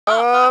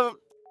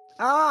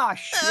Oh,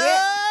 shit.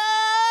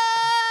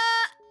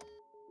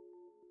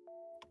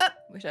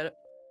 We said it.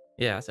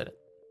 Yeah, I said it.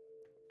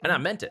 And I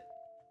meant it.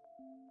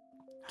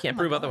 Can't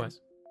prove otherwise.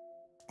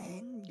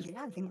 And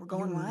yeah, I think we're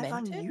going You live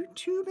on meant it?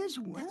 YouTube as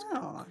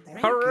well. There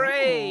we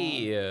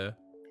Hooray!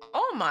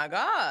 Oh my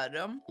god.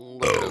 Oh,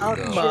 Go.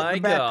 shit. My the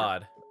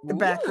God. The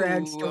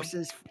background still Ooh.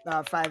 says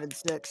 5 and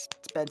 6,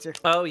 Spencer.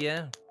 Oh,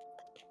 yeah.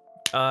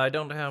 I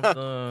don't have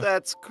the...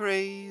 That's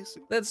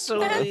crazy. That's so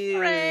That's weird.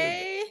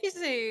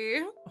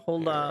 crazy.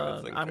 Hold Here, I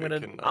on. think I'm I gonna...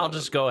 can, I'll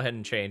just go ahead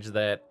and change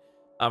that.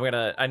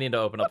 I need to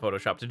open up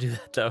Photoshop to do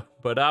that, though.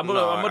 But I'm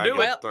gonna do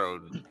it.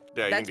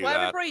 Yeah, you That's can do why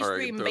that. we're Or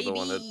you pre-stream, can throw the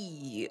one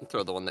baby.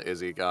 throw the one that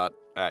Izzy got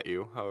at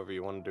you, however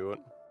you want to do it.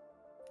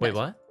 Wait,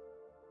 what?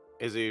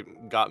 Izzy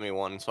got me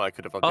one, so I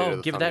could have updated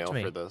the give that to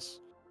thumbnail me. for this.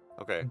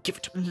 Okay. Give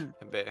it to me.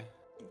 There.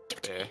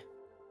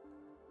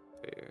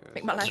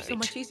 Make my life so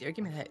much easier.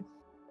 Give me that.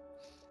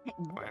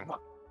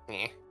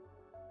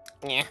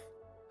 Yeah.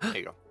 There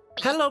you go.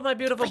 Hello, my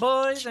beautiful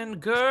boys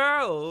and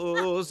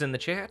girls in the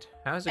chat.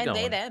 How's it And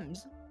going? they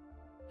thems.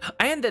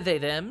 And the they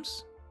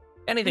thems.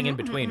 Anything in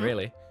between, mhm.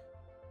 really.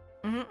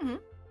 Mm-hmm.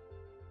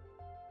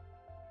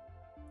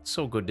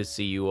 So good to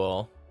see you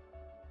all.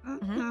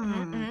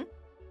 Mm-hmm.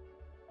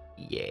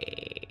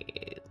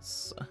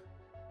 Yes.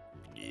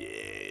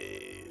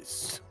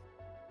 Yes.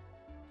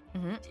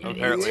 Mm-hmm.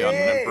 Apparently on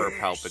Emperor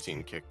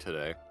Palpatine kick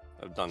today.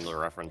 I've done the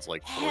reference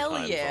like 4 Hell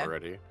times yeah.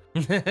 already.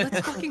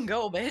 Let's fucking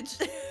go,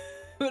 bitch.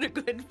 What a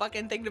good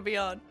fucking thing to be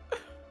on.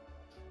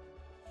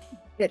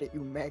 Get it,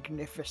 you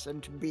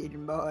magnificent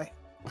bean boy.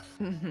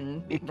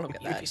 Mm-hmm. Look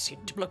at that.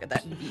 Look at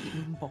that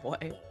bean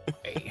boy.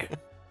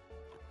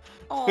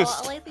 Oh,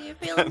 Just- Alethea, you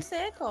feeling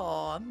sick?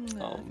 Or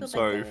I'm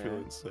sorry you're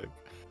feeling sick.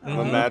 I'm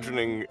Mhm.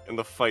 imagining in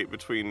the fight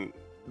between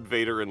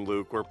Vader and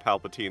Luke where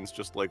Palpatine's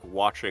just like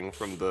watching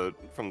from the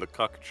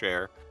cuck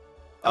chair.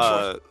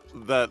 That's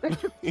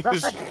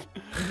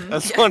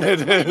what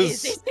it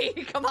is.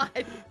 Come on.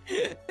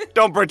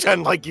 Don't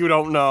pretend like you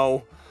don't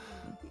know.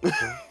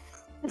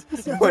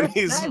 So When I'm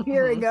he's- not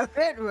hearing of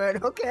it,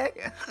 but okay.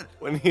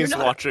 When he's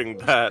not- watching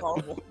that,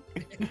 Oh.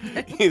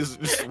 he's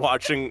just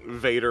watching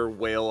Vader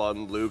wail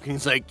on Luke.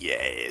 He's like,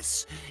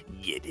 "Yes,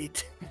 get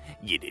it,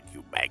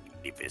 you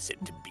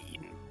magnificent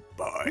bean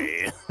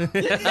boy."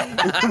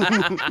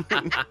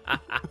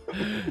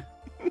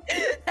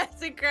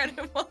 That's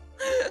incredible.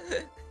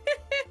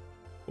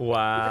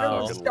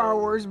 Wow. Star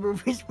Wars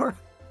movies where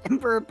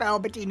Emperor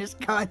Palpatine is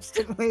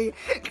constantly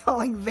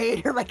calling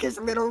Vader like his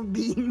little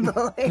bean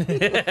boy.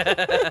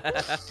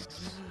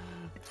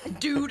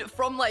 Dude,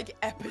 from like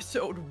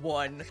episode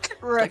 1.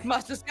 Right. Like,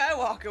 Master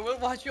Skywalker will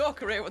watch your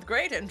career with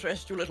great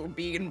interest, you little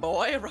bean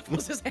boy.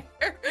 Ruffles his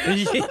hair.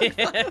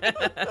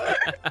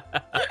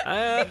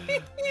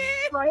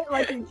 Right,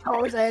 like he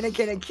calls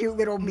Anakin a cute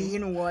little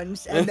bean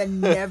once and then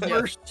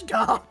never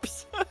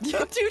stops.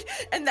 Dude,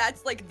 and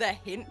that's like the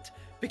hint.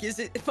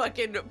 Because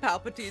fucking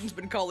Palpatine's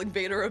been calling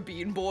Vader a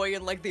bean boy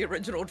in like the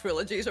original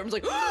trilogy, so I'm just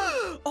like,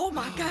 oh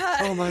my god.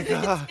 Oh my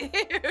god. It's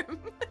him.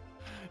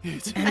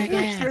 It's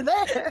Thanks for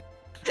that.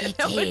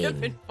 That would have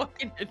been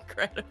fucking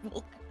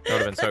incredible. That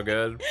would have been so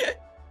good.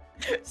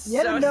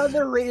 Yet So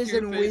another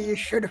reason stupid. we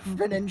should have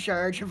been in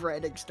charge of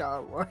writing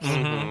Star Wars.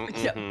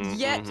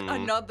 Yet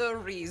another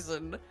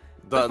reason.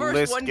 The first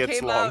list one gets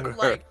came longer. out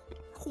like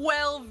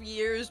 12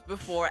 years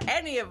before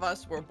any of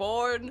us were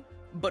born,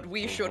 but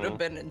we should have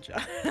been in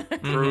charge.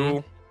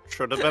 True.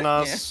 Should have been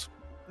us.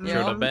 Should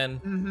have been.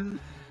 Mm-hmm.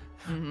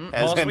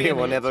 Has Most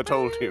anyone we- ever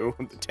told you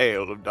the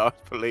tale of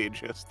Darth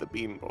Pelagius, the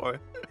Bean Boy?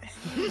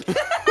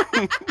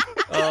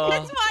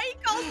 That's why he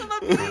calls him a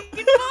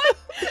bean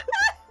boy.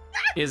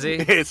 Is he?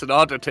 It's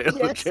not a tale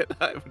Yes. of Jedi.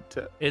 I would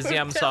tell. Izzy,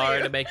 I'm Tell sorry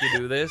you. to make you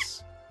do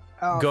this.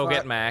 Oh, Go fuck.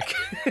 get Mac.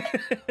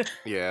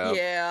 Yeah.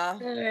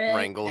 Yeah.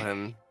 Wrangle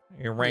him.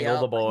 You wrangle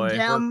Yep. the boy.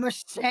 Down the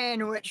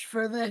sandwich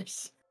for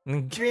this. Okay.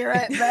 Be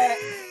right back.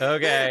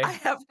 I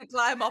have to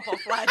climb up a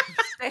flight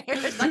of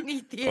stairs. I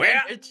need the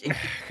Well. energy.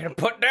 Gonna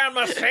put down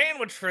my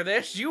sandwich for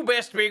this. You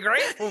best be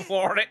grateful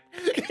for it.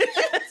 Dude,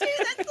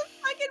 that's the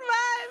fucking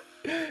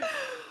vibe.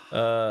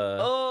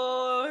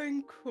 Oh,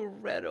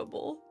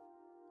 incredible.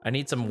 I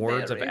need some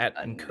words of Very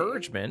funny.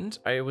 encouragement.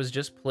 I was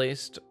just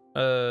placed on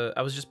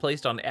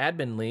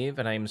admin leave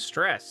and I'm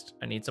stressed.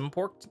 I need some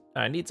pork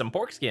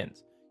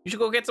skins. You should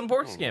go get some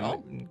pork skin.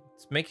 Oh.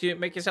 Make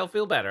yourself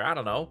feel better. I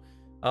don't know.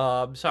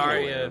 I'm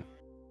sorry. Yeah.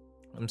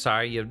 I'm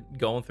sorry you're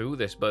going through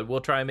this, but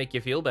we'll try and make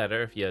you feel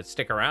better if you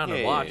stick around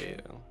and watch. Yeah.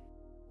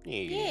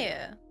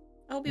 Yeah.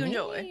 I hope you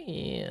enjoy.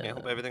 Yeah. I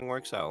hope everything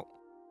works out.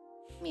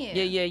 Yeah.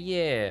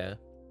 Yeah.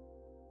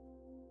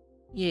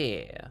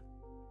 Yeah.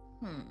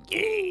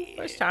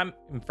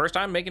 First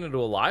time making it to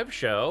a live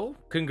show.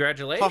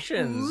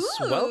 Congratulations.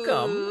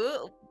 Welcome.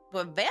 Ooh,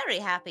 we're very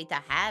happy to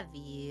have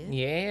you.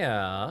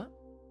 Yeah.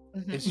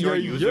 Is your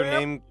Yeah.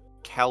 username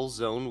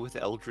Calzone with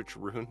Eldritch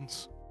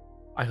Runes?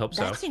 I hope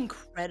so. That's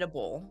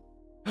incredible.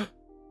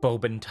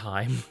 Bobin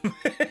time.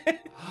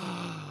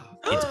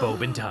 It's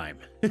Bobin time.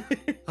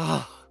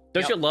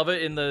 Don't you love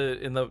it in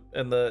the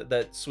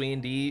that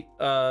SWE&D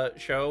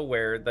show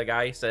where the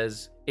guy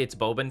says it's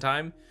Boban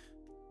time?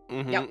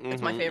 Yep,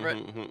 it's my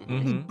favorite.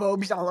 He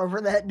bobs all over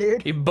that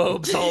dude. He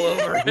bobs all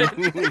over it.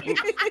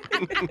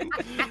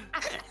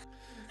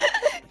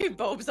 He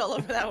bobs all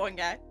over that one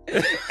guy.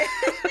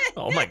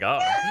 Oh my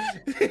god.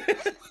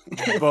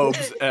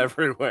 Bobs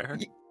everywhere.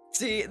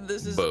 See,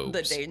 this is Bobs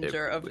the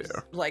danger everywhere.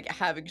 of like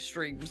having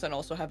streams and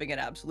also having an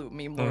absolute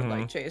meme lord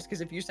like Chase.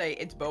 Because if you say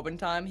it's Boban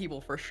time, he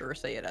will for sure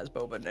say it as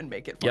Boban and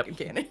make it fucking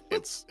canon.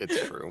 It's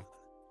true.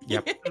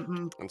 Yep.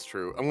 It's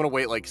true. I'm gonna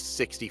wait like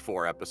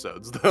 64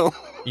 episodes though.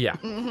 Yeah.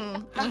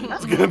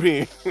 It's gonna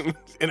be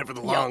in it for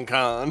the long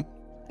con.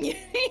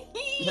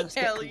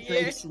 Hell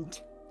yeah.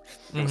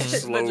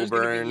 Slow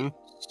burn.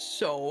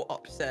 So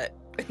upset.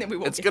 And then we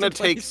won't It's get gonna to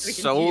play take SWE&D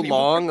so anymore.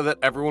 long that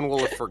everyone will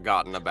have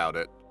forgotten about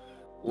it.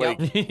 Like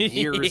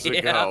years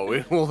ago,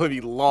 it will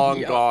be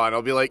long gone.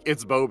 I'll be like,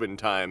 it's Boban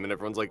time, and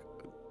everyone's like,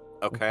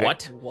 okay.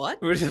 What?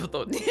 What? What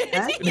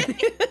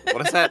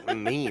does that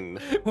mean?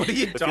 What are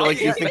you I talking feel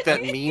like you about? think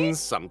that means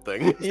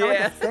something. Is that like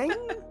a thing?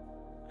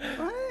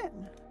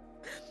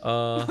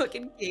 What?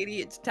 Fucking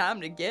Katie, it's time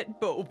to get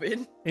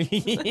Boban.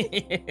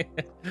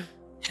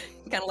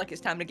 Kind of like it's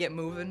time to get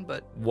moving,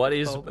 but What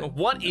is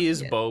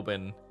Boban.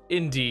 Boban?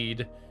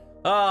 Indeed.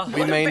 We What a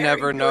may very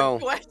never good know.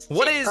 question.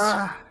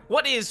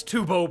 What is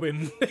to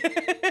Boban?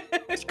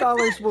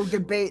 Scholars will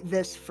debate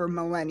this for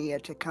millennia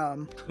to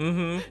come.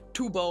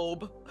 To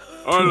Bob.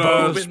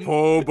 Alas, Boban.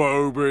 poor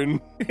Boban.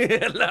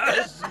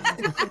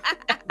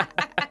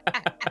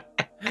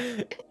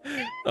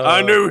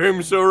 I knew him,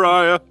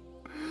 Soraya.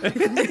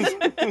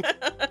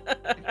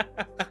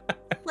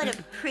 What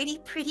a pretty,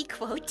 pretty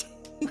quote.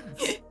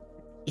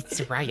 It's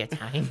Raya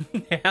time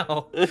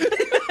now.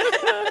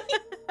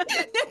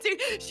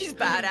 Dude, she's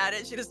bad at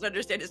it. She doesn't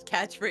understand his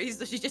catchphrase,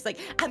 so she's just like,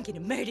 I'm gonna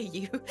murder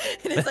you. And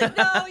it's like,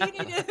 no, you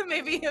need to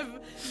maybe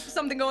have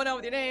something going on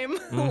with your name.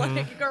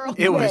 Like, girl.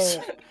 It was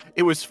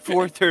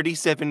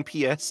 4:37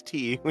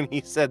 PST when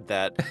he said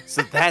that,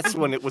 so that's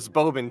when it was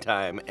Boban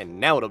time, and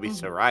now it'll be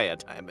Soraya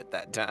time at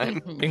that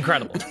time.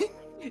 Incredible.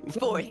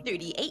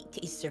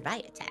 4:38 is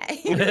Survivor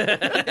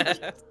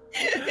time.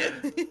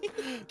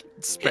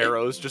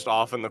 Sparrow's just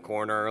off in the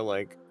corner,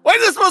 like, why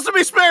is this supposed to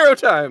be Sparrow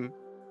time?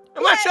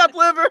 Am I chopped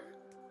liver?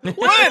 When?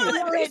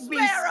 Will it be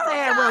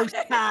Sparrow's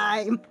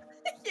time?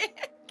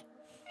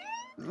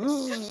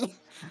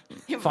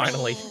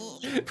 Finally.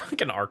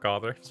 Fucking arc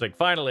author. It's like,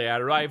 finally, I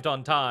arrived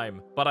on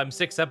time, but I'm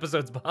 6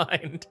 episodes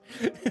behind.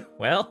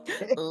 Well,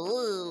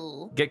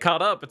 Ooh. get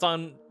caught up. It's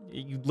on,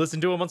 you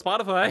listen to them on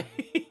Spotify.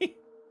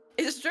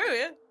 It's true,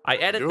 yeah. I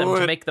edit Do them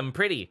to it. make them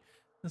pretty.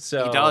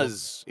 So He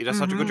does. He does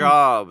such a good Mhm.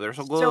 job. They're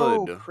so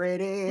So good.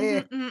 pretty.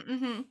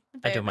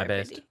 I do my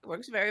best. It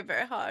works very,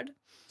 very hard.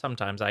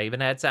 Sometimes I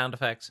even add sound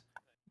effects.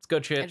 It's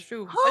good shit. It's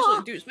true.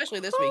 Especially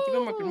this week. You've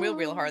been working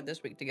real hard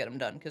this week to get them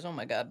done, because oh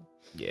my god.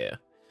 Yeah.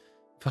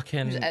 I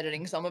Fucking. was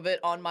editing some of it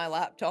on my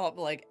laptop,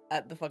 like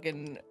at the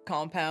fucking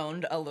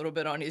compound, a little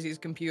bit on Izzy's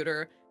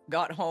computer.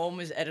 Got home,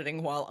 is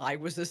editing while I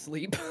was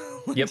asleep.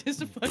 Like, Yep.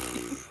 just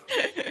fucking...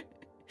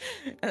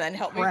 and then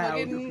helped me Proud of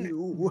fucking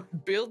you.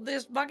 build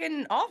this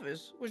fucking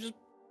office, which is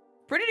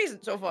pretty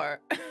decent so far.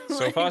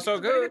 So far, so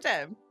it's a pretty good.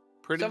 time.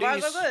 Pretty So far,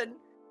 so decent.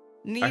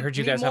 good. Need, heard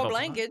you need guys more have a-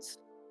 blankets.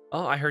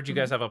 Oh, I heard you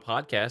guys have a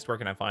podcast. Where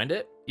can I find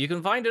it? You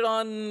can find it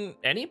on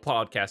any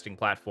podcasting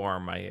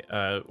platform.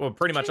 Well,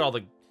 pretty much all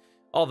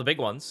the big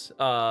ones.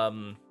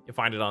 You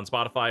find it on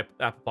Spotify,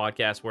 Apple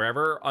Podcasts,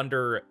 wherever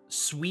under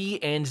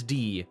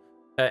SWE&D,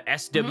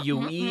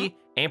 SWE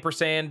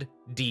ampersand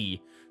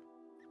D.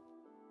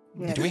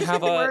 Yeah, Do we does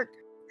have it a- work?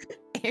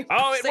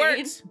 Oh, it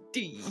works!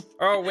 D.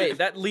 Oh wait,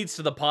 that leads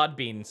to the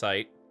Podbean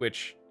site,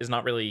 which is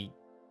not really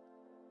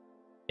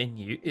in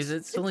use. Is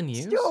it still in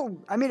use?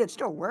 It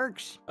still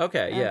works.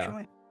 Okay, yeah.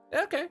 Actually.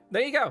 Okay,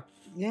 there you go.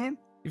 Yeah.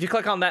 If you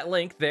click on that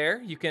link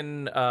there, you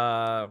can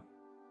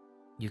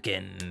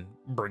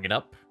bring it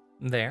up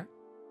there.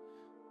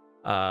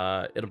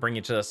 It'll bring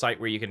you to the site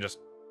where you can just,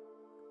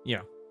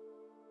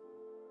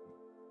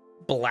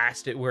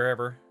 blast it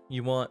wherever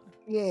you want.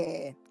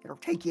 Yeah. It'll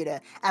take you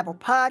to Apple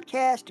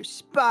Podcast or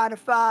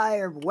Spotify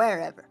or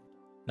wherever.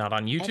 Not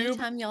on YouTube.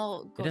 Anytime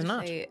y'all go It is to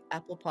not. say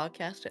Apple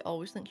Podcast, I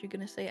always think you're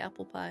gonna say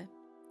apple pie.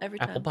 Every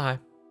time. Apple pie.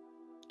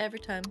 Every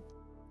time.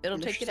 It'll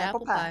take you Delicious to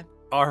apple apple pie.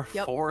 Our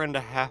Yep.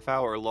 4.5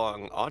 hour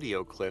long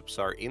audio clips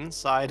are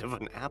inside of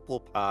an apple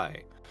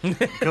pie.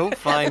 Go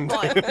find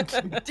it.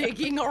 Like,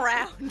 digging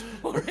around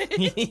for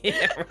it.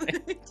 Yeah,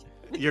 right.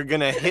 You're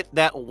gonna hit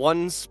that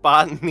one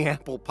spot in the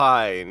apple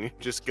pie, and you're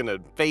just gonna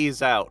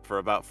phase out for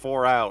about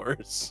 4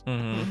 hours.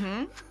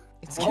 Mhm.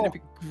 It's gonna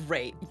be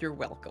great. You're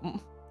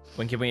welcome.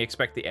 When can we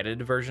expect the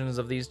edited versions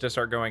of these to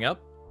start going up?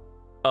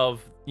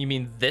 You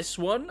mean this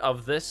one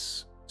of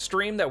this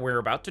stream that we're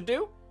about to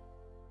do?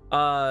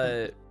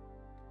 To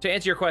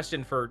answer your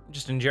question for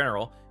just in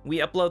general, we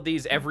upload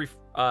these every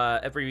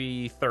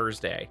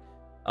Thursday,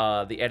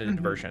 the edited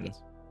Mhm.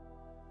 versions.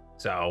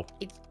 So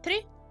It's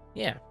 3.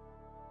 yeah.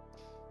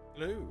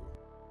 Hello.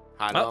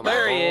 Oh,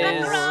 there he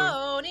is.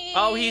 Macaroni.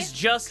 Oh, he's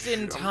just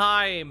in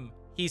time.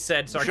 he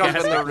said Jump in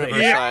the sarcastically.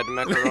 riverside,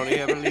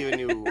 macaroni. I believe in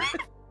you.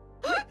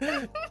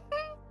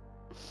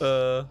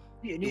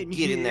 You didn't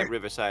Get in hear. that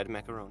riverside,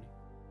 macaroni.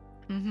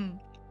 Mm-hmm.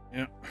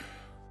 Yeah.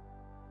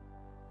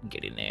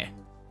 Get in there.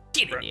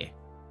 Get in there.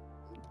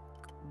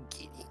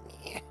 Get in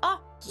there. Oh,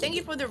 thank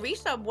you for the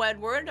resub,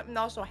 Wedward. And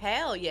also,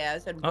 hell yeah. I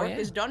said work yeah.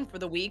 is done for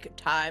the week.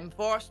 Time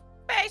for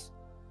space.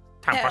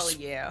 Time Hell for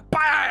yeah.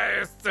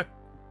 space.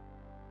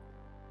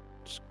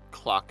 Just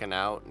clocking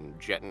out and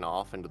jetting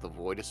off into the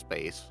void of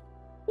space.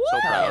 So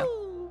proud.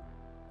 Woo!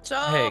 So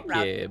Heck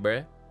proud. yeah,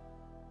 bruh.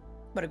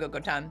 What a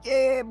good time.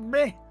 Yeah,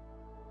 bruh.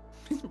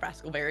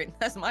 Rascal variant.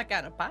 That's my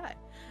kind of pie.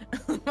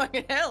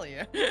 Fucking hell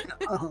yeah.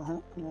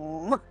 Oh.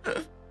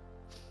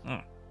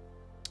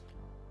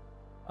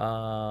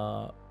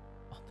 The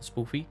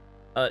spoofy?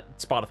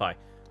 Spotify.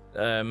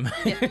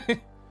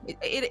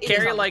 It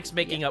Carrie is on- likes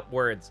making up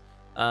words.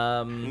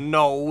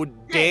 No,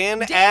 Dan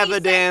Danny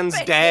Avidan's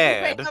Sexbang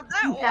dad. made up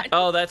that one.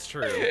 Oh, that's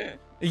true.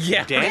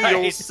 Yeah,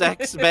 Daniel right.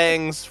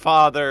 Sexbang's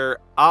father,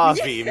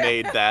 Avi,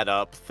 made that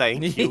up.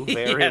 Thank you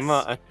very Yes.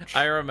 much.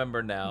 I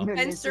remember now.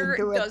 Spencer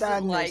Listen to it doesn't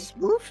on the like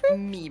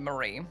spoofing?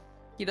 memery.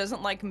 He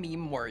doesn't like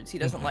meme words. He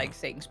doesn't like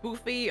saying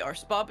spoofy or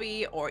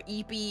spubby or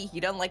eepy. He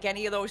doesn't like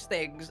any of those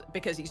things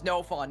because he's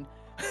no fun.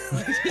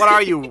 What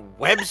are you,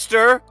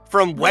 Webster?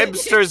 From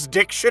Webster's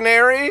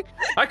Dictionary?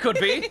 I could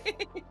be.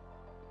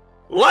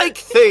 Like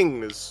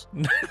things!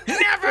 Never!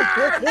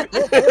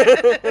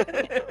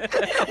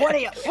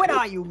 What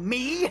are you,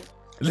 me?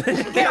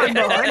 Get on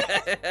board.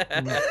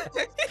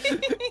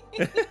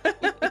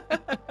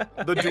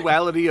 The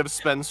duality of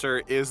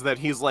Spencer is that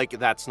he's like,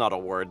 that's not a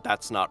word,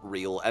 that's not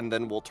real, and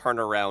then we'll turn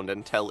around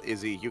and tell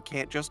Izzy, you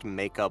can't just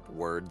make up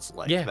words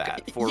like Yeah.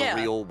 that for Yeah.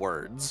 real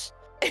words.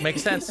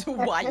 Makes sense. It's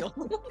wild.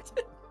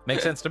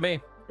 Makes sense to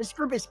me. This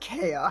group is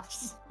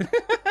chaos.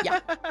 Yeah.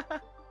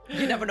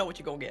 You never know what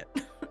you're gonna get.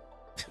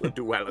 The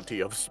duality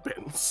of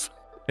Spence.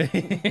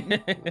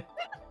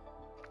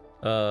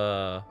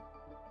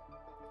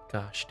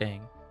 Gosh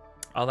dang.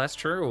 Oh, that's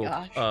true.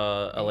 Gosh.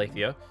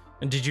 Alethea.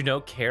 And did you know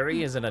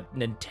Carrie is in a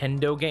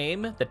Nintendo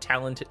game? The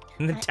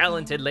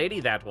talented lady,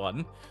 that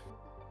one.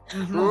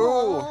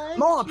 Ooh.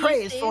 More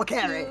praise for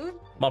Carrie.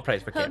 More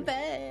praise for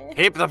Carrie.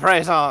 Keep the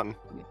praise on.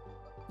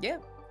 Yeah.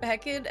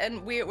 Heckin',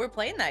 and we're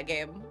playing that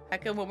game.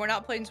 Heckin', when we're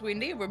not playing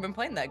SWE&D, we've been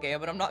playing that game,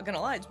 and I'm not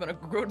gonna lie, it's been a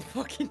good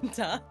fucking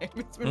time.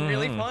 It's been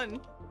really fun.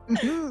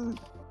 Mhm.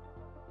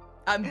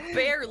 I'm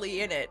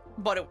barely in it,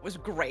 but it was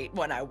great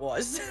when I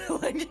was.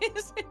 Like,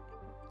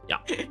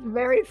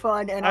 Very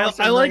fun and I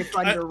also very like-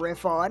 fun to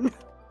riff on.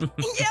 yeah,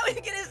 we're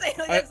gonna say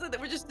like, that's that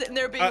we're just sitting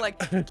there being like,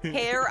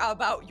 care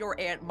about your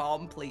aunt,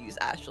 mom, please,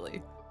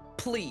 Ashley,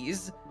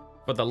 please.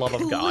 For the love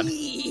of God.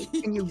 Please.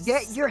 And you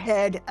get your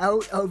head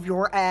out of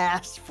your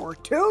ass for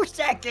 2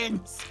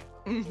 seconds.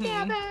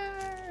 Mhm.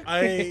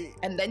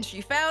 And then she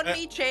found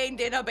me chained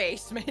in a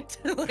basement.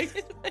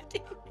 Like,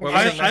 Where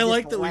was it? I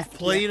like that we've left you.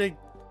 played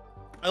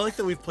I like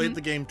that we've played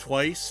the game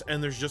twice,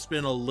 and there's just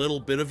been a little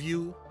bit of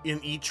you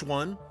in each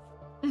one.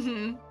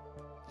 Mhm.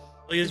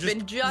 Like, it's There's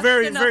been just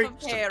very, enough very.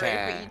 of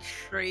Harry for each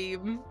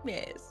stream.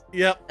 Yes.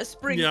 Yep. A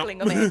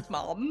sprinkling of aunt,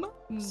 mom.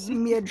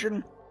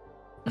 Smidgen.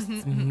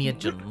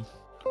 Smidgen.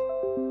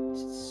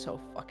 So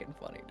fucking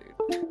funny,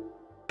 dude.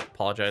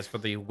 Apologize for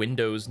the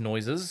Windows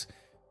noises.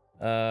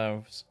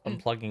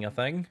 Unplugging a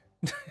thing.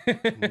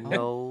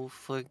 No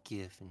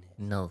forgiveness.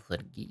 No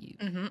forgive.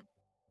 Mm-hmm.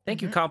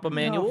 Thank you, Mhm. Compa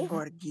Manual. No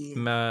forgive.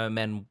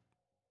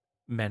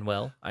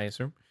 Manuel, I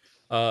assume.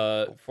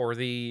 For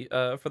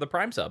the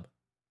Prime sub.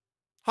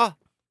 Huh.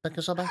 Thank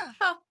you so much.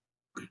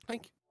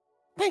 Thank you.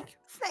 Thank you.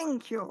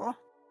 Thank you.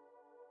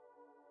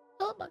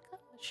 Oh my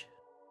gosh.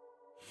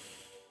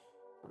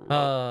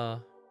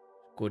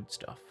 Good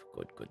stuff.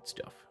 Good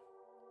stuff.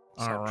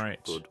 All Such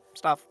right. Good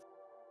stuff.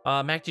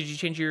 Mac, did you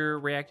change your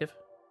reactive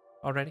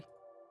already?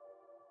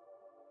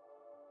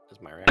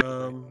 Is my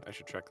reaction right? I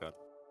should check that.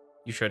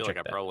 You I should feel check like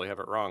I that. probably have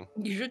it wrong.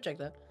 You should check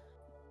that.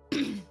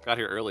 Got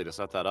here early to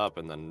set that up,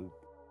 and then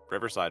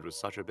Riverside was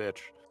such a bitch.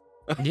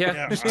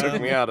 Yeah. Just took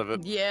me out of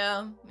it.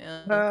 Yeah.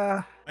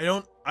 Yeah. I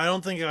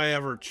don't think I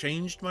ever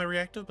changed my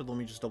reactive, but let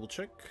me just double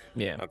check.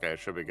 Yeah. Okay, it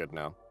should be good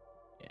now.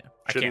 Yeah.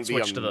 I Shouldn't can't be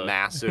switch a to the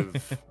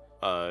massive.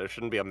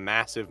 Shouldn't be a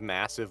massive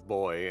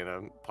boy in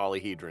a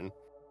polyhedron.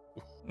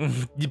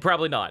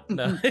 Probably not.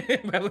 No.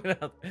 Probably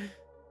not.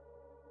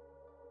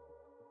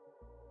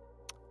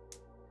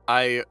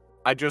 I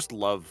just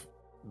love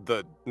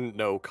the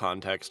no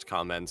context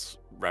comments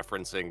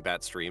referencing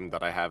that stream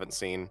that I haven't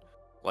seen.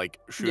 Like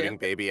shooting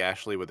baby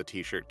Ashley with a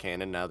t-shirt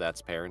cannon, now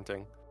that's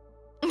parenting.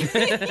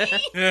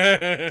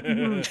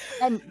 Mhm.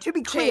 And to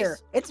be clear,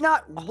 Chase. it's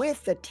not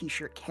with a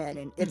t-shirt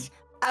cannon. It's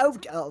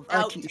out of a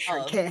Out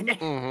t-shirt of. cannon.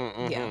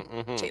 Yeah.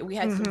 Chase, we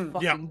had some Mhm.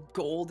 fucking Yeah.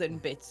 golden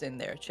bits in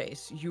there,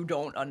 Chase. You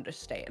don't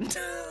understand.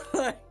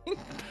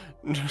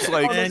 Just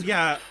like And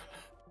yeah,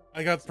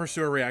 I got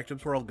Pursuer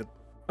reactives. We're all good.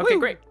 Okay,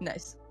 great.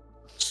 Nice.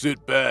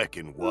 sit back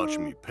and watch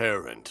me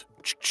parent.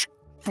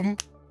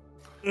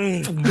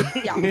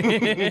 Yeah.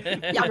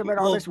 Talking about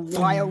all this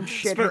wild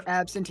shit her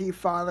absentee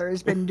father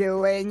has been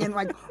doing, and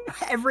like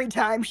every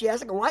time she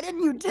asks, like, "Why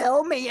didn't you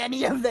tell me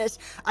any of this?"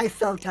 I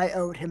felt I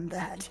owed him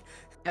that.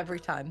 Every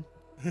time.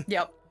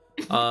 Yep.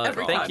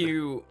 Thank time.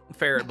 you,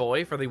 Ferret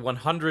Boy, for the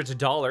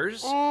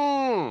 $100.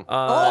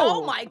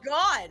 Oh my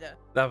god!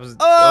 That was.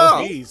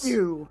 Oh! Thank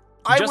you.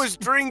 I Just- was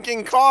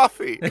drinking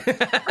coffee.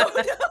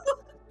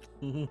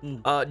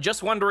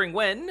 Just wondering,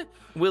 when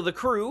will the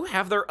crew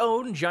have their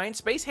own giant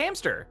space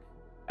hamster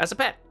as a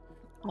pet?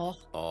 Oh,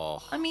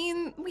 Oh. I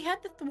mean, we had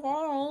the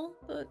Thrall,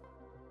 but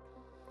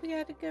we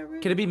had to get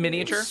rid. Can it be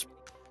miniature?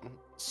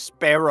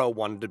 Sparrow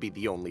wanted to be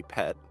the only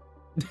pet.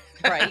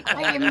 Right.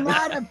 I am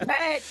not a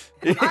pet.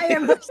 I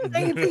am a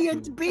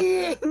sapient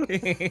being.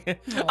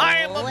 I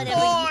am a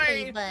whatever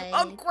you say, boy!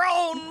 bud. A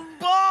grown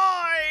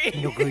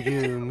boy! Look at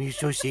him, he's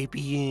so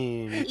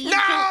sapient.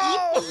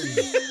 No!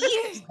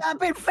 Stop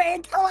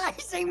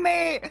infantilizing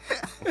me.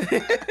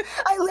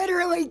 I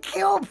literally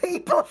kill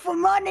people for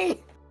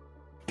money.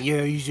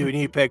 Yeah, he's an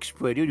apex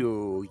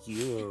predator.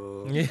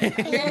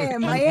 Yeah.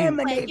 I am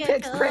an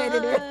apex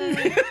predator.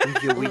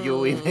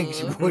 Yo,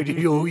 apex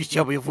predator. He's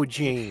jumping for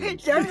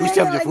change. Don't Who's act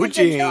jumping like for it's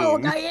a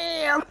joke, change? I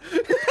am.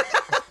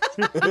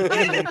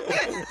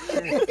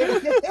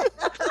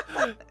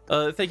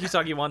 Thank you,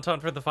 Soggy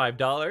Wonton, for the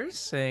 $5,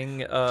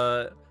 saying,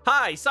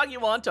 Hi, Soggy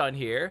Wonton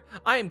here.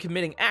 I am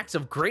committing acts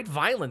of great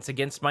violence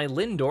against my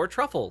Lindor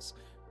truffles.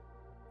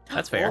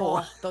 That's fair.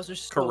 Oh, those are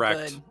so Correct.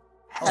 good.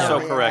 So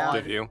yeah. correct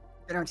of you.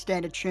 They don't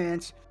stand a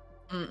chance.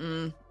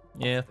 Mm-mm.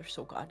 Yeah, They're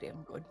so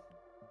goddamn good.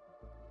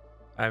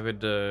 I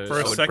would, For I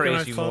a would second, I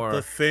praise you thought more.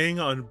 the thing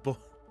on.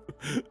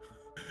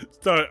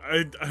 Sorry,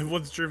 I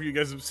wasn't sure if you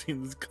guys have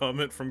seen this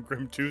comment from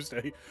Grim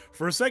Tuesday.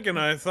 For a second,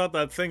 I thought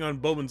that thing on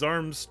Bowman's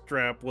arm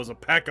strap was a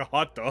pack of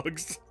hot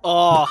dogs.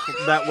 Oh,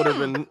 that would have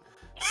been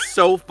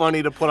so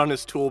funny to put on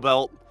his tool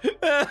belt.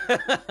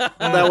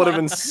 That would have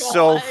been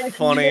so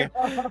funny.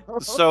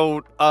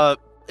 So,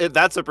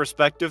 that's a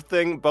perspective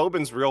thing.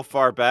 Bobin's real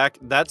far back.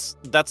 That's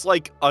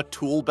like a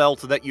tool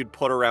belt that you'd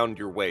put around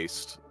your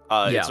waist.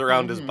 It's Yeah.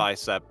 around his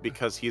bicep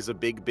because he's a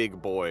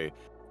big boy.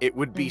 It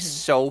would be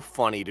so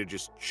funny to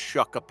just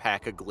chuck a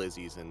pack of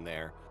glizzies in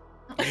there.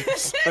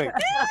 Just like,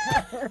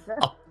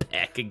 A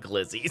pack of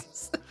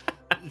glizzies.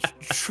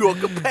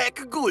 chuck a pack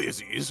of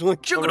glizzies.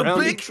 Like, Chucking a around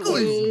big the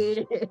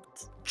Eat it.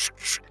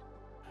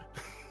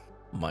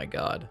 My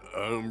God.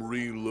 I'm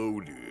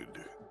reloaded.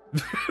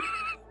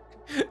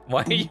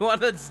 Why you want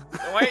to?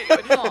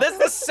 That's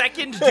the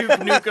second Duke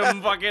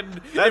Nukem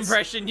fucking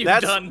impression you've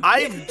done.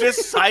 I've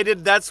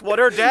decided that's what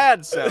her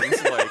dad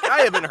sounds like.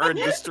 I haven't heard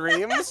the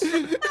streams.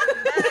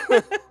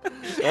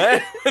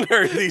 I haven't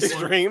heard these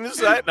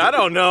streams. I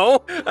don't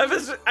know.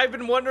 I've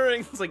been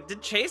wondering. It's like,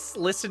 did Chase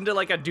listen to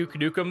like a Duke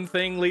Nukem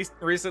thing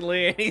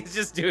recently, and he's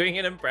just doing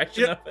an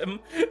impression of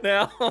him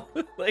now?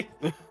 Like,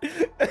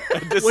 I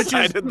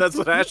decided that's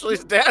what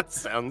Ashley's dad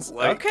sounds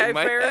like. Okay, in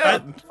my fair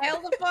head. enough.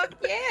 Hell the fuck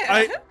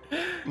yeah!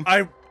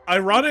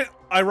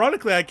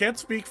 Ironically, I can't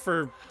speak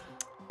for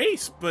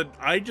Ace, but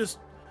I've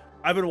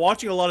been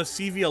watching a lot of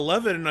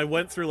CV11, and I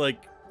went through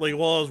like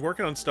while I was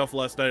working on stuff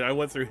last night, I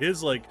went through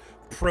his like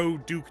pro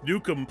Duke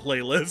Nukem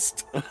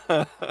playlist.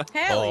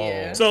 Hell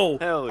yeah! So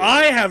Hell yeah.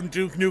 I have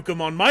Duke Nukem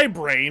on my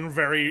brain in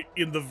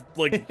the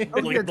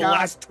dear the God.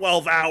 last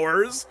 12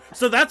 hours.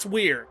 So that's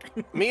weird.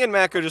 Me and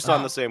Mac are just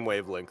on the same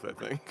wavelength, I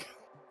think.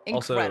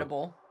 Also-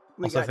 Incredible.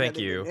 We Also, got thank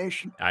another you.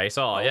 donation. I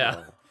saw,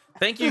 yeah. Oh.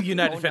 Thank you,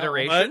 United Oh, no.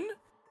 Federation,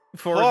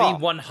 for Oh.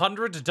 the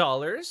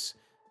 $100.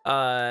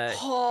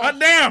 God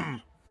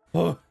damn!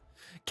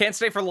 Can't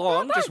stay for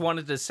long. Just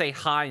wanted to say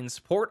hi and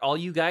support all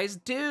you guys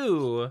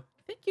do.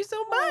 Thank you so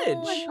much.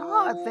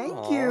 Oh, thank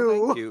Aw,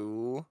 you. Thank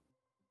you.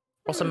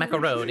 Also,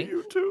 Macaroni,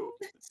 You too.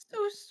 That's so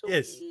sweet.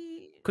 Yes.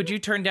 could you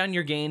turn down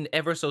your gain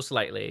ever so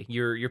slightly?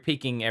 You're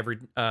peaking every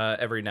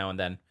now and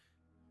then.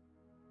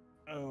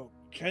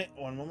 Okay,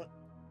 one moment.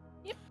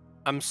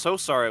 I'm so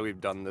sorry we've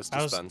done this to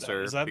How's-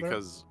 Spencer is that better?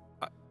 because.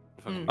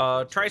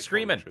 Try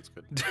screaming. It's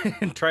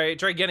good. try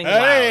getting loud.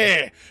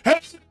 Hey!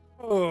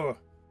 Oh.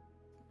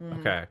 Mhm.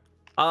 Okay.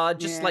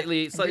 Just Yeah.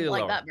 slightly didn't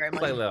like lower. that very much.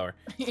 Slightly lower.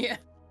 Yeah.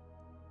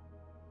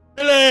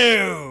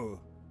 Hello!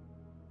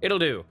 It'll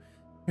do.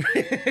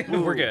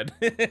 We're good.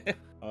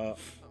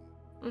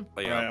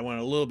 But All right, I went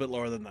a little bit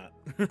lower than that.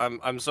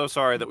 I'm so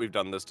sorry that we've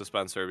done this to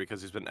Spencer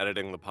because he's been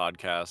editing the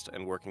podcast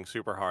and working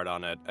super hard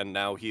on it, and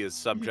now he is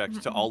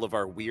subject to all of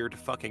our weird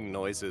fucking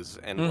noises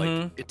and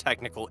like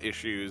technical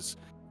issues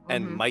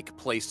and mic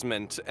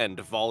placement and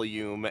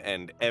volume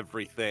and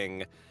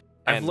everything.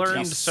 I've And learned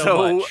he's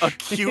so much.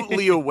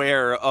 acutely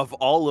aware of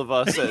all of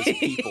us as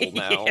people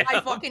now. Yeah. I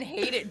fucking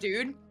hate it,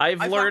 dude. I've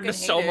I learned fucking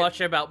so hate it.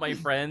 much about my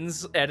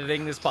friends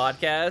editing this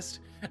podcast,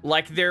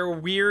 like their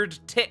weird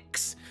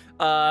ticks.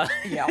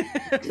 Yeah.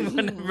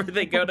 Whenever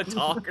they go to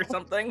talk or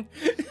something.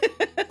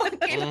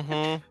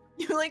 Mhm.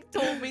 You like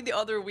told me the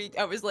other week,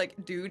 I was like,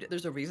 dude,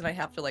 there's a reason I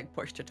have to like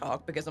push to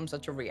talk because I'm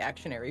such a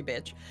reactionary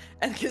bitch.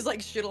 And because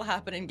like shit'll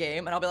happen in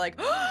game and I'll be like,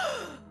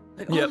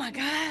 like, oh Yep. my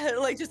god,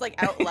 like just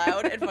like out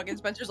loud. And fucking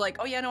Spencer's like,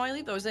 oh yeah, no, I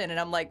leave those in. And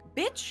I'm like,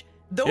 bitch,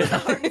 Those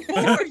aren't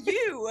for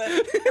you.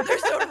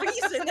 There's a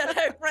reason that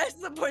I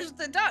pressed the push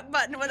to talk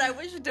button when I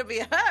wish to be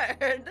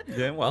heard.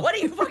 Yeah, well. What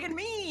do you fucking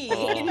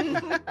mean?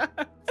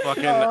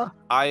 Fucking,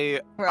 I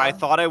Well.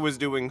 thought I was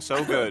doing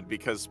so good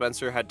because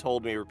Spencer had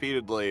told me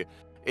repeatedly,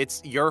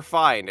 you're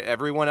fine.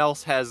 Everyone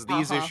else has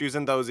these issues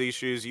and those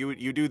issues.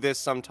 You do this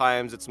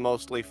sometimes. It's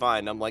mostly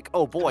fine. I'm like,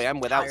 oh boy, I'm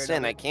without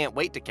sin. I can't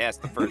wait to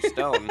cast the first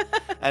stone.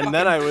 And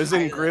then I was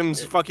in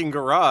Grimm's fucking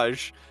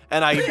garage,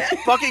 and I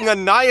fucking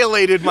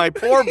annihilated my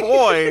poor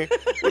boy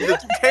with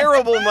the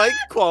terrible mic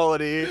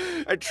quality.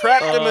 I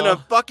trapped him in a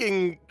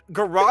fucking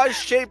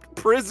garage-shaped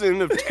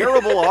prison of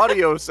terrible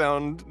audio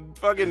sound.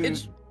 Fucking.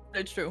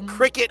 It's true.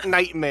 Cricket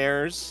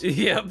nightmares.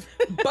 Yep.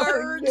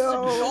 Birds,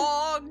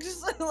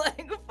 dogs,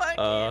 like fucking.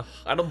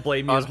 I don't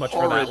blame you as much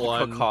for that Horrid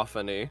one.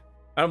 cacophony.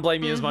 I don't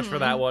blame you as much for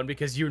that one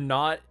because you're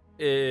not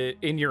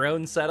in your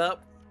own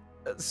setup.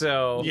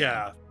 So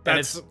Yeah,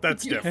 that's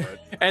different.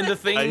 And the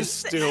things I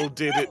still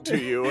did it to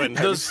you, and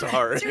I'm Those-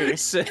 sorry.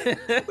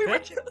 We were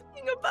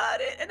joking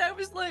about it, and I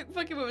was like,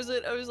 "Fucking, what was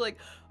it?" I was like,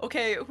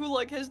 "Okay, who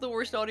like has the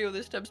worst audio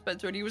this time,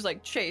 Spencer?" And he was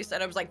like, "Chase,"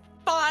 and I was like,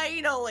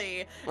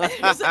 "Finally!" And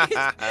it was like,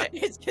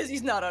 it's because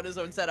he's not on his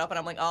own setup, and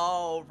I'm like,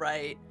 "Oh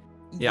right,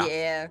 Yeah.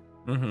 yeah."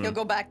 Mhm. He'll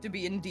go back to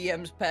being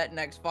DM's pet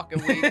next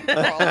fucking week.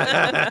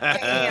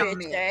 Damn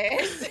Bitch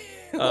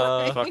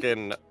ass.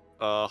 Fucking.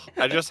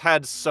 I just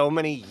had so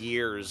many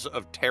years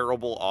of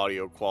terrible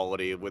audio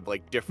quality with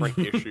like different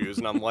issues,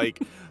 and I'm like,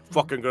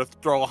 fucking gonna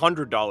throw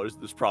 $100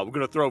 at this problem.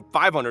 Gonna throw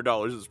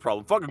 $500 at this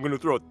problem. Fucking gonna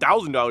throw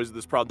 $1,000 at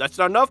this problem. That's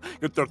not enough.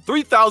 Gonna throw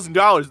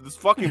 $3,000 at this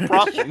fucking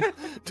problem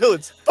till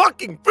it's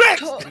fucking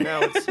fixed.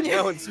 Now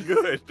it's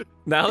good.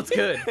 Now it's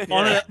good.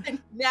 On Yeah. a,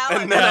 Now And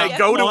I'm then I like,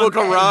 go to a on-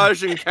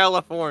 garage in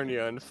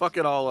California and fuck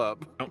it all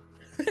up.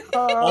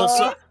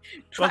 also,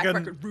 track fucking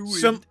record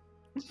ruined.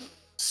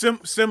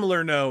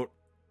 similar note.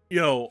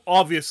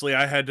 Obviously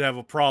I had to have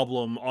a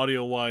problem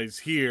audio-wise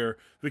here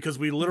because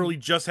we literally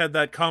just had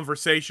that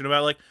conversation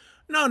about like,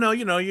 no,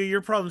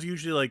 your problem's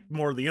usually like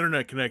more the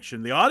internet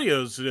connection. The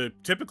audio's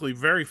typically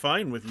very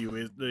fine with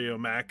you,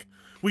 Mac.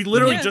 We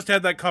literally Yeah. just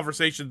had that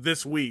conversation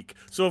this week,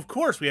 so of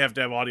course we have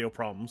to have audio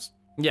problems.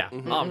 Yeah,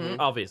 Mhm.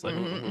 obviously.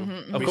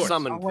 Mhm. Of We course.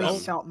 summoned them.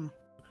 Always something.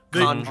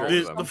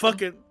 Conjure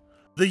them.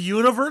 The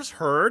universe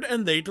heard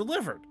and they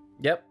delivered.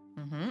 Yep.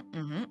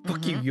 Mm-hmm.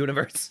 Fuck you,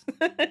 universe.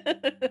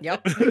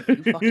 Yep. You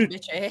fucking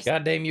bitch ass.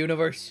 Goddamn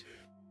universe.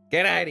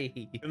 Get out of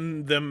here.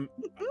 And them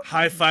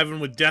high-fiving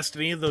with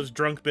Destiny, those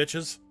drunk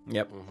bitches.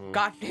 Yep.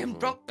 Goddamn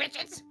drunk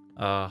bitches.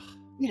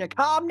 You know,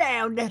 calm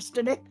down,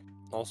 Destiny.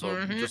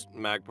 Also, just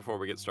Mag, before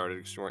we get started,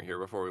 because you weren't here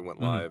before we went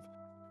Mhm. live.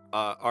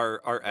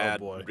 Our ad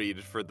boy.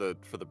 read for the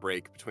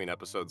break between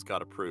episodes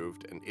got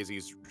approved, and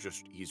Izzy's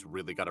he's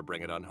really got to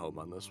bring it on home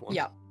on this one.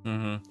 Yeah,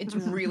 Mm-hmm. it's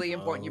really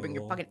important you bring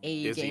your fucking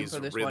A game Izzy's for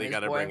this really one. got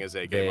to boy. bring his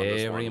A game on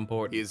this one. Very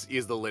important.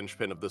 He's the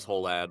linchpin of this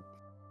whole ad.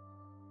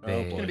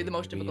 It's gonna be the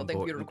most Very difficult thing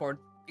for you to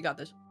important. record. You got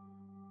this.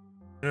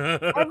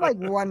 I have like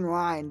one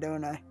line,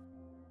 don't I?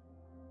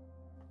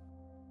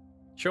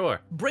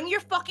 Sure. Bring your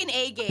fucking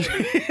A game.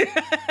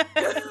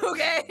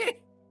 Okay.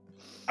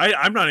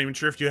 I'm not even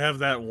sure if you have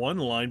that one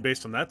line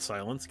based on that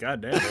silence.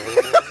 God damn.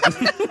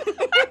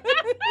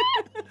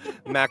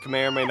 Mac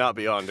may or may not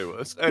be onto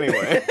us.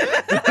 Anyway,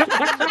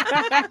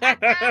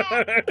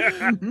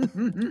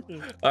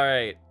 All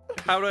right.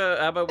 How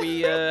about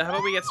we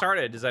get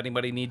started? Does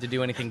anybody need to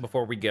do anything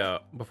before we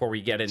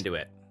get into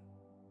it?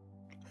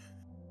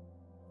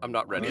 I'm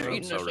not ready. You're I'm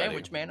eating so a ready.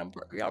 sandwich, man.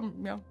 Yeah.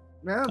 Yeah.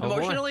 Oh, boy.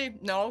 Emotionally,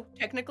 no.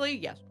 Technically,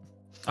 yes.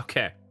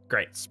 Okay.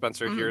 Great.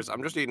 Spencer Mhm. hears,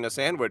 I'm just eating a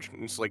sandwich.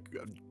 And it's like,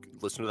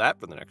 listen to that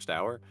for the next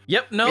hour.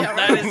 Yep. No, Yeah,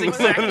 that right. is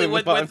exactly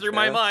what went through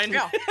my Podcast. mind.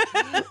 Yeah.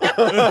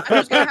 I'm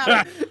just gonna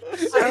have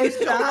I'm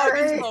so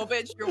sorry. slow,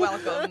 bitch. You're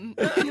welcome.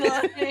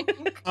 Like,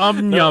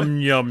 Yum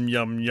yum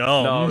yum.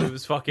 No, it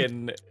was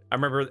fucking. I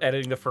remember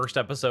editing the first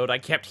episode. I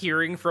kept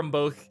hearing from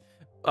both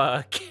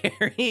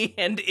Carrie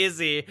and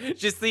Izzy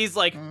just these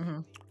like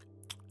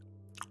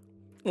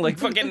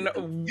fucking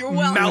You're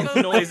mouth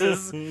welcome.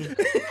 noises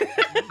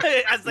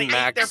as they ate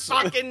their Max.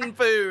 fucking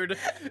food.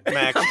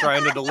 Max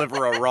trying to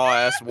deliver a raw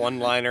ass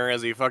one-liner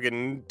as he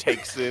fucking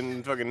takes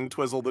in fucking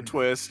Twizzle the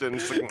Twist and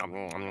it's like,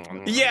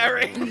 Yeah,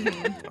 right.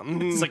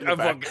 Mm-hmm. It's like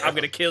I'm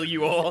gonna kill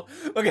you all.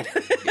 Okay.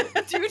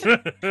 Dude,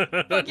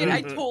 fucking,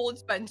 I told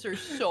Spencer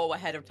so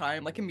ahead of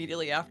time, like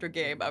immediately after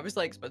game. I was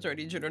like, Spencer, I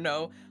need you to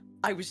know,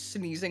 I was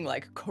sneezing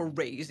like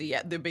crazy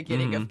at the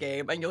beginning of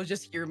game, and you'll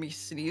just hear me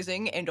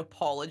sneezing and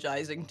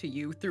apologizing to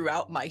you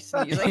throughout my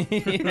sneezing.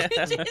 Yeah.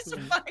 Just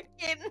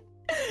fucking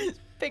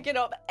picking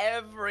up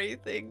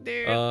everything,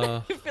 dude. Uh.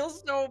 I feel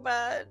so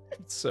bad.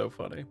 It's so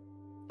funny.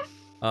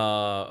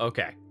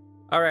 Okay.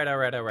 All right.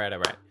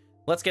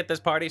 Let's get this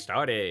party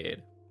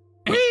started.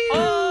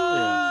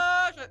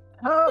 Oh, shit.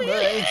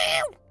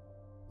 Oh,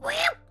 boy.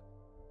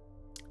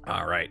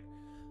 All right.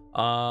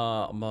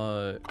 I'm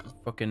gonna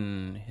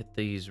fucking hit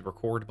these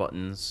record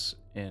buttons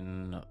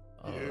in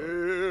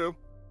Yeah, a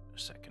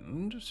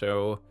second.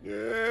 So,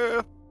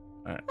 yeah.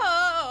 Oh.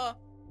 all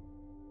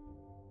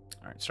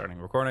right, starting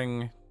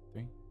recording.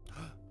 3,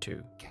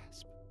 2,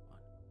 Gasp.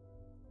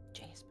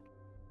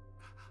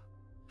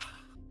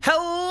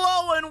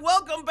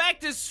 welcome back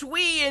to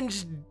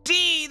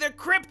SWE&D, the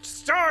Crypt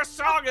Star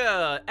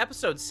Saga,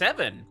 episode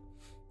 7.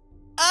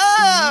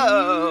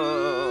 Oh!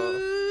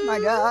 My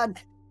God.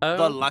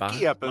 The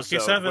lucky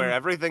episode seven. where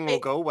everything will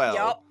go well.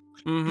 Yup,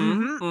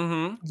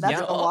 That's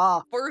Yep. the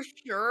law. for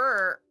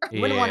sure.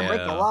 You wouldn't want to break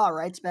the law,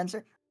 right,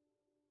 Spencer?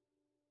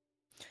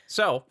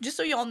 So, Just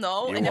so y'all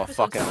know, You in are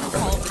episode fucking 7 of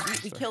Call of Duty,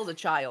 we killed a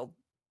child.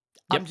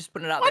 Yep. I'm just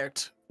putting it out there.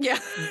 What? Yeah.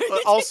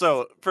 But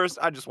also, first,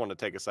 I just want to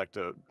take a sec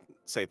to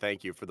say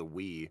thank you for the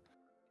Wii.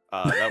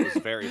 That was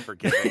very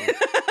forgiving.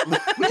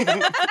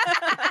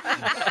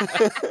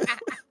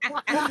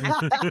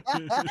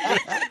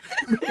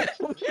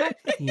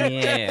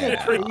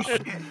 yeah.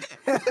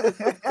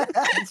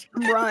 It's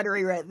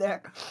camaraderie right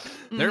there.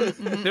 There's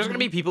going to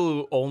be people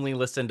who only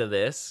listen to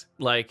this,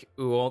 like,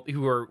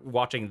 who are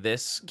watching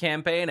this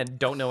campaign and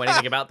don't know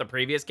anything about the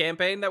previous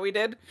campaign that we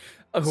did,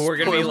 who are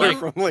going to be Spoiler like,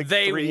 from like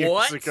they 3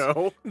 what? years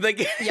ago.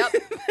 They, Yep.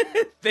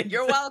 they,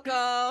 You're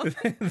welcome.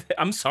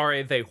 I'm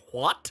sorry, they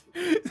what?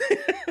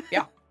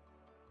 Yeah.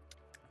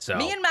 So.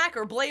 Me and Mac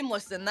are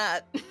blameless in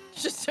that.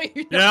 Just so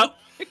you know.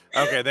 Yep.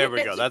 Okay, there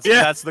we go. That's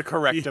Yeah. that's the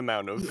correct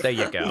amount of. There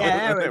you go.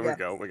 Yeah, there we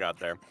go. We got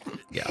there.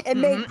 Yeah. It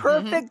made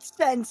perfect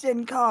sense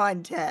in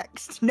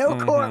context. No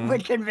court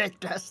would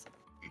convict us.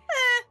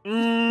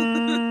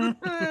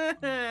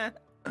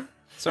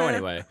 So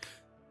anyway,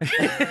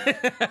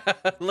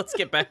 let's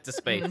get back to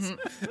space.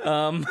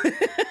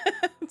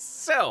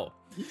 So,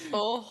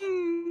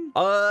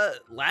 Oh.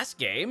 last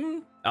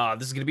game.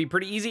 This is gonna be a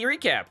pretty easy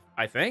recap,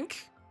 I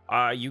think.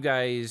 You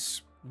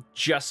guys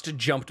just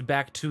jumped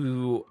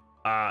to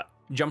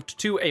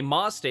a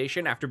Maz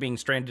station after being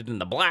stranded in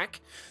the black.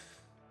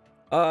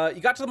 You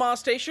got to the Maz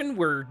station.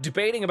 We're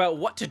debating about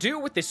what to do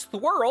with this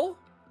thwirl.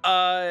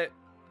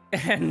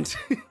 And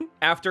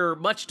after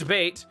much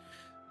debate,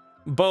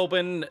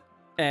 Bobin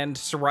and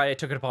Soraya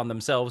took it upon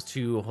themselves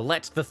to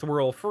let the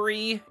thwirl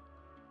free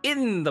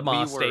in the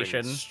Maz we were station.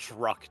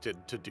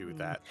 instructed to do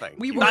that. Thank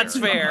We you. were That's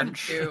fair.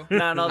 to.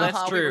 No, that's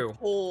Uh-huh, we true. were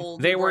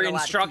told They we were weren't allowed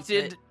to keep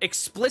instructed, it.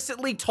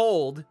 explicitly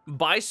told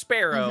by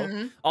Sparrow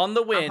Mhm. on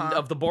the wind Uh-huh.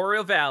 of the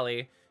Boreal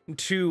Valley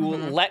to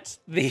let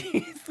the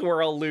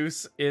thwirl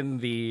loose in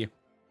the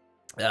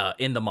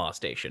Maw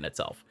station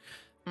itself.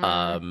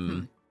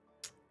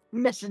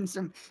 Missing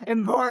some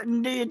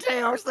important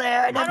details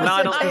there. I never No, I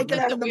said don't take think it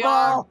out that of the we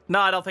ball. No,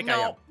 I don't think I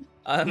No.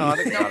 am. No, I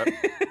think got it.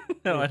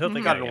 No, I don't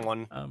think Got I it in am.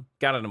 one.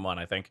 Got it in one,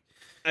 I think.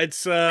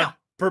 It's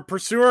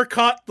Pursuer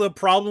caught the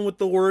problem with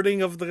the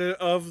wording of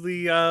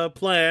the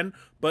plan,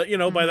 but you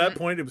know by that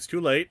point it was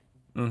too late.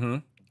 Mm-hmm.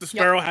 The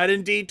Sparrow had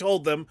indeed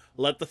told them,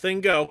 "Let the thing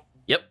go."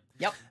 Yep.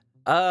 Yep.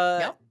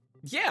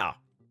 Yeah.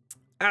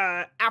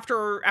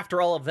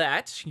 After all of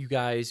that, you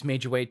guys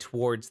made your way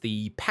towards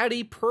the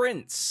Patty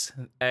Prince,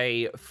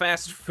 a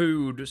fast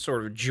food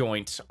sort of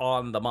joint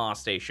on the Maw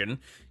station.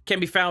 Can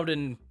be found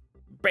in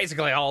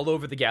basically all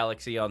over the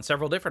galaxy on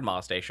several different Maw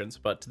stations,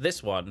 but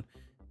this one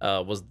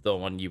was the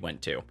one you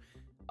went to.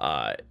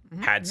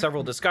 Had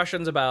several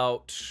discussions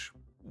about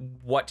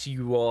what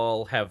you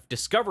all have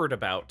discovered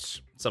about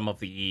some of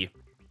the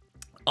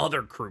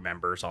other crew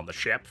members on the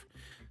ship,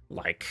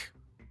 like,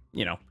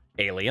 you know,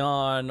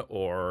 Aelion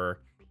or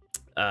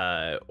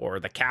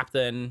the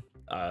captain,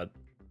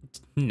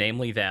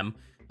 namely them,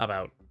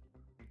 about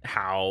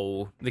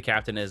how the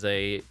captain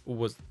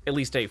was at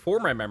least a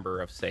former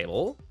member of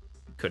Sable,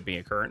 could be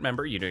a current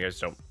member. You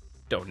guys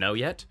don't know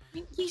yet.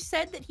 He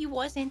said that he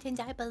wasn't, and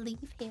I believe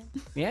him.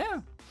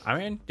 Yeah, I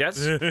mean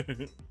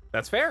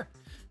that's fair.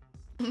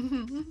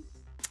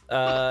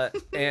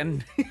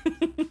 And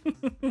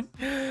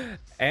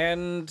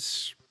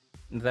and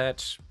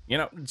that, you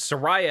know,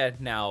 Soraya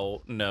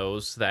now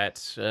knows that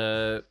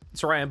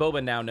Soraya and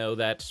Boba now know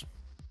that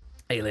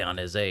Aelion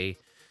is a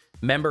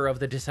member of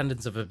the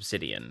Descendants of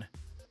Obsidian,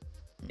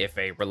 if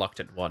a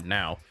reluctant one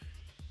now.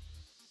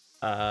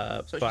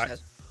 So she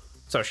says.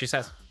 So she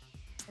says.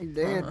 He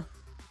did.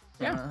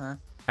 Yeah.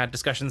 Had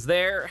discussions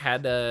there.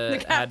 Had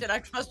The captain I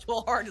trust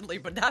wholeheartedly,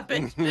 but that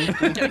bitch.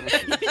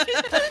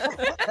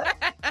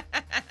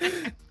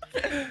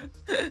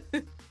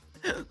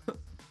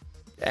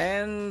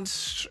 And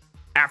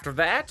after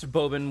that,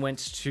 Bobin went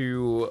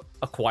to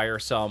acquire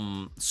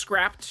some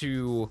scrap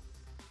to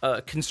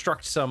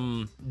construct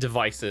some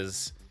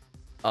devices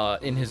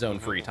in his own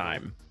free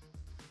time.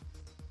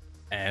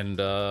 And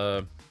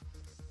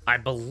I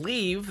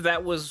believe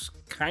that was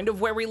kind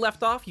of where we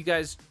left off. You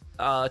guys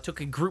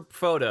took a group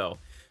photo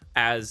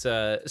as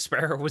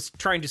Sparrow was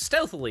trying to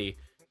stealthily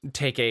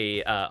take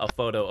a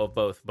photo of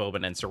both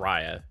Bobin and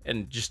Soraya,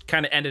 and just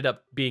kind of ended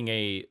up being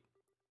a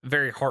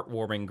very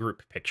heartwarming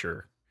group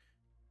picture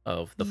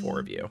of the four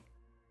of you.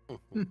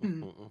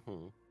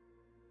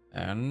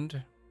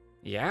 And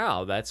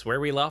yeah, that's where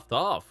we left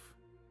off.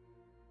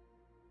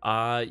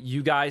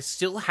 You guys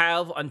still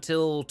have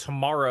until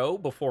tomorrow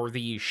before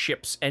the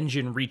ship's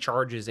engine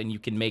recharges and you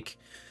can make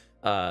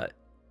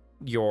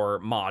your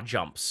Maw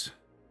jumps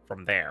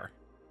from there.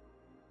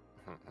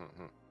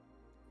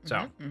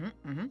 So,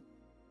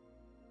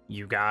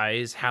 you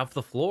guys have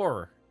the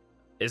floor.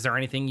 is there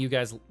anything you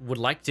guys would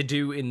like to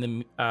do in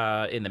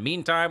the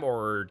meantime,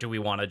 or do we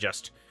want to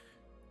just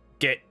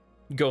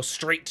go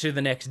straight to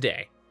the next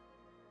day?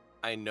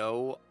 I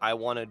know I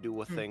want to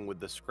do a thing with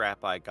the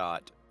scrap I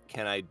got.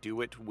 Can I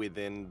do it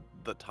within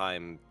the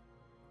time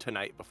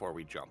tonight before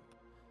we jump?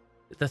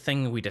 The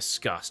thing we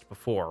discussed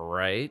before,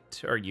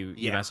 right? Or you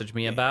messaged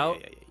me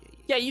about?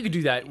 Yeah. You could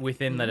do that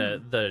within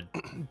the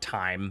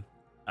time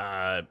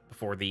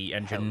before the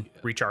engine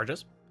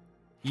recharges.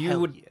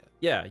 You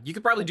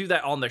could probably do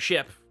that on the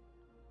ship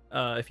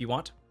if you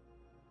want.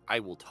 I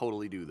will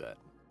totally do that.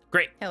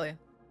 Great. Hell yeah.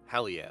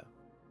 Hell yeah.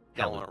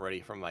 Y'all aren't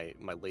ready for my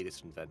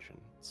latest invention.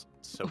 It's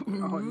so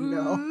good. Oh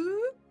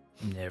no.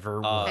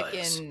 Never Back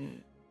was.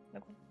 in...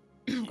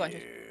 Go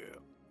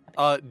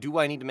ahead. Do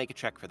I need to make a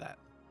check for that?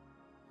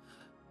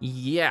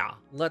 Yeah,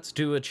 let's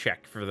do a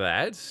check for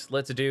that.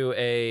 Let's do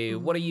a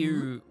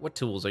what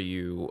tools are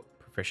you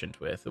proficient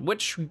with?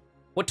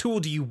 What tool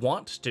do you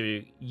want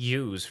to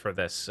use for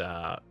this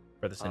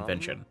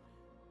invention?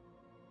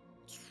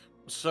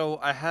 So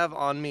I have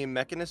on me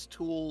mechanist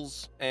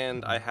tools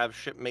and I have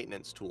ship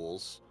maintenance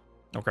tools.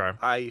 Okay.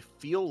 I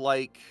feel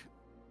like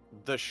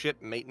the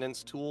ship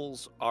maintenance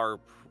tools are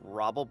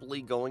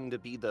probably going to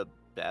be the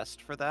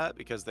best for that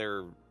because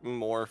they're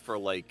more for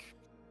like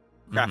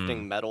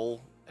crafting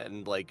metal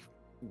and like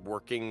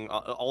working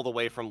all the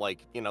way from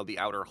like, the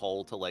outer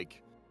hull to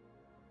like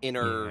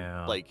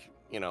inner like,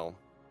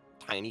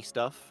 tiny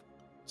stuff.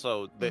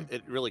 So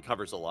it really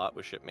covers a lot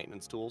with ship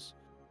maintenance tools.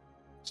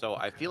 So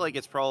I feel like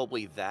it's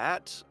probably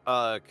that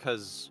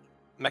because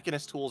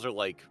mechanist tools are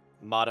like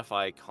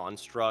modify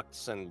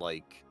constructs and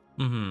like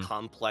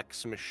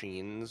complex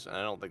machines. And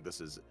I don't think this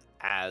is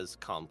as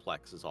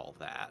complex as all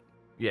that.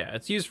 Yeah,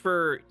 it's used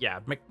for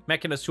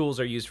mechanist tools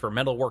are used for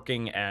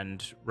metalworking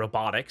and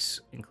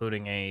robotics,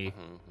 including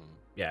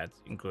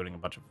it's including a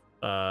bunch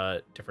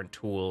of different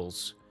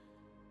tools.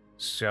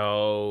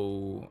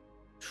 So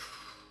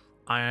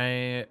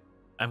I'm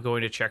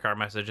going to check our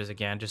messages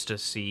again just to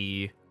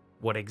see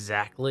what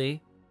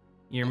exactly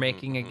you're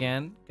making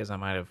again, because I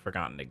might have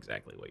forgotten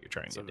exactly what you're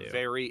trying to do. It's a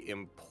very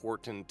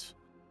important,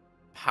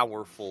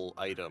 powerful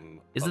item.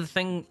 Is the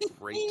thing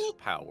great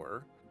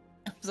power?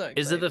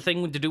 Is it the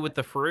thing to do with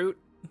the fruit?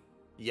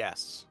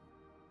 Yes.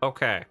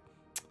 Okay.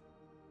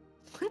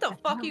 What the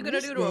fuck are you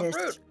gonna do to a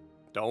fruit?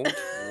 Don't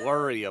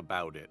worry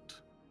about it.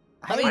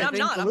 I mean, I'm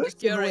not. I'm just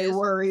curious.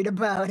 Worried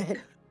about it.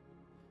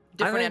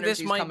 Different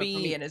energies coming from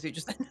me, and as you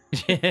just.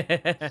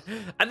 I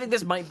think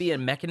this might be a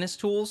mechanist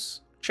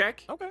tools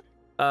check. Okay.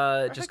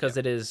 Just because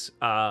it is,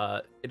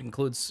 it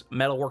includes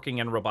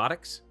metalworking and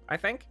robotics, I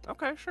think.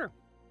 Okay, sure.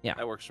 Yeah.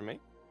 That works for me.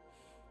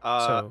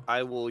 So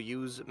I will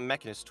use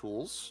mechanist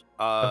tools.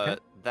 Okay.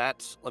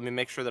 Let me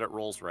make sure that it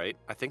rolls right.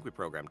 I think we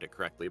programmed it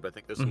correctly, but I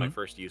think this is my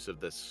first use of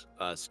this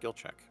skill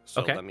check.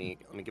 So Okay. let me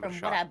give it a From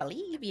shot. what I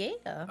believe, yeah.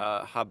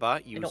 How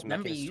about use don't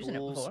remember you mechanist using it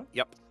tools? before.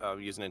 Yep.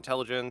 Using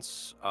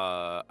intelligence.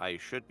 I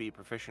should be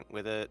proficient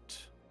with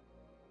it.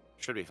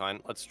 Should be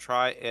fine. Let's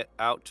try it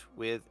out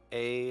with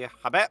a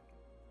habet.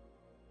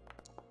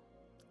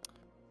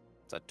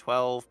 It's a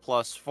 12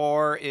 plus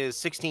 4 is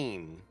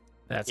 16.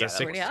 that's Yeah, a that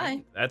 16. Pretty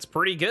high. That's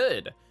pretty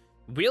good.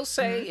 We'll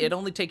say it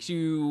only takes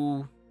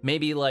you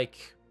maybe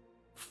like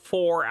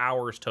 4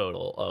 hours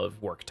total of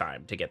work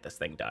time to get this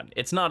thing done.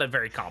 It's not a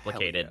very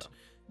complicated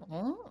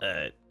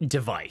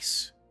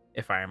device,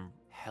 if I'm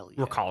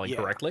recalling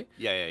correctly.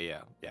 Yeah.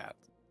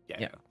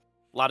 A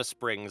lot of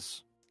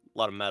springs, a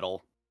lot of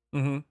metal,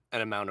 an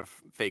amount of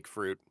fake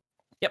fruit.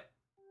 Yep.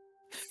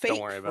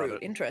 Fake worry about fruit.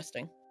 it.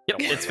 Interesting. Yep,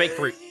 it's fake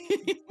fruit.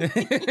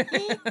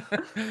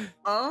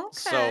 Okay.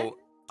 So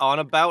on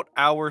about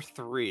hour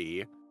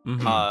 3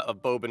 Mhm.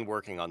 of Bobin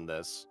working on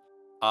this,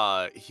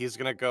 he's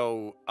gonna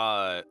go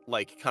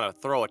like kind of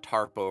throw a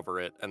tarp over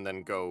it and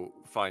then go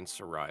find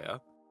Soraya.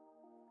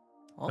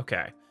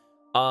 Okay.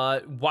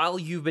 While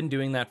you've been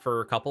doing that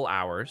for a couple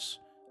hours,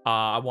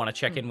 I want to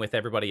check in with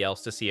everybody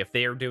else to see if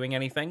they're doing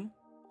anything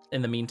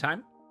in the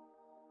meantime.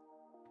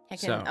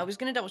 I was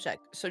gonna double check.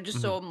 So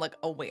just so I'm like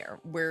aware,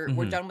 we're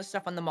done with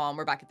stuff on the mall. And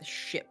we're back at the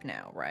ship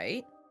now,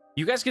 right?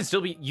 You guys can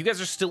still be. You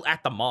guys are still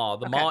at the maw.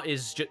 The maw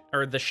is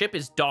the ship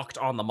is docked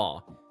on the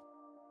maw.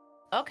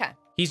 Okay.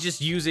 He's just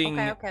using.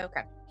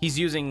 Okay. He's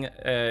using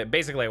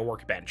basically a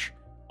workbench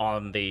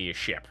on the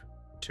ship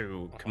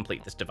to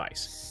complete this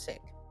device.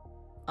 Sick.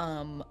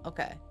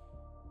 Okay.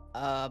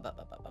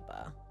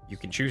 You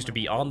can choose to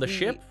be on the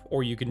ship,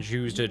 or you can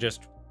choose to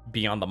just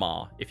be on the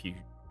maw if you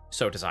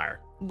so desire.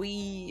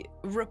 We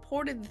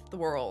reported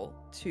Thorl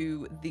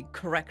to the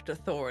correct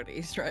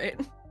authorities, right?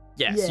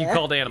 Yes, you Yeah.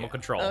 called animal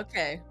control.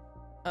 Okay.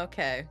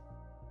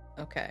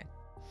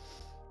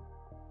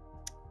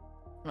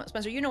 Well,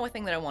 Spencer, you know a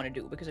thing that I want to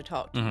do because I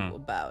talked to you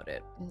about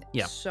it.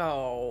 Yeah.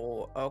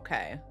 So,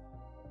 okay.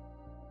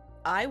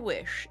 I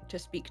wish to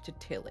speak to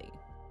Tilly.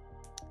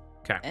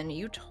 Okay. And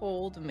you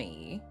told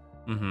me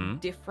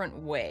different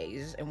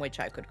ways in which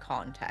I could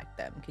contact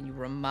them. Can you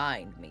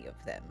remind me of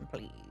them,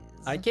 please?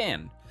 I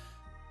can.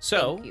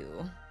 So, Thank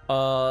you.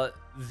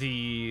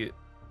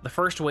 the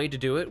first way to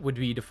do it would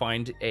be to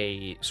find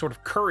a sort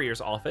of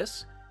courier's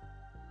office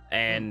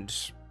And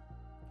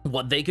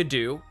what they could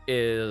do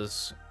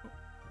is,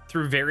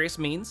 through various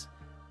means,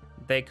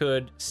 they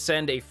could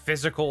send a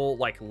physical,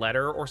 like,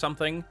 letter or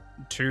something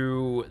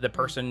to the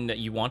person that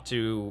you want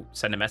to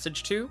send a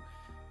message to,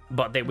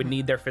 but they would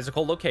need their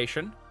physical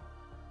location,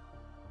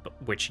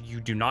 which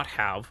you do not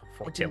have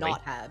for I do Tilly.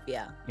 not have,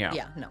 yeah. Yeah.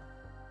 Yeah, no.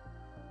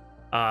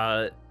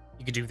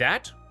 You could do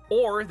that,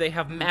 or they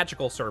have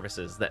magical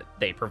services that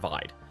they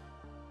provide.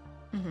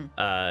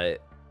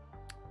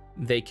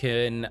 They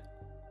can,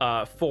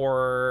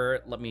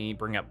 let me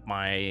bring up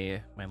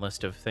my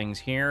list of things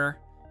here.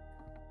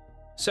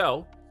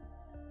 So,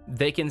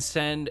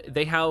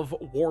 they have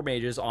war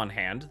mages on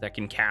hand that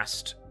can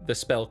cast the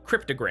spell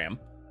Cryptogram,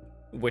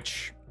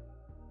 which,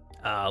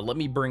 let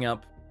me bring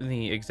up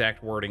the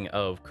exact wording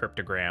of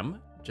Cryptogram,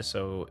 just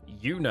so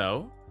you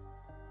know.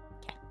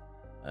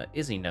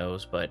 Izzy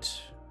knows, but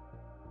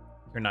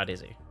you're not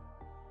Izzy.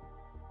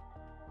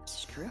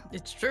 It's true.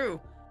 It's true.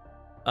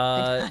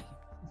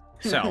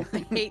 So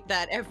I hate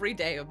that every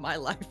day of my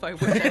life. I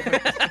wish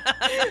I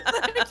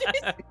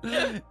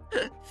would.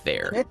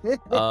 fair.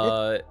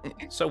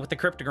 So with the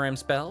Cryptogram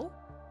spell,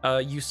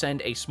 you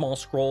send a small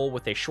scroll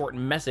with a short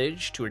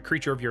message to a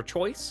creature of your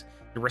choice.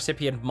 The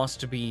recipient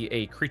must be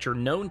a creature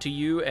known to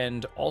you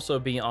and also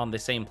be on the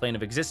same plane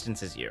of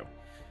existence as you.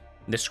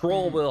 The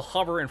scroll will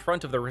hover in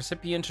front of the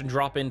recipient and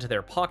drop into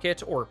their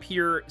pocket or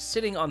appear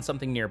sitting on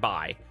something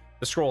nearby.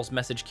 The scroll's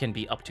message can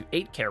be up to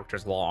 8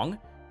 characters long.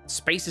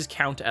 Spaces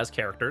count as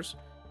characters.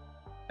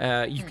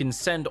 You can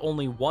send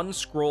only 1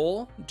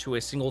 scroll to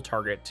a single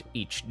target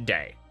each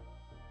day.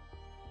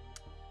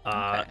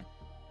 Like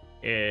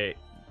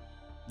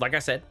I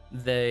said,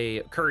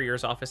 the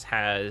courier's office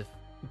has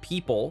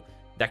people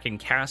that can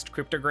cast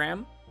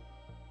Cryptogram.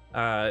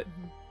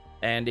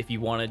 And if you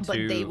wanted to...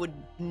 But they would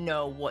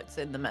know what's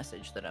in the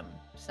message that I'm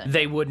sending.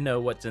 They would know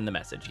what's in the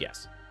message,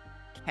 yes.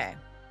 Okay.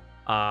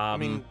 I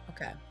mean,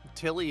 Okay.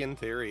 Tilly in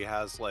theory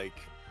has like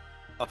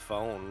a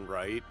phone,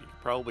 right? You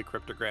could probably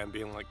Cryptogram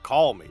being like,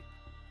 call me.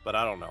 But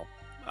I don't know.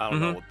 I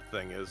don't know what the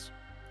thing is.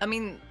 I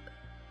mean,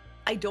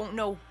 I don't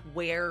know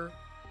where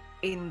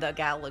in the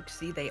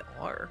galaxy they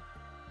are.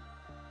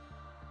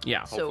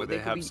 Yeah. So Hopefully they they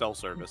could have be- cell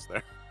service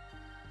there.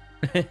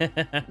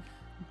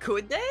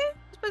 Could they?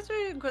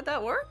 Especially, could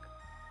that work?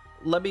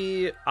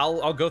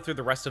 I'll go through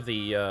the rest of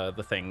the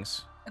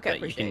things Okay, that you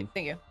appreciate can it.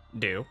 Thank you.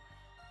 do.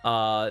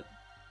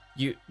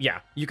 You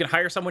can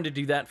hire someone to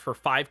do that for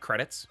 5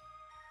 credits.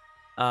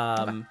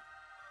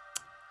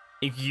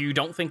 If you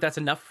don't think that's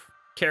enough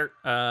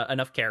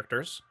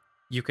characters,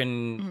 you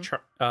can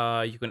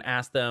you can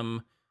ask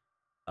them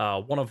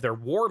one of their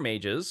war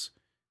mages.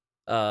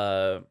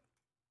 For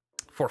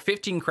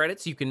 15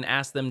 credits, you can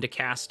ask them to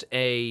cast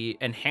a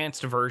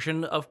enhanced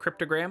version of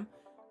Cryptogram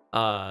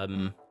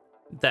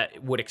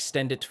that would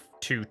extend it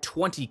to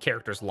 20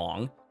 characters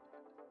long.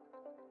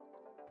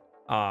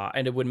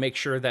 And it would make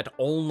sure that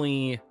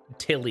only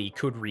Tilly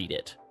could read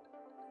it.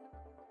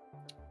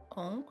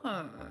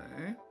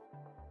 Okay.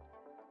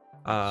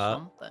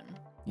 Something.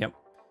 Yep.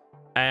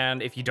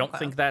 And if you don't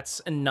think that's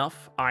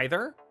enough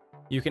either,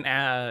 you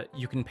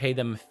can pay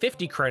them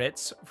 50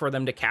 credits for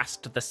them to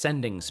cast the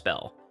sending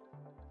spell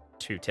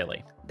to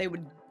Tilly. They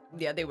would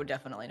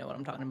definitely know what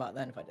I'm talking about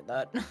then if I did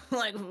that.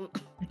 Like.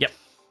 Yep.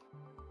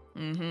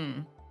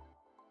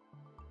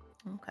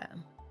 Okay.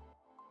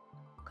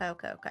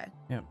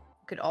 Yep.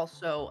 Could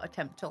also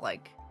attempt to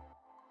like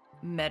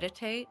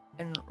meditate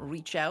and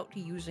reach out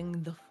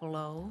using the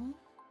flow.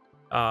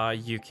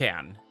 You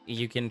can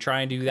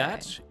try and do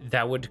that.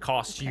 That would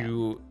cost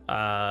you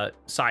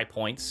psi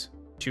points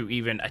to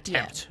even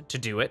attempt to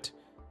do it.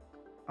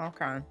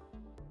 Okay.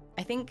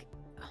 I think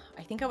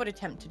I would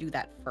attempt to do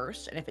that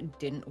first, and if it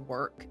didn't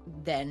work,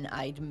 then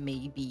I'd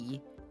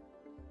maybe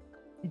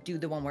do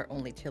the one where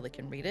only Tilly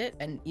can read it,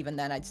 and even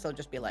then I'd still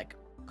just be like,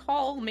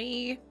 call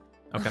me.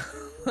 Okay.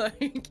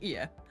 Like,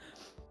 yeah.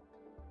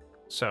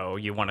 So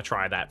you want to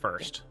try that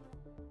first?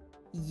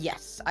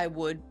 Yes, I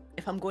would.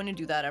 If I'm going to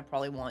do that, I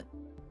probably want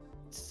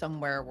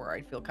somewhere where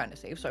I'd feel kind of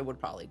safe, so I would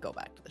probably go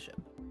back to the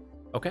ship.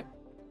 Okay.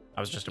 I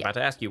was just about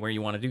to ask you where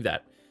you want to do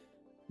that.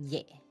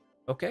 Yeah.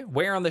 Okay.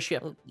 Where on the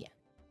ship? Oh, yeah.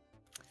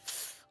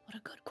 What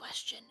a good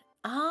question.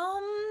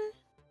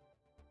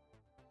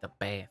 The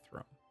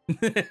bathroom.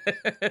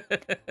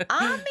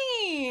 I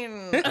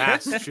mean,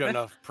 Bastion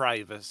of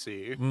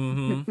privacy.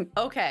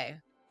 okay.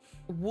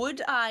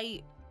 Would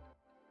I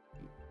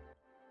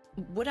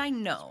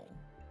know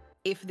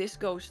if this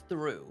goes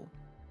through,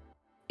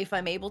 if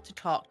I'm able to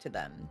talk to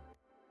them,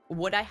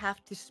 would I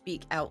have to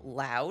speak out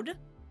loud?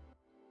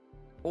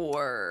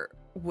 Or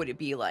would it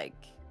be like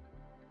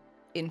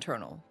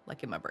internal,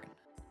 like in my brain?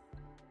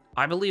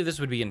 I believe this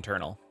would be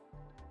internal.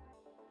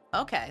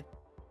 Okay.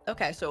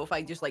 Okay, so if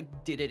I just like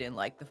did it in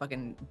like the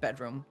fucking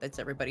bedroom that's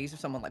everybody's, if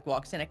someone like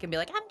walks in, I can be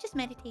like, I'm just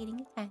meditating,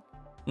 it's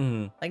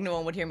fine. Like no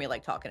one would hear me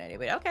like talking to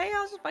anybody. Okay,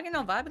 I'll just fucking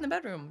vibe in the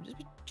bedroom. Just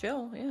be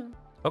chill, yeah.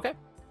 Okay.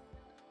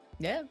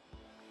 Yeah.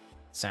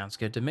 Sounds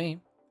good to me.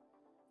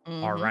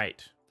 All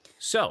right.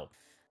 So.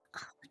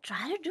 I'll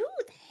try to do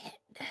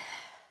that.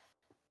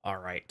 All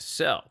right.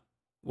 So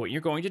what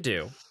you're going to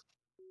do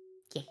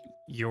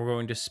you're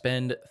going to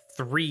spend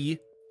 3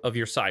 of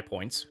your psi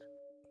points.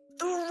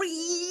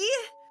 3?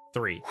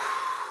 3.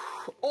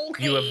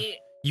 Okay.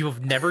 You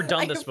have never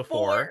done I this have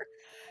before. 4.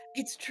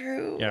 It's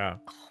true. Yeah.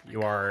 Oh my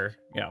You are,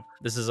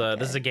 this is a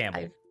Okay,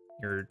 gamble.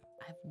 I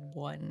have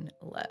 1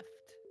 left.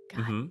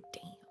 God Mhm.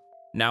 damn.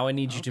 Now I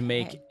need you to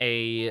make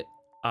Okay.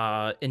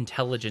 a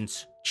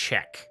intelligence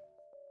check.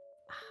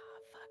 Ah,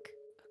 fuck.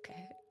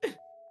 Okay.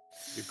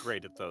 You're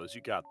great at those.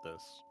 You got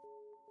this.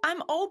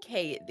 I'm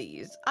okay at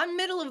these. I'm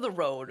middle of the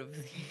road of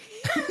these.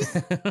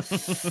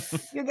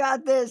 You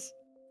got this.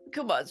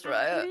 Come on,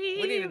 Soraya.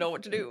 We need to know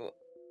what to do.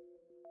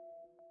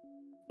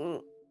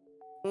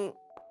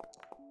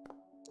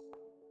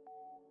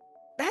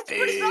 That's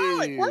pretty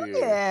solid. Hell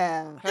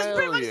yeah. That's Hell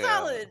pretty much yeah.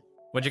 solid.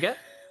 What'd you get?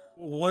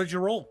 What did you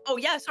roll? Oh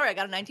yeah, sorry, I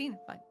got a 19.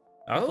 Fine.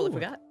 I Oh, fully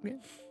forgot. Yeah.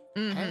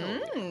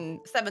 Hell Mm-hmm.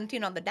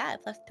 17 on the die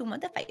plus 2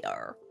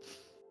 modifier.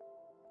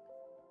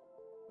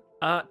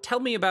 Tell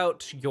me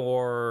about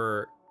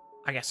your.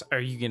 I guess, are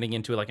you getting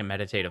into like a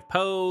meditative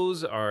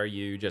pose? Are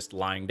you just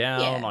lying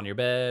down Yeah. on your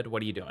bed?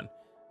 What are you doing?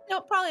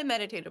 No, probably a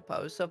meditative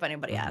pose. So if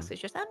anybody Mhm. asks,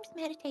 it's just I'm just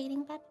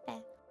meditating. Blah, blah,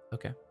 blah.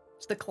 Okay.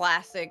 It's the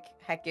classic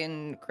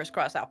heckin'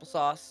 crisscross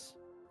applesauce,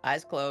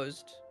 eyes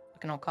closed,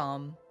 looking all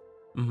calm.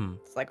 Mm-hmm.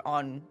 It's like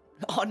on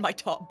my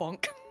top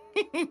bunk.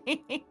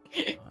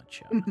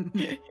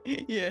 Gotcha.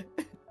 Yeah.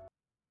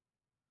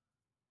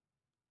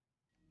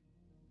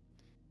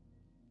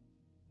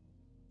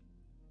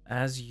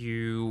 As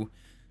you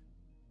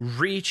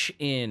reach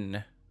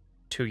in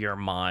to your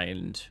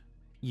mind,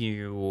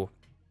 you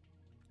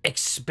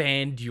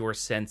expand your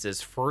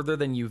senses further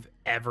than you've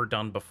ever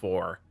done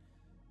before.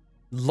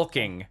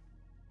 Looking,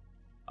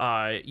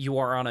 you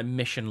are on a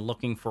mission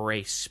looking for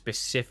a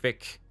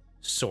specific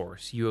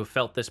source. You have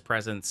felt this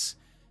presence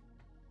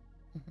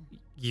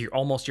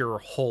almost your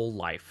whole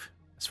life,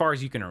 as far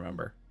as you can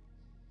remember.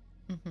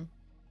 Mm-hmm.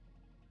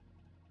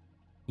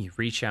 You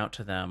reach out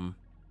to them.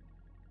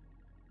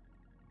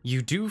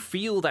 You do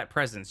feel that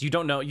presence. You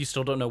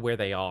still don't know where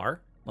they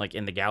are, like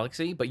in the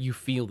galaxy, but you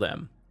feel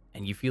them,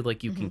 and you feel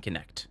like you can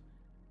connect.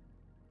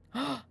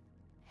 Hell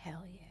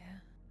yeah.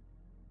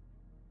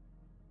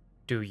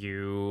 Do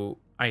you?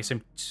 I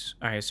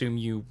assume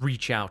you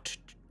reach out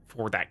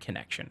for that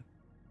connection.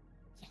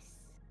 Yes.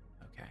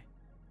 Okay.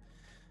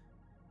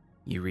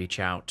 You reach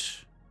out,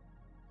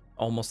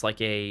 almost like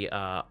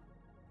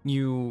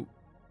you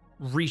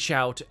reach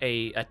out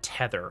a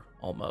tether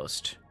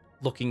almost,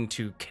 looking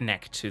to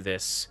connect to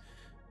this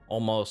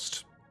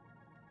almost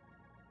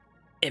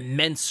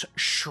immense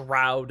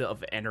shroud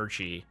of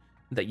energy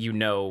that you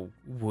know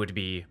would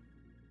be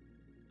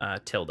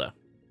Tilda.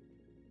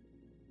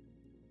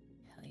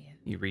 Hell yeah.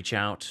 You reach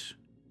out.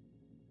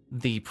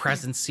 The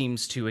presence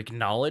seems to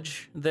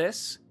acknowledge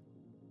this,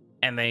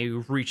 and they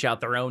reach out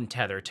their own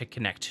tether to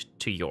connect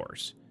to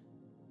yours.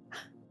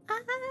 Ah,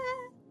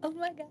 oh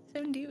my gosh,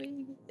 I'm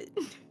doing it.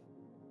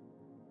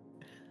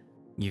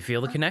 You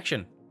feel the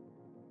connection.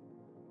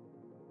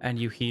 And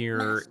you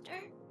hear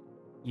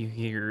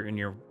Master? in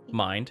your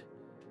mind,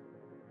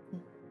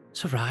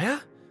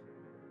 Soraya?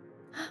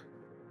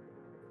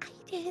 I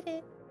did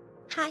it.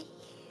 Hi.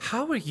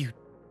 How are you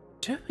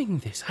doing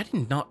this? I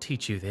did not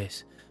teach you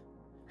this.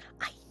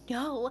 I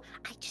know.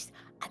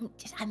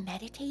 I'm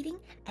meditating,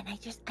 and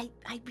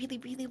I really,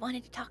 really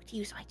wanted to talk to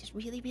you, so I just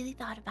really, really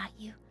thought about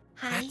you.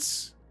 Hi.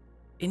 That's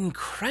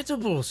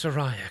incredible,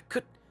 Soraya.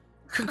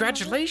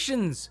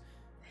 Congratulations.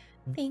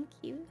 Thank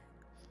you.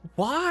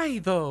 Why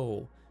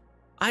though?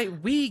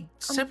 We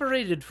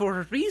separated for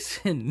a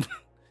reason.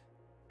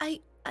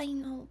 I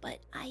know, but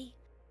I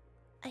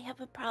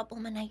have a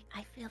problem, and I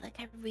feel like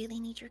I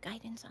really need your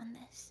guidance on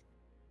this.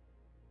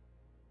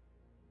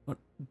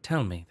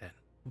 Tell me then.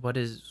 What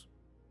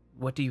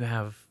do you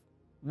have?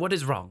 What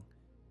is wrong?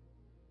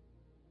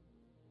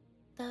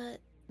 The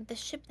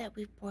ship that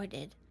we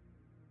boarded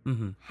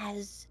Mm-hmm.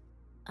 has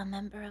a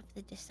member of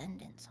the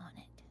Descendants on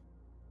it.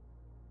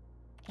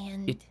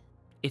 And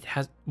It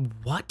has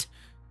what?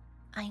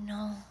 I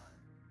know.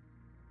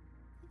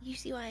 You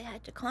see why I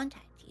had to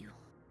contact you.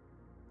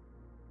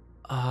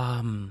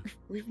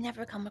 We've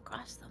never come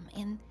across them,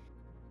 and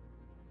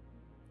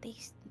they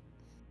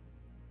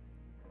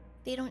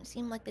don't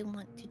seem like they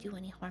want to do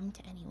any harm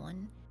to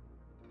anyone.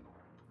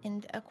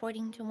 And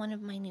according to one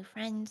of my new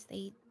friends,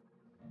 they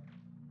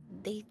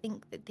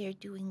think that they're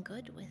doing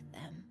good with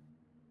them.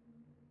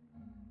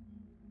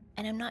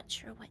 And I'm not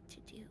sure what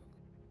to do.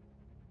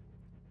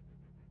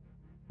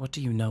 What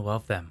do you know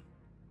of them?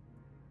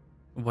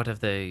 What have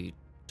they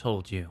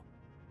told you?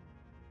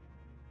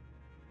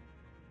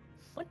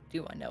 What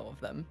do I know of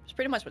them? It's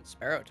pretty much what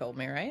Sparrow told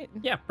me, right?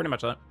 Yeah, pretty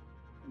much that.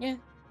 Yeah,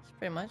 it's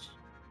pretty much.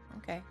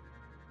 Okay.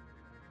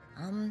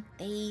 I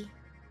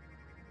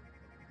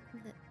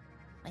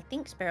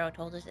think Sparrow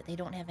told us that they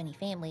don't have any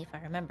family, if I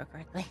remember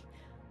correctly.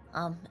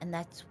 And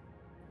that's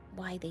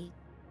why they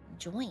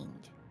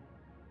joined.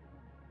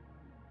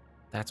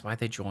 That's why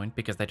they joined,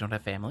 because they don't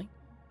have family?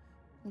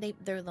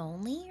 They're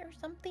lonely or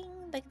something?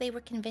 Like they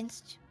were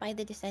convinced by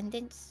the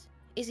Descendants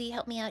Izzy,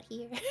 help me out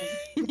here.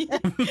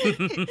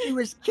 She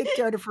was kicked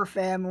out of her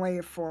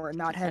family for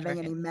not Kicked out of her having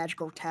any family.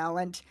 magical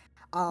talent.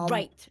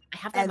 Right. I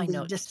have that in And my the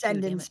notes. Too, damn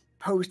descendants it.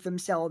 posed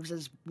themselves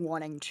as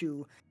wanting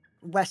to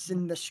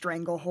lessen the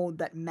stranglehold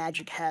that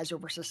magic has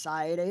over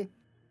society.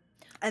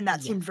 And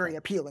that seemed very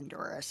appealing to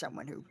her as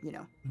someone who,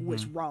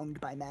 was wronged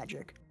by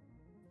magic.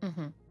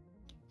 Mm-hmm.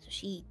 So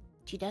she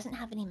doesn't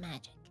have any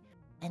magic,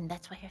 and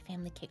that's why her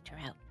family kicked her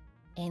out.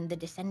 And the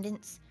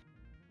descendants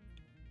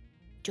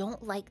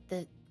don't like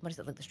the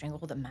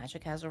stranglehold that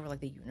magic has over like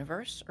the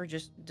universe, or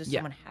just does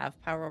someone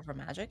have power over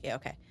magic? Yeah,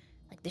 okay.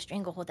 Like the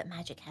stranglehold that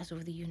magic has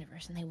over the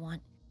universe, and they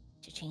want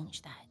to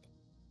change that,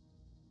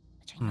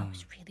 which I know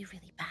is really,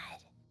 really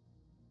bad.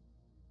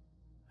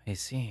 I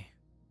see.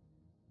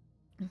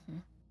 Mm-hmm.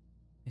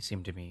 They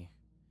seem to be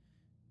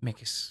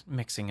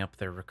mixing up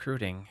their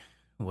recruiting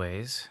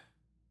ways.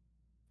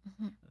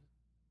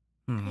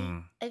 Mm-hmm.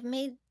 I've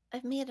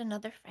made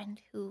another friend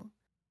who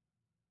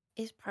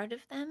is part of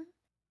them,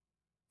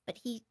 but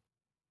he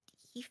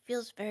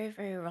feels very,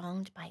 very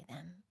wronged by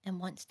them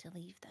and wants to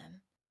leave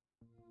them.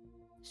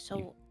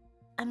 So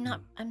I'm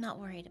not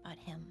worried about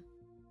him.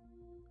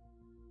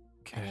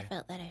 Okay. But I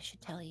felt that I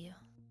should tell you.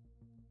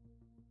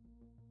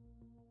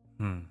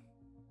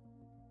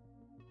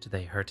 Did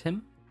they hurt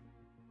him?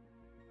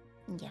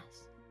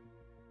 Yes.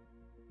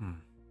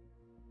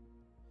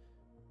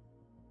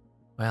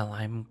 Well,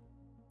 I'm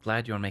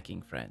glad you're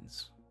making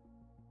friends.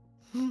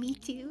 Me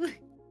too.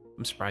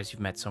 I'm surprised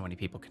you've met so many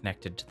people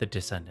connected to the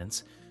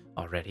descendants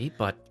already,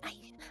 but I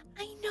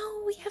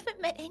know we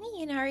haven't met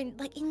any in our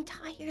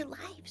entire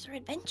lives or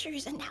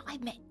adventures, and now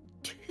I've met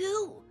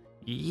 2.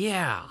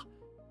 yeah,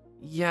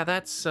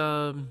 that's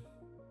a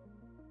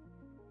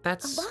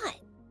lot.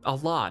 A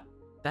lot.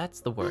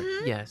 That's the word.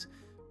 Yes.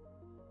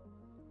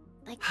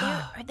 Like,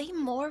 are they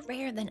more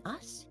rare than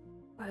us,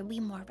 or are we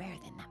more rare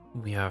than them?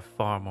 We are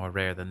far more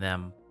rare than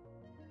them.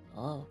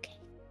 Oh, okay.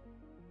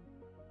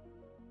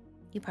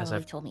 You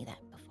probably told me that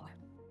before.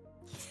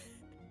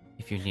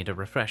 If you need a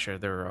refresher,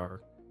 there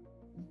are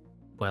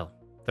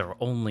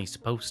only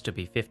supposed to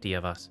be 50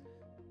 of us.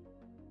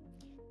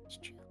 It's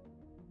true.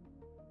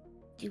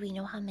 Do we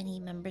know how many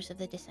members of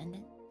the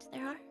descendants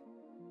there are?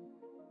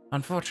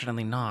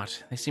 Unfortunately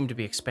not. They seem to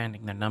be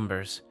expanding their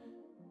numbers.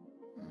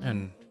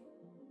 And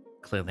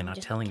clearly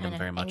not telling them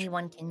very much.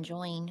 Anyone can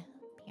join,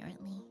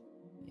 apparently.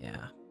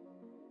 Yeah.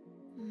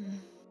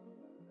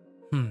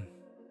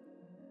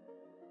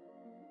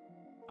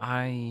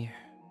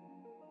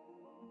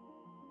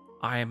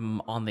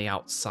 I'm on the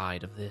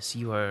outside of this.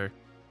 You are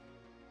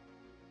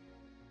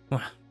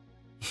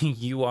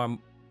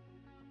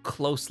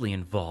closely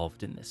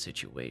involved in this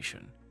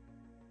situation.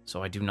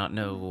 So I do not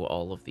know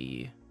all of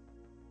the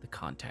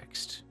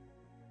context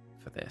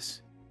for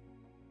this.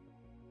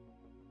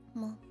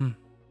 Well, I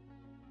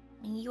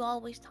mean, you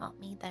always taught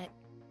me that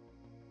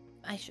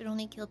I should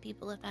only kill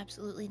people if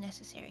absolutely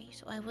necessary,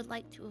 so I would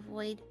like to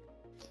avoid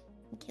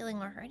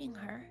killing or hurting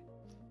her.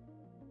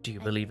 Do you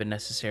believe it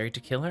necessary to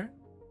kill her?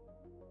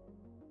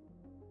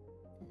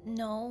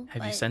 No.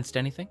 Have you sensed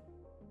anything?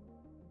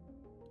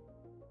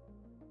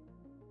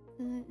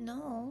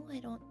 No, I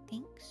don't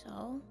think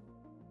so.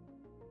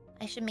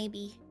 I should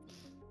maybe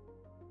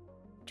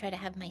try to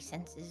have my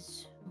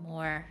senses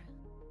more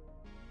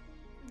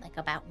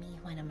about me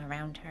when I'm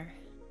around her.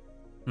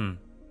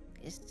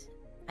 Because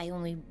I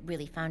only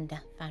really found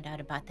out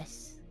about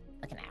this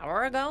an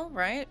hour ago,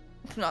 right?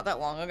 Not that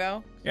long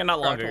ago. Yeah, not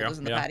long ago.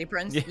 In the Patty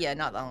Prince. Yeah,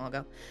 not that long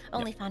ago.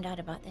 Only found out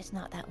about this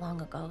not that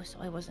long ago, so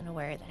I wasn't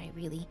aware that I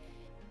really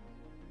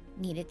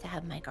needed to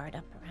have my guard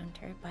up around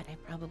her, but I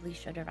probably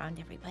should around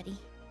everybody.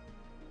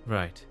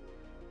 Right.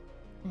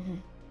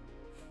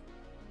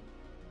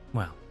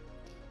 Well,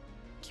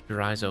 keep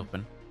your eyes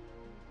open.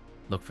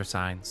 Look for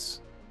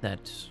signs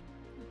that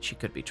she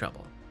could be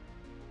trouble.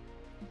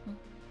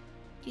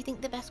 Do you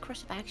think the best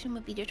course of action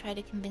would be to try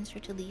to convince her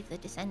to leave the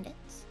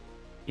descendants?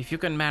 If you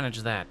can manage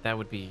that, that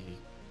would be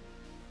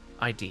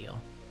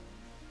ideal.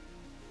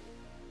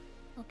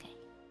 Okay.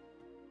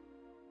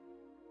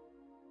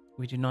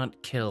 We do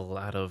not kill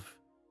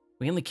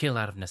we only kill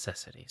out of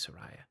necessity,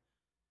 Soraya.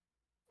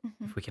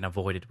 If we can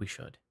avoid it, we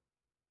should.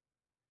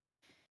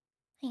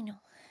 I know.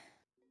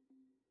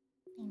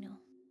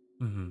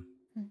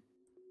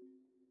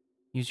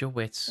 Use your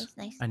wits. It's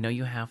nice. I know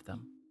you have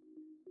them.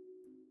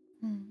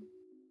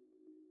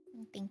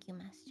 Thank you,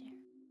 Master.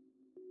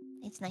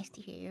 It's nice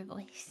to hear your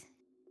voice.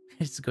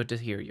 It's good to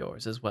hear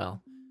yours as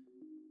well.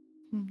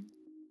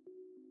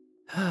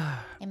 I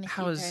miss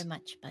you very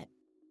much, but...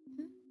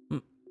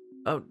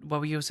 Oh, what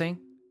were you saying?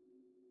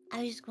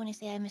 I was just going to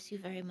say I miss you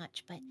very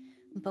much, but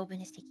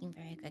Bobin is taking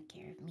very good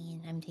care of me,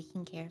 and I'm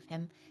taking care of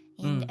him,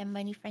 and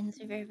my new friends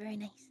are very, very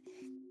nice.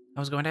 I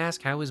was going to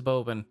ask, how is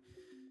Bobin?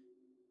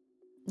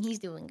 He's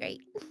doing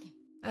great.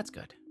 That's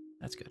good.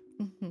 That's good.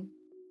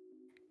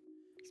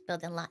 He's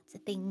building lots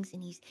of things,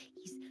 and he's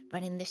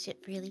running the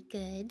ship really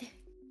good.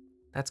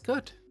 That's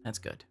good. That's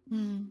good.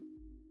 You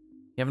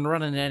haven't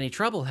run into any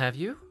trouble, have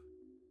you?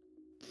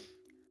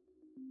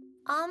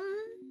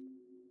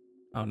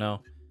 Oh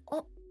no.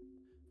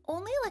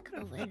 Only like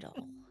a little.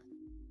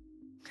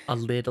 A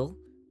little?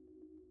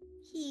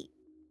 He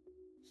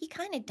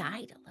kind of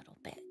died a little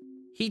bit.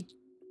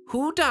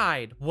 Who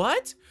died?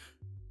 What?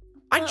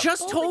 I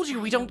just Bowman told you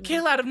we died a don't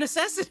kill out of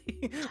necessity.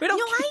 We don't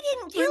No, kill. I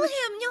didn't kill him.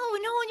 No,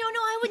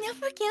 I would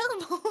never kill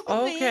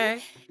Bowman.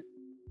 Okay.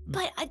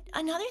 But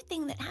another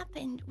thing that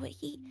happened,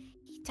 he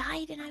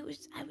died, and I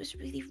was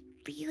really,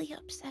 really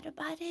upset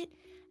about it,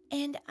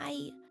 and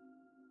I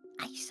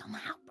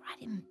somehow brought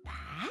him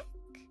back.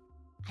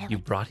 You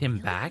brought him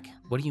healed back? him.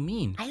 What do you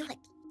mean? I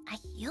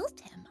healed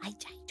him. I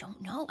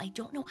don't know. I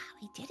don't know how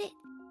I did it.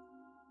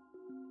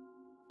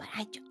 But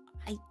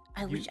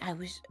I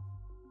was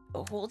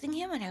holding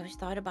him, and I was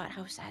thought about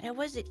how sad I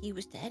was that he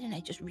was dead, and I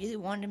just really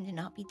wanted him to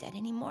not be dead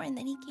anymore, and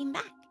then he came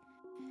back.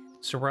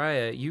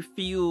 Soraya, you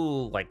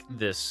feel like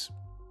this.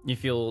 You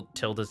feel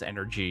Tilda's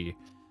energy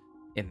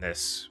in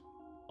this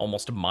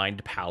almost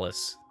mind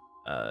palace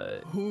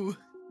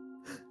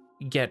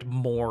get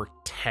more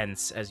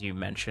tense as you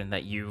mention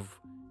that you've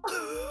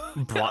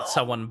brought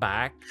someone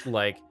back.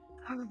 Like,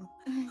 Oh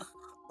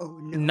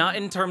no. not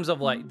in terms of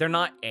like, they're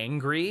not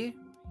angry,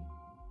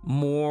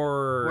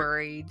 more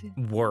Worried.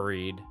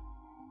 worried.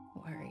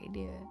 Worried,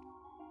 yeah.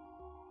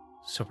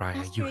 Soraya,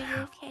 Master, you are you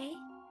have okay?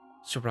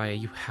 Soraya,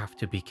 you have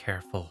to be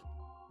careful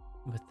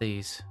with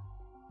these.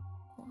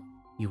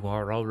 You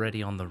are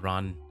already on the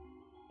run.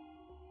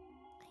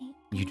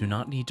 You do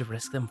not need to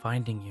risk them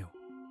finding you.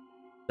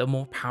 The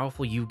more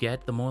powerful you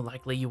get, the more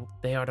likely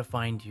they are to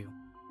find you.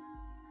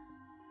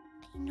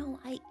 I know,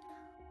 I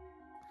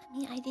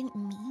mean, I didn't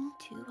mean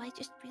to. I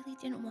just really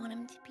didn't want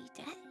him to be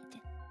dead.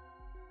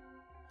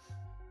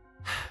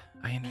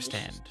 I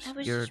understand. I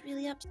was just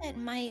really upset,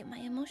 and my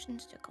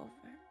emotions took over.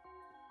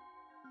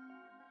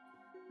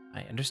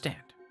 I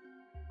understand.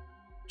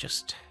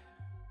 Just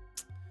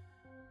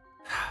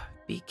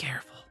be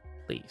careful,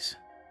 please.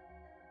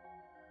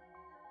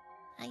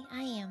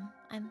 I am.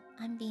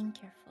 I'm being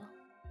careful.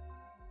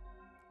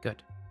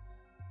 Good.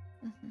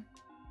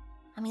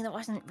 I mean, there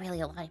wasn't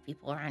really a lot of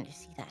people around to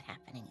see that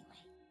happen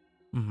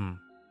anyway.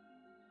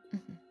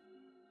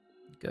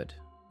 Good.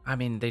 I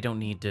mean, they don't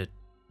need to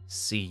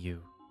see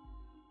you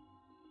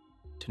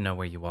to know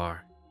where you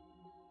are.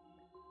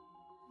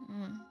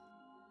 Do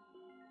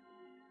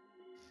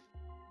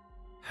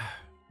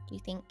you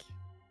think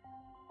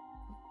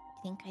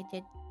I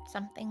did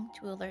something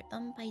to alert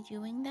them by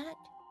doing that?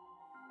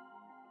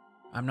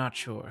 I'm not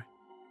sure.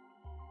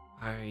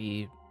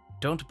 I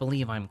don't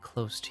believe I'm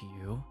close to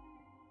you,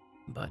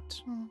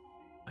 but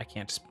I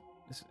can't,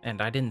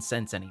 and I didn't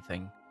sense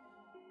anything.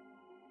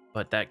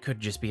 But that could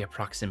just be a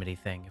proximity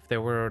thing. If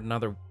there were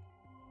another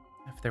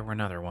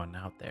one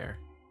out there,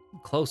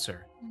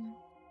 closer,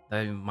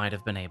 they might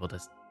have been able to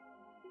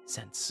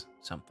sense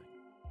something.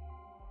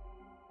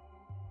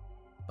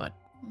 But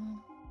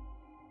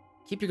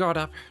keep your guard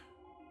up.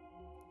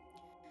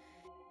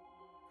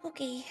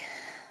 Okay.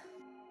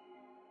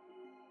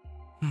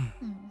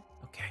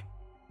 Okay.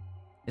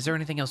 Is there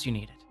anything else you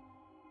needed?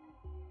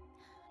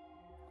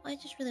 I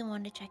just really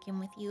wanted to check in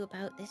with you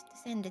about this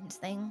Descendants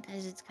thing,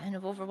 because it's kind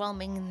of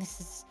overwhelming, and this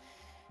is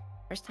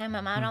first time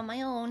I'm out on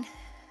my own.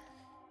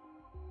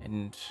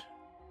 And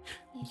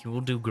you will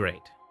do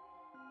great.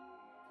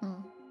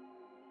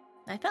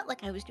 I felt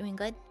like I was doing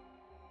good.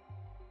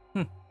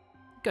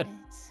 Good.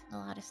 It's a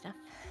lot of stuff.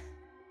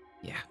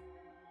 Yeah.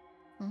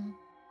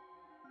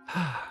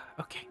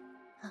 Okay.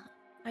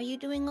 Are you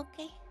doing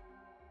okay?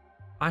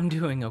 I'm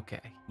doing okay,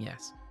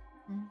 yes.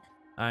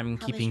 I'm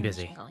How keeping is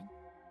your busy. mission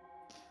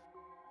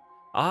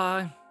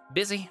going?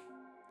 Busy.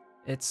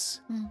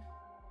 It's...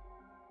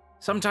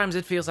 Sometimes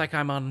it feels like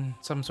I'm on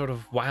some sort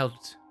of wild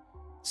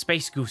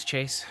space goose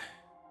chase,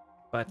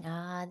 but...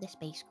 The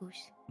space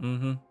goose.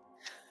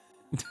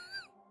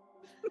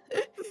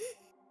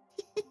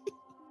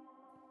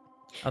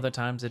 Other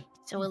times it...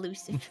 So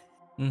elusive.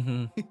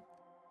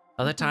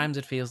 Other times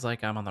it feels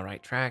like I'm on the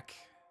right track.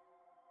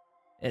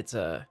 It's,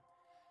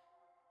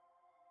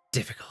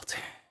 difficult.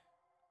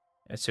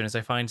 As soon as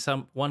I find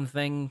one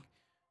thing,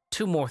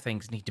 two more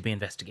things need to be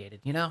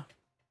investigated, you know?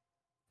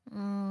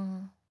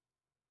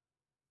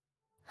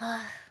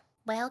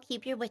 Well,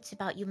 keep your wits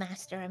about you,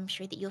 Master. I'm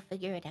sure that you'll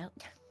figure it out.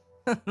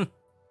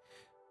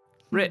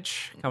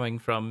 Rich, coming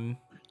from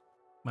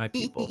my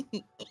people.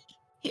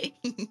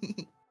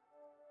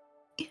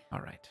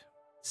 All right.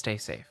 Stay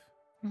safe.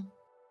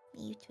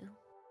 You too.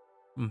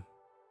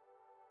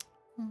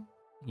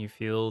 You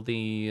feel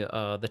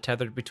the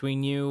tether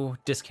between you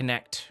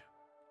disconnect.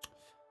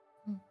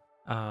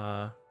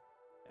 As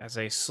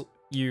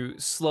you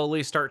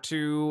slowly start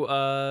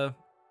to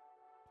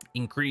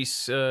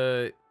increase.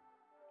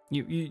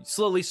 You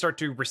slowly start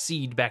to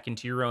recede back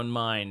into your own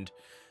mind.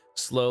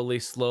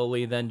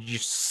 Slowly, then you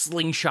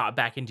slingshot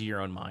back into your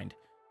own mind.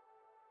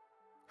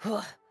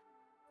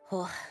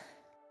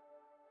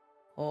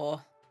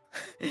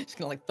 Just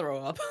gonna like throw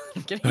up.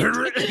 I'm kidding.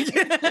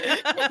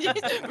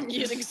 I'm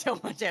using so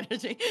much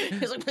energy.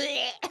 It's like,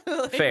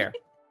 Fair.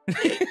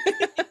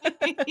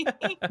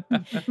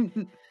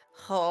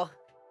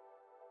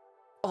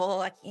 Oh,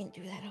 I can't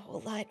do that a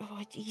whole lot. Oh,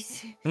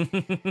 jeez.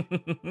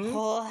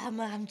 Oh,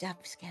 I'm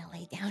just gonna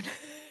lay down.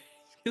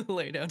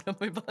 Lay down on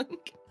my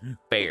bunk.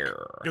 Fair.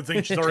 Good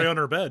thing she's already on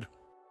her bed.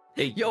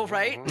 Hey. Yo,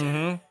 right?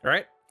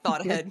 Right?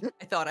 Thought ahead.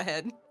 I thought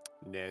ahead.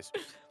 Nice.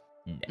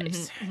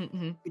 Nice.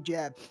 Good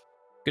job.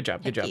 Good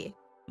job. Good job. Heck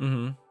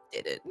Mm-hmm.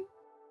 yeah, did it.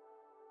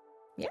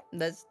 Yeah,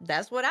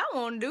 that's what I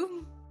want to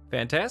do.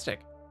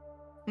 Fantastic.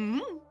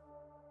 Mm-hmm.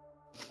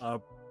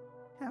 Hell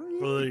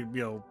For the,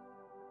 the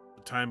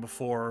time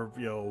before,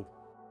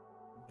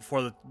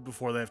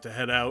 before they have to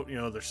head out,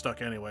 they're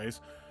stuck anyways.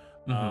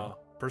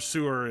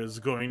 Pursuer is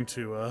going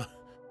to,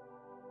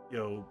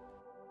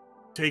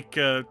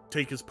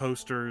 take his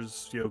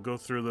posters, go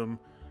through them,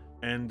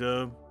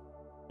 and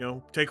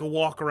take a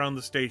walk around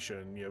the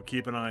station.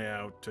 Keep an eye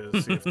out to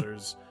see if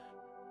there's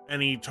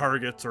any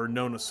targets or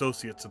known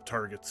associates of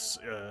targets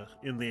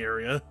in the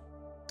area.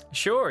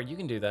 Sure, you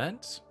can do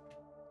that.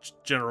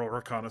 Just general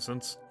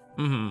reconnaissance.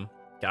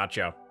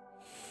 Gotcha.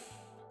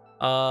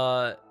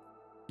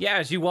 Yeah,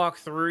 as you walk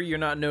through, you're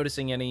not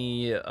noticing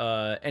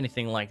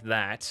anything like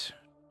that.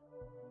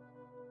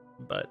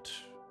 But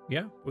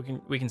yeah,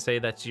 we can say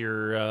that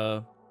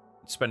you're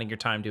spending your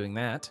time doing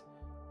that.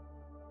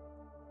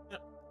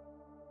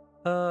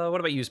 What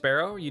about you,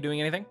 Sparrow? Are you doing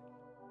anything?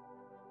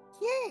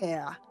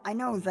 Yeah, I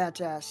know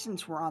that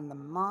since we're on the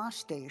Moss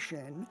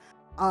Station,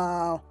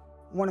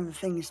 one of the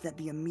things that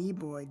the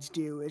amoeboids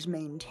do is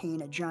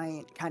maintain a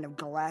giant kind of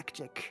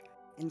galactic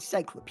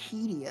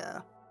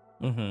encyclopedia.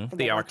 The I'd like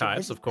to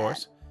archives, visit of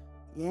course.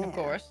 that. Yeah. Of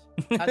course.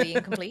 Are they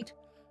incomplete?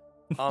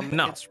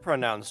 No. It's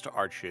pronounced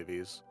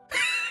archives.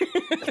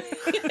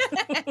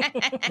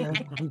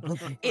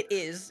 It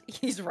is.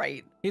 He's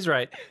right. He's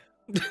right.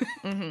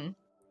 Mm-hmm.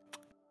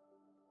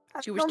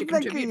 I Do you wish to don't think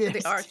contribute he to the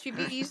is.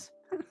 archives?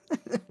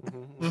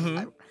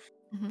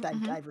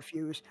 I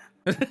refuse.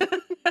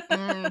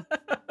 Mm.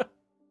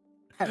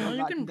 I will Well, you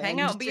not can hang bend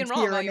out to being wrong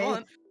all you tyranny.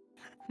 want.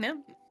 Yeah.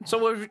 So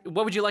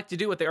what would you like to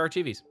do with the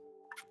archives?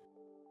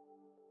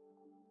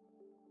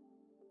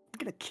 I'm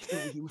gonna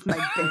kill you with my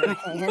bare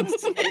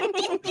hands.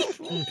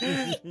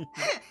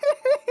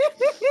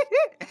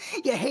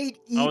 You hate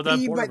Oh, that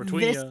EP, border but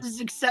between this ya.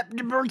 is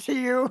acceptable to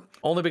you.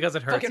 Only because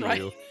it hurts Fucking right.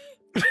 you.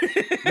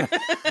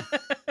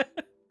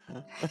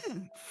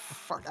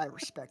 Fuck, I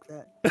respect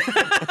that.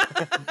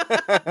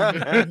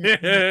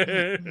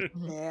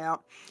 Yeah.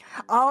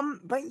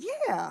 But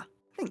yeah, I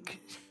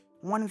think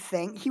one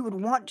thing he would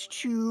want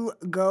to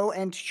go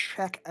and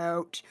check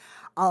out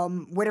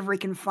whatever he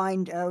can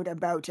find out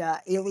about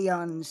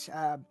Alion's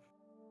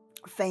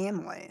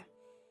family.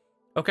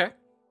 Okay.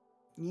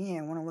 Yeah,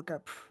 I want to look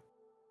up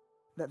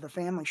the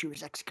family she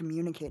was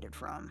excommunicated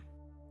from.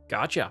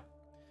 Gotcha.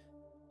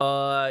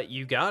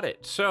 You got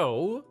it.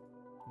 So,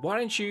 why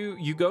don't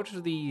you go to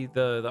the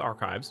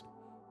archives,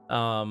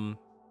 and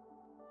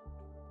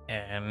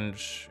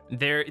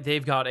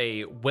they've got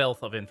a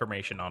wealth of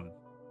information on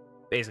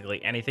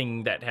basically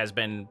anything that has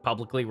been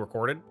publicly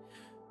recorded.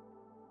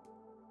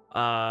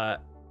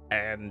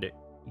 And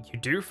you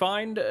do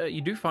find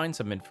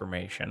some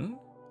information.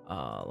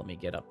 Let me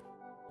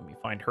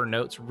find her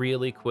notes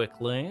really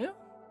quickly.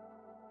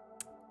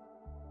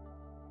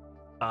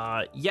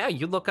 Yeah,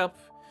 you look up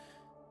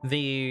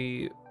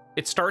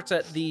it starts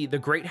at the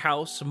Great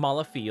House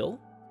Malafil.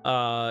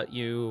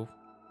 You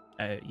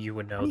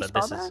would know that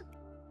this is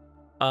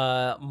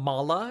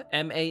Mala,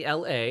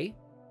 M-A-L-A,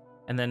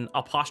 and then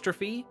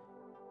apostrophe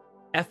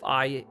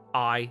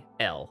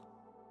F-I-I-L.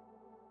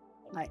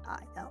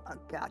 I-I-L,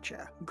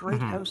 gotcha.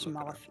 Great House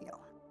Malafil.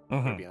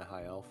 Maybe a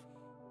high elf.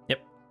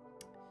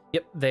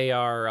 Yep, they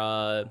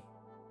are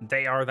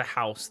the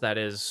house that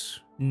is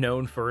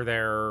known for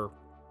their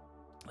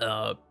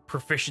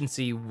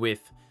proficiency with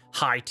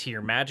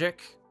high-tier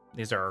magic.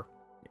 These are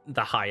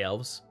the high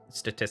elves,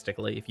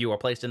 statistically. If you are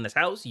placed in this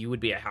house, you would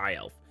be a high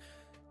elf.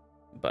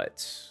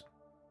 But,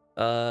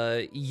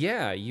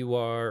 yeah, you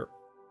are,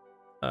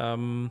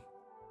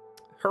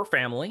 her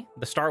family,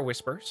 the Star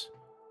Whispers.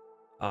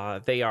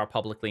 They are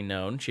publicly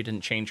known. She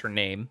didn't change her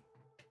name.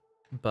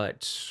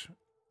 But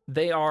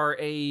they are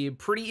a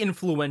pretty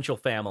influential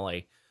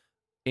family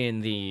in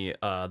the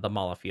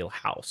Malafil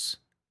house.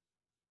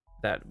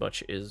 That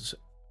much is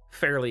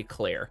fairly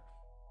clear.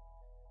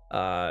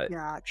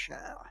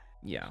 Gotcha.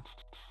 Yeah.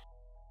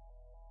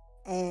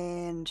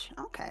 And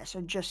okay,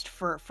 so just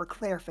for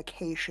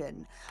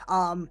clarification,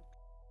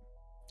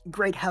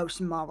 Great House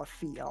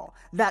Malafil,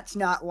 that's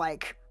not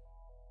like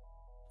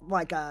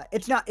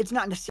it's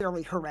not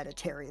necessarily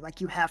hereditary.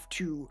 Like you have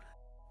to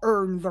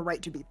earn the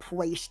right to be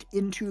placed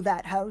into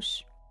that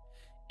house.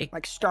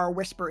 Like Star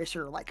Whisper is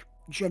her like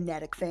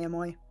genetic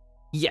family.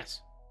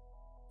 Yes.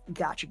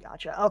 Gotcha.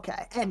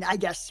 Okay, and I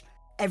guess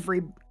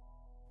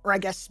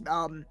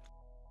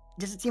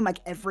does it seem like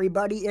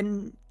everybody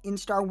in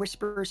Star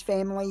Whisper's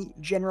family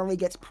generally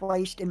gets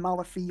placed in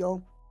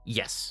Malafil?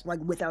 Yes. Like,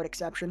 without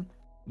exception?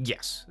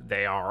 Yes.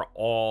 They are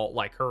all,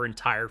 like, her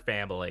entire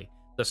family.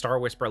 The Star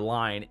Whisper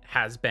line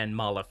has been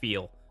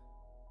Malafil.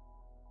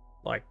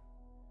 Like,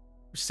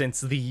 since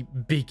the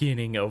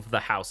beginning of the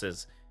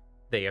houses,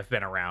 they have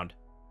been around.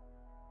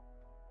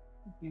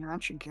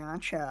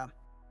 Gotcha.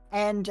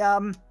 And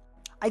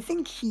I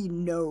think he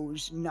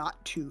knows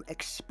not to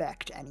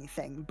expect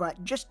anything,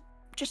 but just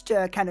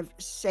to kind of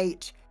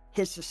sate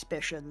his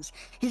suspicions,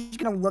 he's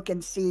gonna look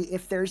and see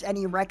if there's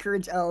any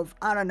records of,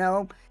 I don't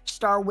know,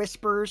 Star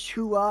Whispers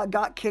who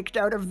got kicked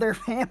out of their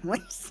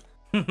families.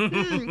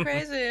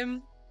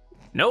 Crazy.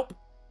 Nope.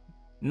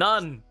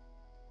 None.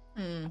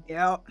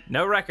 Yep.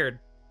 No record.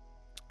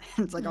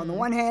 It's like on the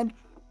one hand,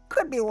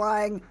 could be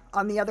lying.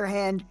 On the other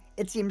hand,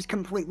 it seems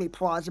completely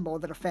plausible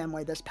that a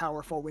family this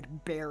powerful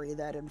would bury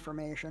that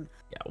information.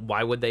 Yeah,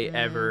 why would they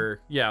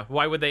ever? Yeah,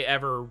 why would they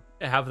ever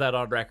have that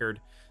on record?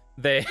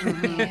 They,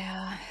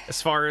 Yeah.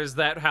 as far as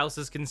that house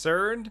is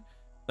concerned,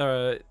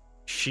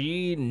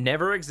 she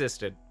never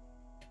existed.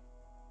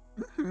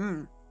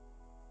 Mhm.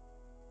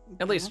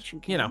 At least,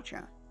 you know,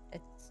 Gotcha.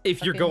 It's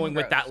if you're fucking going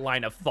with gross. that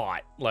line of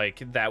thought,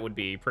 like that would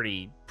be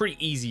pretty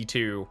easy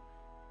to,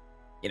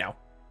 you know,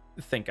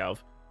 think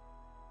of.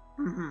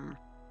 Mhm.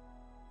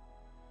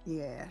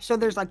 Yeah. So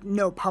there's like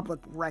no public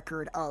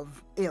record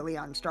of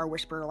Aeon Star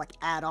Whisperer like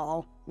at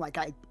all. Like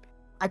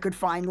I could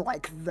find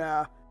like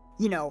the,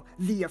 you know,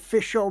 the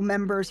official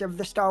members of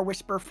the Star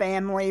Whisper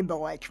family, but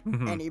like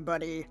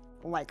anybody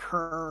like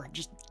her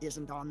just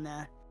isn't on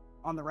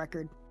the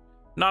record.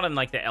 Not in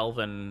like the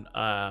Elven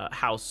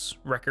house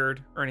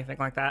record or anything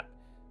like that.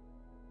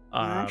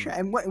 Gotcha.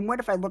 And what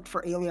if I looked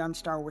for Aeon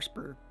Star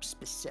Whisperer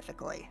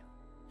specifically?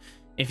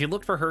 If you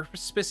looked for her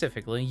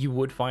specifically, you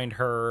would find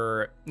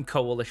her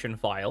coalition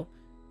file.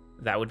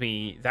 That would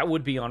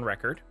be on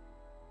record.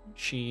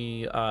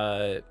 She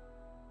like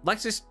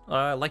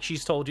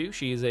she's told you,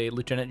 she is a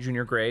lieutenant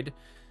junior grade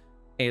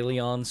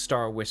Aeon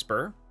Star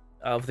Whisperer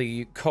of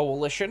the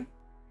coalition.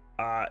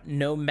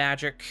 No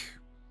magic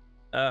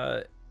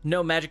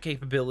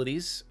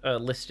capabilities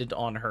listed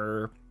on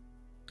her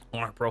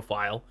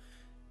profile.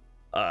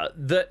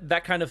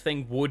 That kind of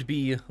thing would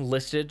be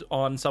listed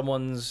on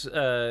someone's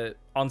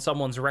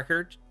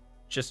record,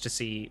 just to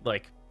see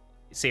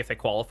if they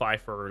qualify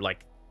for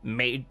like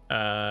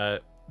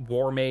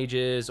war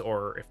mages,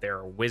 or if they're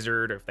a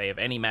wizard, or if they have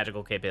any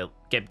magical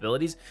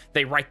capabilities.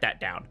 They write that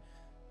down.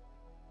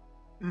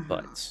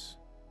 But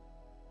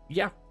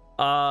yeah,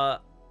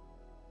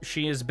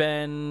 she's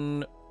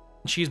been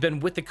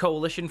with the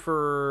coalition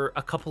for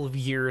a couple of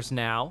years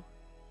now,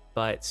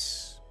 but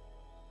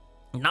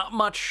not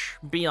much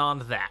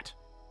beyond that,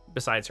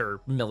 besides her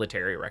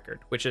military record,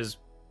 which is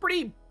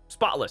pretty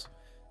spotless.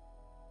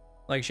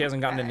 Like, she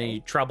hasn't gotten in any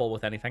trouble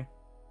with anything.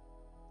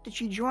 Did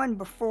she join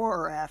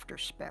before or after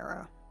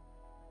Sparrow?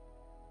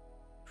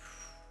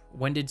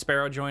 When did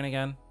Sparrow join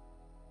again?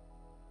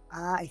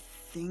 I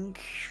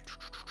think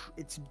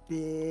it's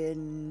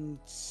been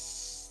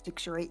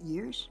 6 or 8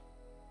 years.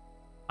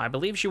 I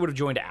believe she would have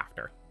joined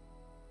after.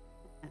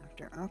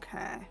 After,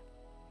 okay.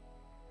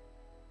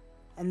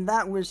 And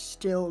that was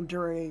still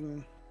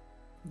during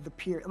the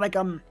period, like,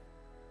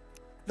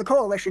 the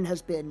coalition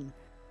has been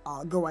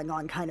going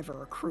on kind of a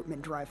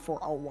recruitment drive for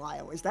a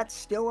while. Is that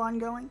still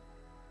ongoing?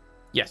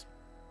 Yes.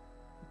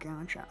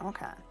 Gotcha,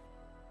 okay.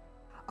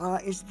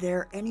 Is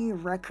there any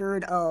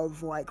record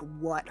of, like,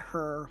 what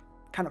her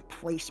kind of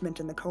placement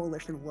in the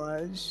coalition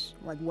was?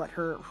 Like, what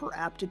her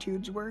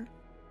aptitudes were?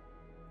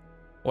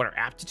 What her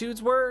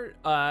aptitudes were?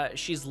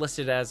 She's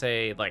listed as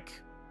a,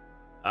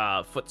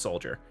 foot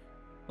soldier.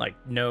 Like,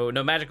 no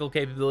magical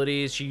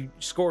capabilities. She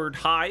scored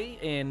high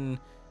in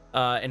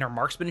her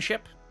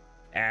marksmanship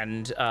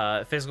and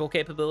physical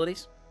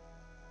capabilities.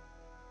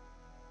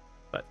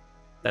 But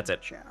that's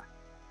it. Gotcha.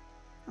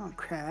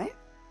 Okay.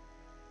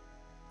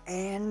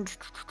 And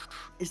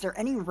is there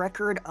any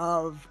record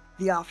of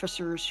the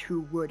officers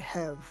who would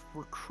have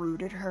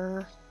recruited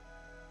her?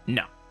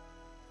 No.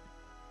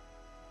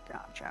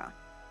 Gotcha.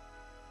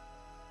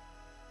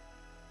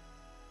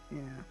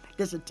 Yeah.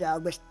 Does it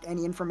list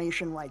any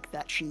information like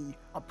that she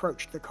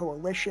approached the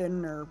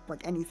coalition or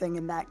like anything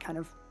in that kind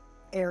of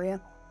area?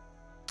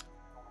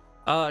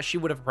 She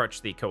would have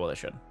approached the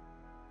coalition.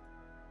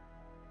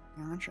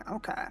 Gotcha.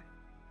 Okay.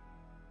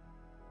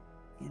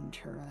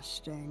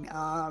 Interesting.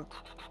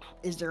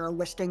 Is there a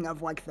listing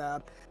of like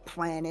the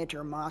planet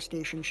or Moss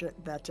station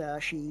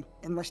that she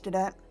enlisted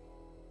at?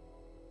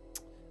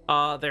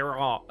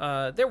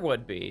 There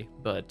would be,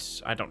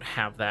 but I don't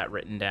have that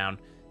written down.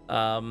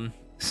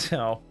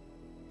 So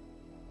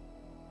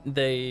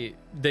they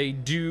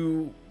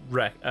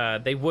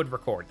would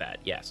record that,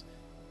 yes.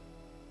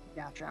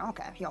 Gotcha.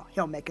 Okay.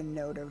 He'll make a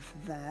note of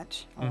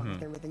that along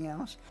with everything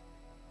else.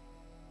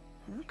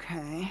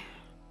 Okay.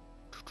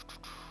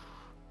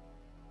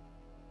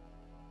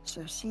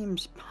 So it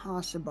seems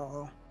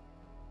possible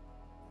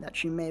that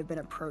she may have been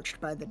approached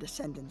by the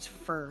Descendants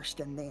first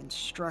and they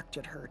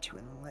instructed her to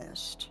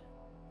enlist.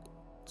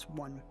 It's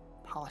one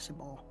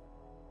possible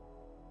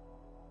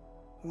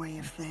way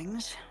of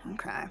things.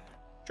 Okay.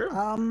 Sure.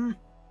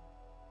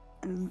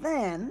 And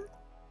then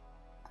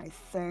I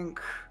think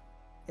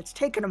it's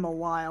taken him a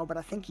while, but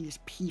I think he's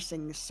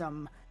piecing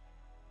some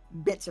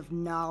bits of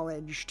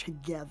knowledge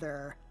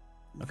together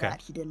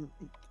that he didn't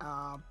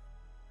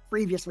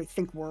previously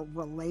think were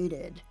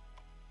related.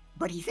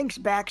 But he thinks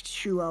back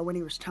to when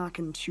he was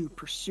talking to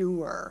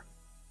Pursuer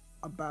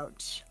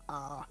about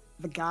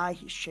the guy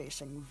he's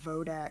chasing,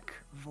 Vodak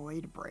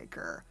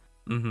Voidbreaker,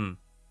 Mm-hmm.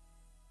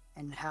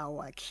 and how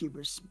like he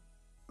was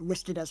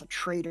listed as a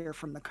traitor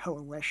from the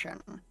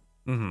Coalition.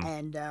 Mm-hmm.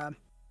 And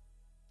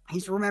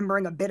he's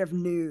remembering a bit of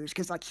news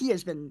because like he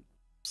has been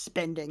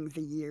spending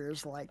the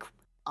years like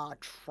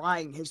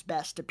trying his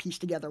best to piece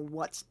together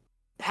what's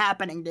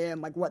happening to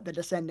him, like what the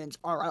Descendants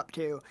are up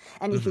to,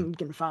 anything he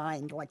can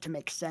find like to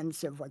make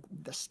sense of like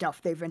the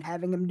stuff they've been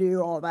having him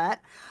do, all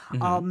that.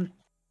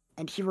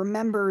 And he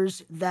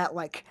remembers that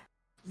like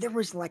there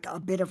was like a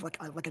bit of like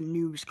a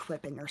news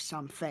clipping or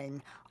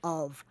something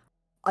of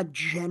a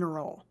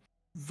general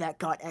that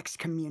got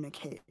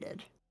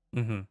excommunicated.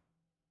 Mm-hmm.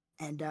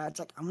 And it's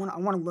like I want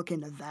to look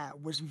into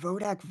that. Was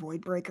Vodak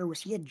Voidbreaker,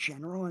 was he a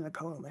general in the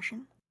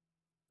Coalition?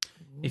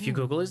 If you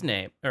Google his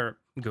name, or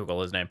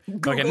Google his name,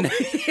 Google.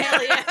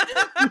 Hell yeah.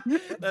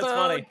 That's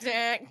funny.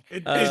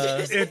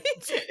 It's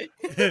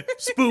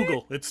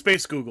Spoogle. It's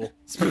Space Google.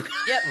 Yep,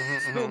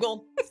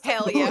 Spoogle.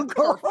 Hell yeah,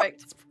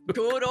 perfect.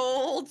 Good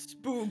old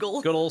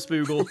Spoogle. Good old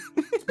Spoogle.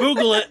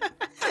 Spoogle it.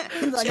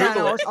 He's like,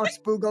 Spoogle it. I'll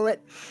spoogle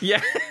it.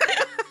 Yeah.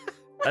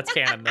 That's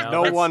canon now.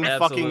 No That's one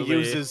fucking absolutely-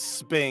 uses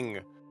Sping.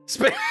 Of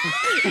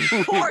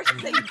course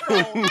they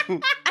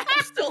don't.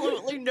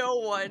 Absolutely no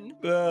one.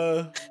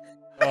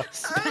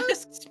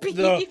 Spask Speed.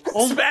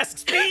 Spask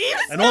Speed?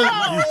 And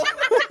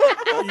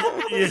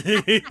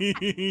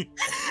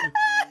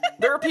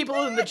There are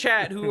people in the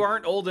chat who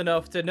aren't old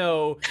enough to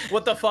know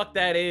what the fuck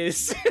that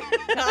is.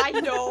 I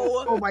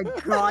know. Oh my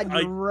god,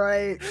 you're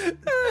right.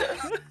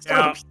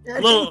 Yeah,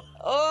 little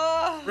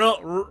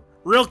Oh.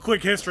 real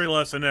quick history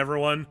lesson,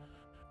 everyone.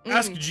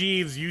 Ask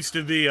Jeeves used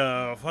to be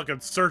a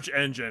fucking search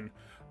engine,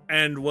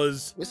 and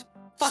was so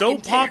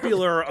fucking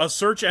popular a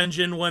search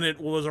engine when it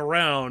was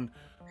around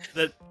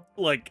that,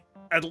 like,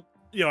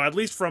 at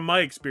least from my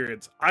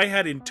experience, I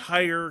had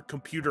entire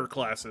computer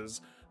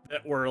classes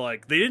that were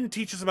like, they didn't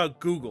teach us about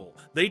Google.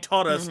 They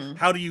taught us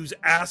how to use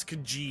Ask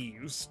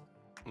Jeeves.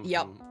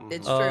 Yep,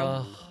 it's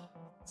true.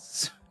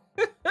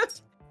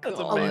 That's God.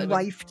 A amazing.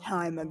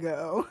 lifetime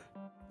ago.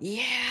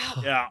 Yeah.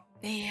 Yeah,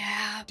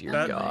 Yeah. Dear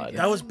that, God.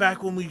 that was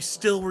back when we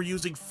still were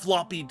using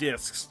floppy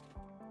disks.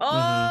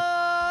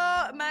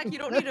 Mac, you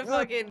don't need to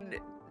fucking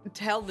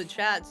tell the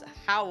chats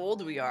how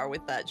old we are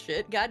with that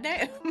shit.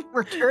 Goddamn.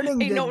 We're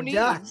turning Ain't to no need.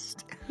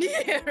 dust.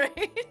 Yeah,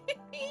 right?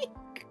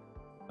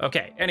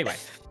 Okay, anyway.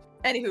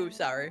 Anywho,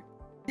 sorry.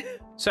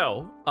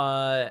 So,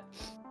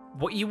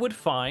 what you would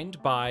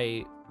find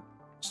by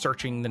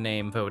searching the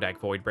name Vodak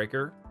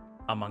Voidbreaker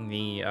among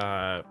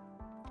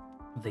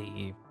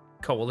the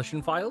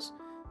Coalition files,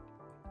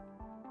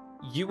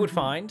 you would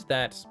find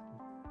that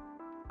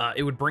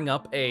it would bring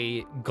up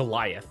a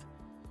Goliath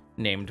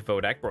named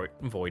Vodak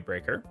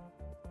Voidbreaker,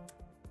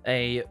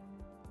 a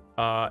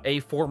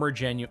former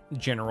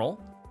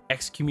general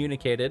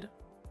excommunicated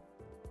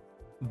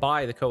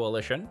by the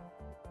Coalition,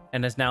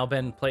 and has now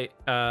been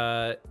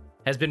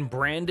has been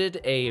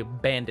branded a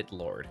bandit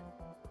lord.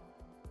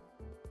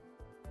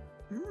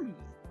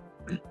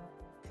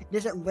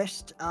 Does it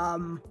list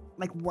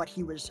like what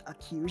he was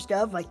accused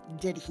of? Like,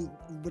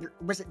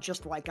 was it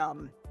just like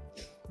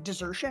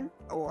desertion,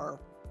 or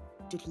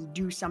did he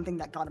do something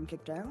that got him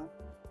kicked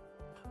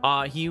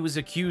out? He was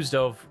accused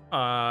of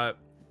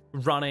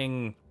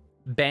running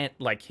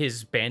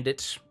his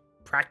bandit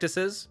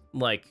practices,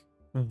 like,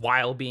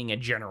 while being a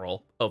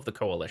general of the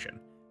Coalition.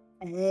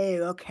 Hey,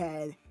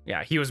 okay.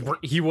 Yeah, he was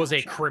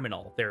a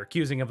criminal. They're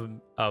accusing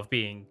him of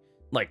being,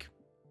 like,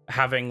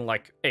 having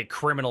like a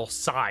criminal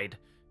side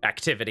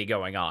activity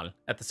going on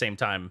at the same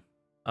time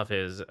of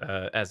his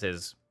as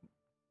his,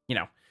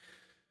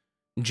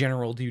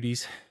 general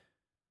duties.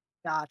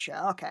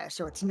 Gotcha. Okay,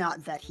 so it's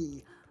not that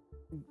he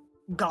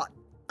got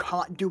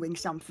caught doing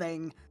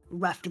something,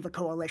 left the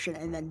Coalition,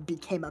 and then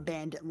became a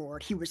bandit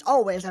lord. He was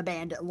always a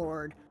bandit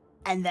lord,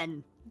 and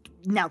then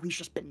now he's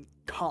just been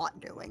caught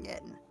doing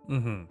it.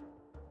 Mm-hmm.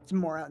 It's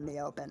more out in the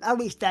open. At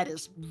least that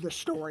is the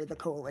story the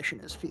Coalition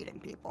is feeding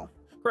people.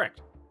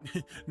 Correct.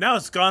 Now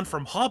it's gone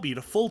from hobby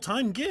to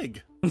full-time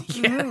gig.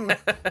 Yeah.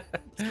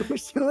 He's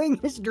pursuing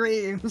his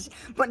dreams,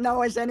 but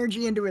now his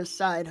energy into his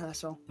side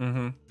hustle.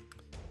 Mm-hmm.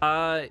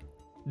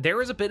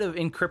 There is a bit of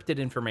encrypted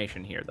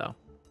information here, though.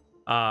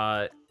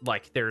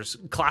 Like there's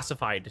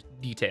classified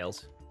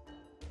details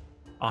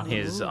on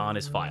his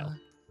file.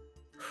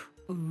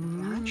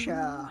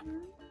 Gotcha.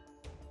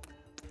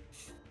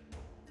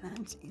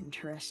 That's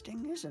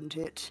interesting, isn't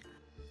it?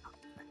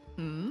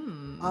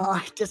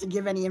 Does it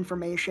give any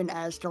information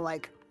as to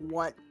like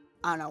what,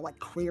 I don't know, like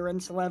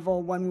clearance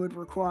level one would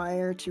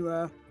require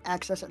to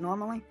access it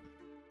normally?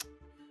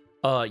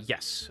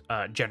 Yes.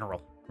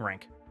 General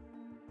rank.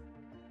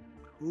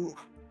 Ooh.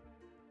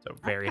 So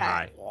very Okay.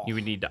 high. You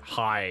would need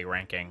high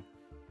ranking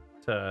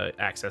to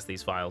access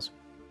these files.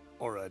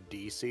 Or a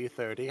DC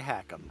 30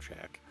 hack'em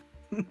check.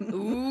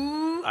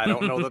 Ooh. I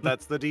don't know that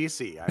that's the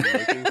DC. I'm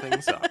making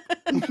things up.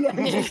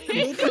 Just to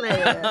be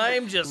clear.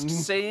 I'm just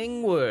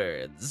saying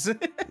words.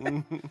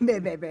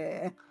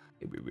 Baby.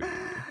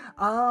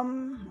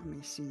 Let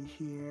me see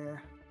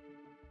here.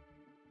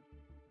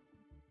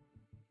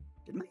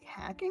 Did my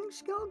hacking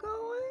skill go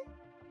away?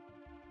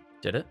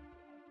 Did it?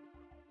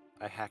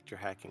 I hacked your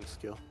hacking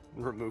skill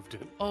and removed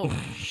it. Oh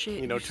shit!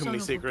 You know, too many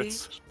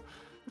secrets.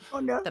 Oh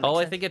no. That Oh, makes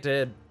I sense. think it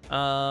did.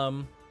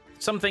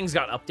 Some things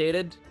got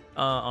updated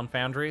on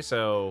Foundry,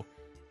 so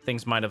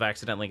things might have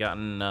accidentally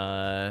gotten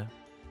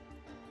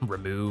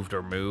removed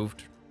or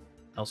moved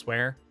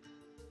elsewhere.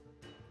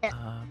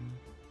 Yeah.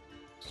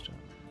 So-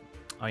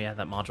 oh yeah,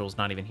 that module's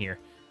not even here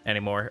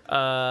anymore.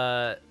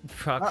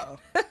 Fuck. Uh-oh.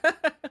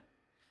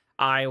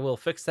 I will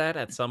fix that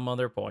at some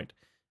other point.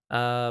 Yeah,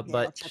 I'll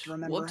But just have to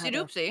remember how Whoopsie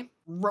to doopsie.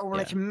 roll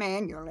Yeah. it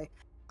manually.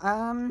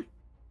 Let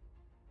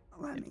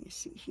me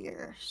see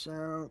here.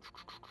 So,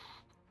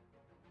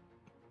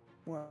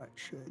 what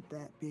should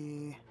that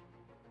be?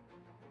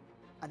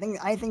 I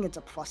think it's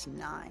a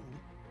 +9.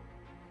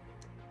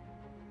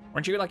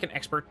 weren't you like an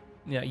expert?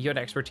 Yeah, you had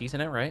expertise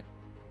in it, right?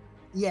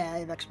 Yeah, I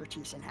have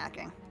expertise in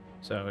hacking.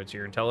 So it's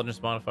your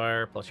intelligence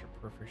modifier plus your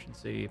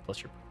proficiency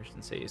plus your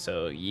proficiency.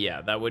 So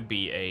yeah, that would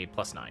be a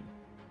 +9.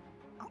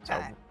 So,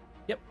 Okay.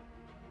 yep.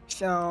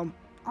 So,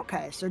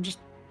 okay, so just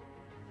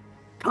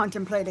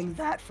contemplating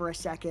that for a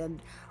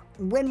second.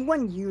 When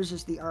one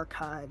uses the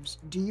archives,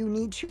 do you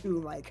need to,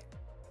 like,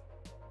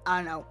 I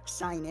don't know,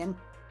 sign in?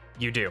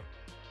 You do.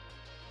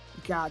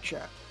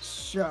 Gotcha.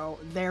 So,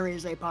 there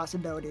is a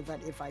possibility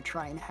that if I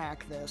try and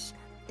hack this,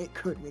 it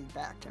could lead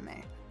back to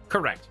me.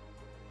 Correct.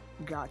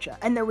 Gotcha.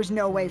 And there was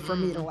no way for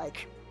me to,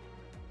 like,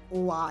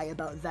 lie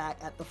about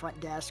that at the front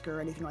desk or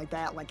anything like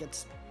that. Like,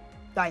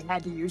 I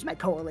had to use my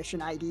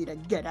coalition ID to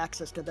get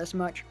access to this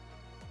much.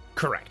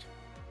 Correct.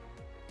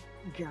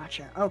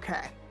 Gotcha.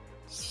 Okay.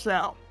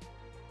 So,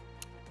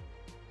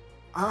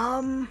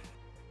 I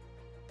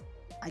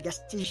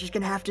guess he's just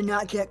gonna have to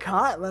not get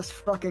caught. Let's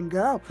fucking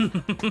go.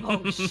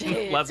 Oh,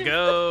 shit. Let's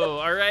go.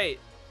 All right.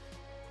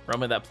 Roll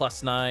me that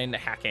 +9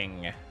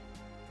 hacking.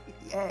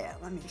 Yeah,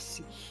 let me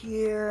see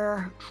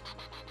here.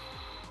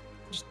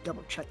 Just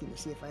double checking to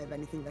see if I have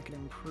anything that can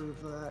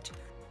improve that.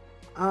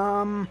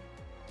 How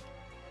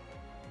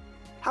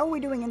are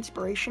we doing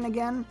inspiration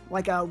again?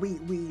 Like,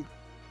 we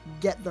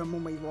get them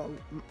when we roll,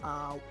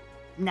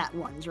 nat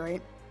ones,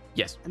 right?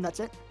 Yes. And that's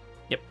it?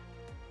 Yep.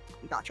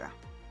 Gotcha.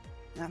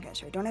 Okay,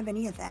 so I don't have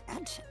any of that.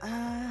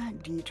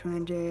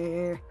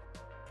 D20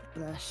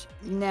 plus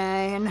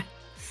 9.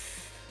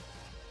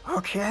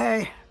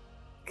 Okay.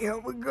 Here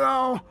we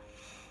go.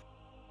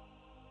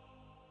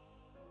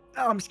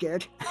 Oh, I'm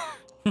scared.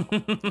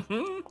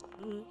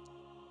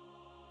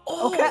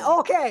 Oh,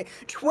 Okay.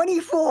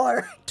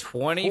 24.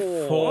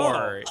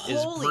 24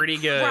 is Holy pretty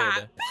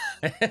crap.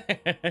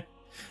 good.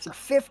 It's a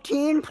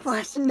 15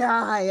 plus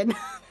 9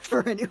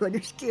 for anyone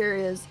who's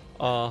curious.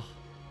 Oh,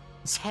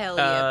 Hell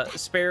yeah.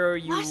 Sparrow,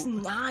 you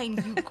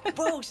 +9, you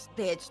gross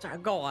bitch. Sorry,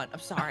 go on. I'm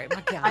sorry.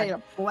 My God. I had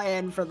a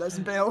plan for this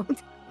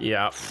build.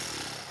 yeah.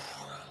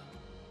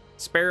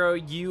 Sparrow,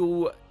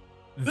 you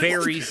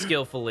very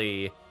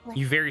skillfully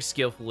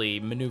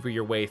maneuver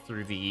your way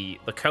through the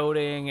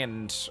coding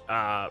and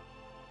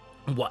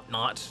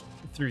whatnot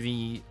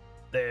through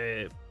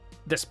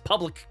this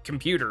public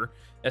computer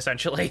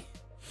essentially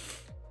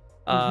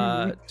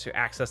to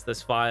access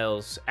this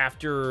files.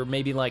 After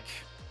maybe like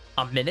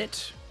a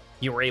minute,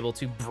 you were able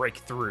to break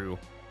through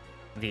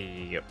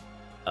the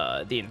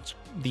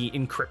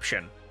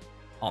encryption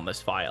on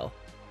this file,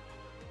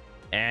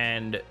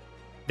 and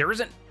there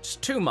isn't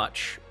too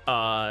much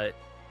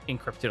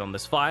encrypted on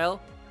this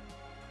file,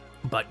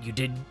 but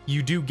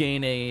you do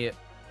gain a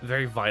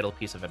very vital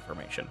piece of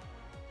information.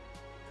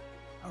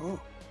 Oh.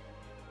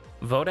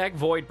 Vodak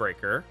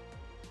Voidbreaker,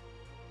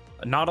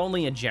 not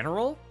only a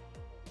general,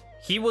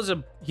 he was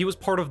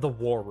part of the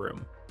War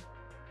Room,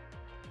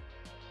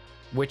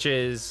 which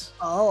is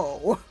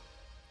Oh.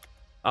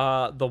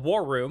 the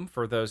War Room.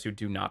 For those who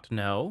do not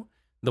know,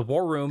 the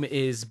War Room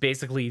is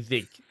basically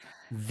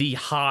the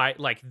high,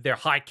 like their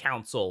high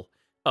council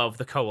of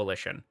the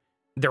coalition.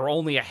 There are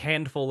only a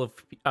handful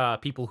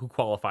of people who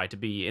qualify to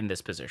be in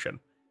this position.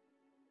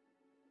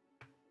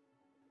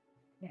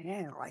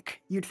 Yeah,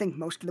 like, you'd think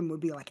most of them would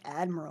be like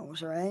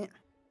admirals, right?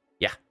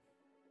 Yeah.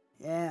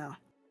 Yeah.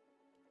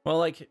 Well,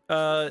 like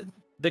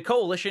the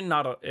coalition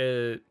not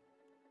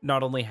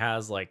only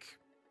has like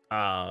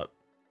the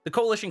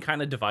coalition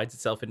kind of divides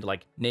itself into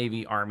like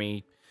Navy,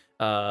 Army,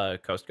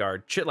 Coast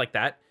Guard, shit like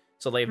that.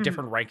 So they have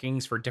different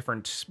rankings for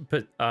different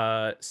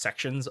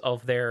sections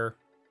of their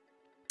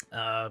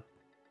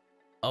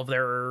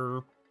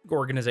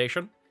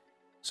organization.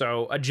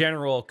 So a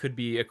general could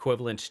be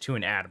equivalent to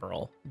an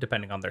admiral,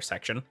 depending on their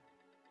section.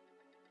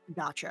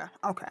 Gotcha.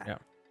 Okay. Yeah.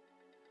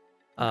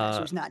 Okay,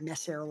 so he's not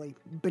necessarily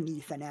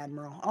beneath an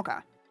admiral. Okay.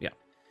 Yeah.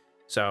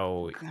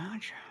 So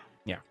Gotcha.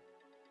 yeah.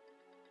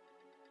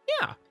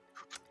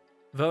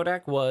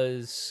 Vodak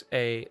was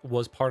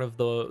part of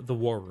the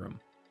War Room.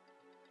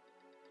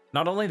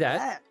 Not only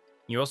that,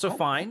 you also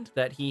find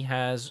that he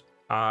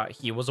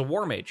was a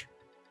war mage.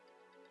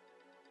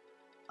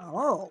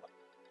 Oh.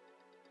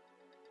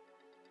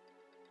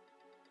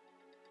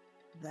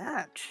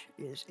 That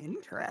is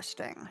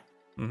interesting.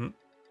 Mm-hmm.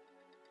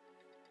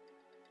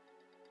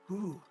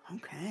 Ooh,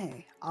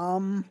 okay.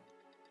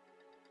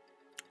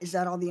 Is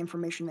that all the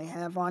information they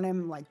have on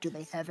him? Like, do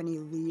they have any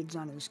leads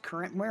on his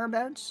current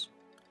whereabouts?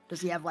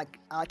 Does he have, like,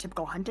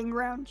 typical hunting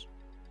grounds?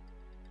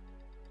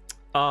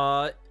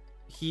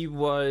 He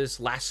was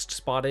last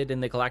spotted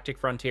in the Galactic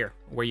Frontier,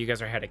 where you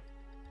guys are heading.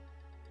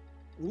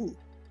 Ooh.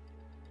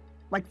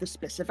 Like the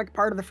specific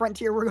part of the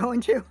frontier we're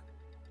going to?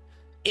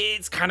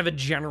 It's kind of a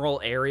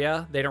general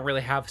area. They don't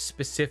really have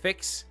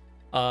specifics.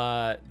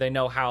 They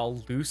know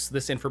how loose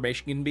this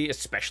information can be,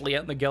 especially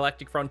out in the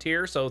Galactic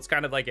Frontier. So it's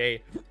kind of like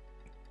a...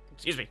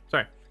 Excuse me,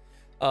 sorry.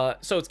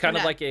 So it's kind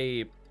of like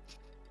a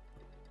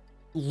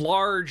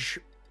large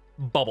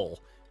bubble.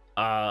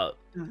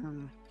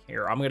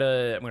 Here, I'm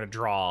gonna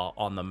draw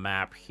on the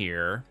map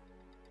here,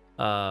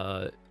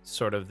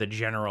 sort of the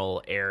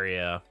general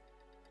area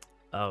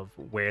of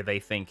where they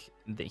think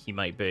that he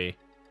might be.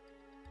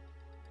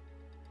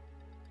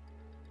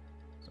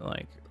 So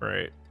like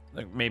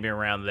like maybe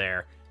around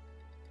there.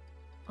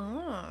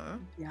 Oh.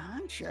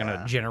 Gotcha. Kind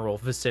of general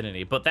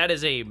vicinity, but that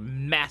is a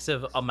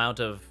massive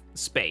amount of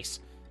space.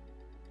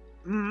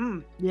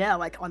 Yeah,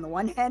 like on the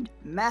one hand,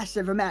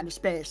 massive amount of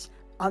space.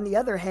 On the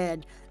other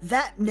hand,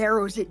 that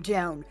narrows it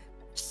down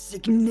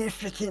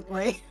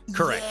significantly.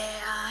 Correct.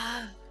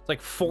 Yeah. It's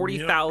like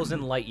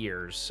 40,000 light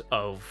years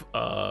of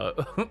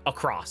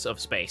across of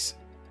space.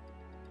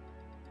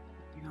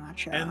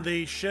 Gotcha. And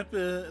the ship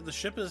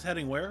is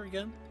heading where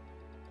again?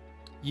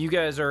 You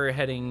guys are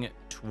heading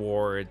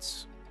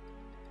towards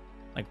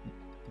like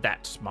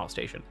that small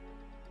station.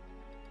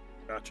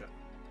 Gotcha.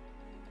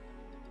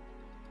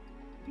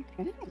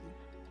 Okay.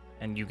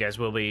 And you guys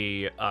will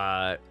be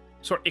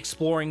sort of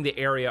exploring the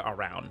area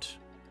around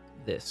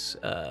this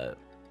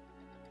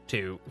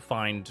to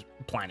find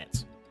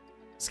planets,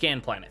 scan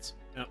planets.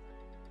 Yep.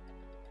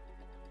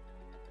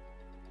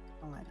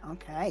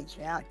 Okay,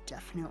 yeah,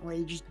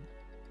 definitely just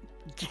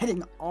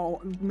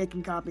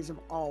making copies of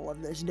all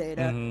of this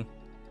data. Mhm.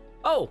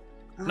 Oh,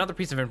 another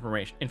piece of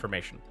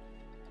information.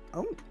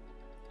 Oh.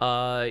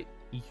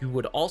 You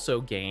would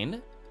also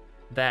gain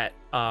that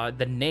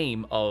the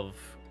name of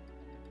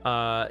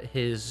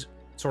his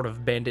sort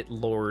of bandit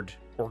lord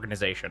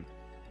organization.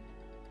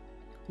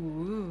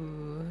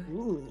 Ooh.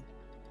 Ooh.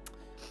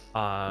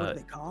 What are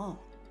they called?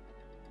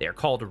 They're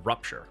called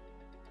Rupture.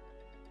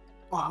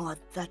 Oh,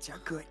 that's a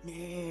good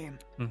name.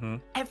 Mm-hmm.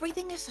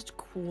 Everything is such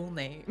cool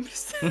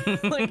names.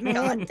 Like,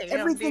 man, goddamn,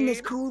 everything is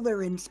dude.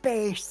 cooler in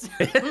space.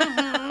 God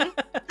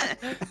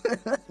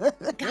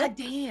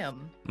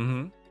damn.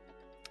 Mm-hmm.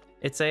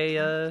 It's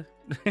a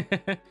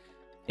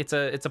it's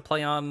a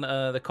play on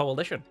the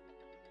Coalition.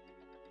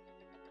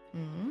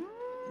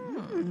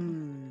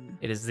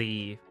 It is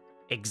the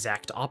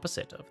exact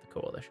opposite of the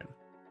Coalition.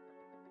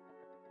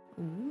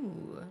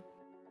 Ooh.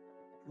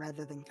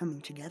 Rather than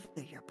coming together,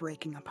 you're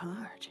breaking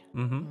apart.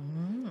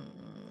 Mm-hmm.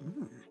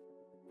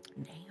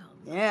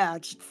 Damn. Yeah,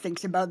 it just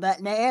thinks about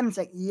that name. It's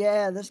like,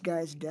 yeah, this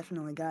guy's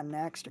definitely got an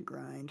axe to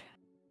grind.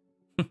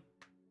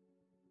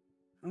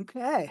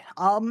 Okay.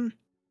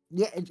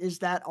 Yeah, is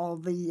that all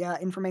the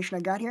information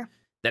I got here?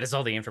 That is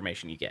all the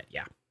information you get.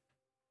 Yeah,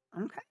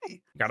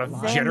 Okay. got a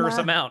Then, generous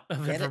amount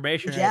of get it?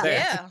 information Yeah. right there.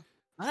 Yeah.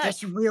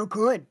 That's real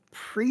good.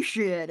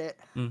 Appreciate it.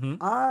 Mm-hmm.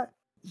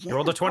 Yeah, You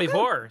rolled a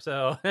 24,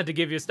 so I had to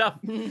give you stuff.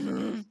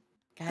 God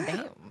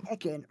damn.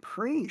 Heckin'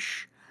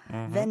 preach.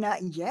 Mhm. Then,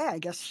 yeah, I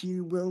guess he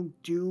will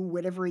do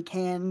whatever he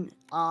can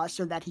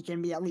so that he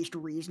can be at least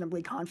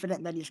reasonably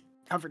confident that he's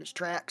covered his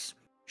tracks.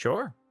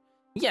 Sure.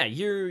 Yeah,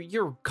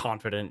 you're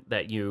confident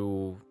that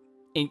you're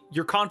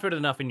confident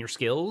enough in your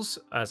skills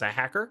as a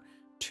hacker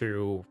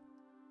to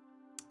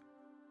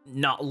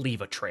not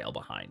leave a trail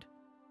behind.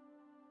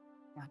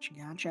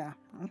 Gotcha.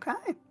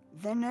 Okay.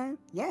 Then,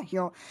 yeah,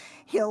 he'll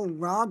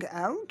log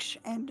out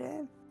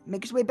and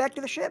make his way back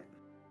to the ship.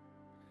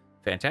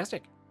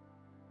 Fantastic.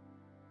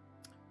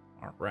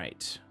 All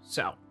right.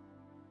 So,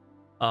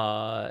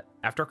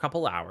 after a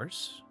couple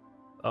hours,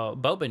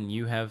 Bobin,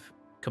 you have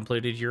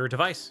completed your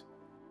device.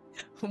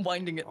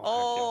 Winding it Oh,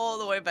 heck all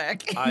the way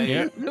back.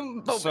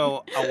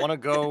 So I want to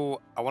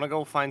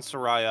go find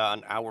Soraya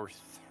on hour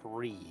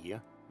 3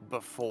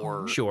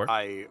 before Sure.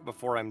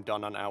 before I'm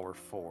done on hour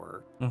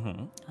 4.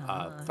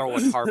 Mm-hmm. Throw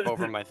a tarp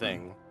over my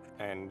thing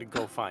and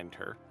go find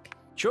her.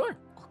 Sure.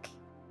 Okay.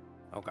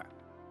 Okay.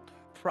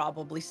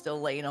 Probably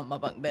still laying on my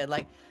bunk bed,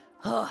 like,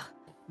 oh,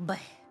 But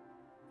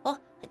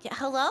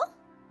hello?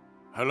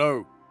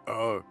 Hello.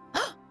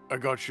 I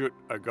got you.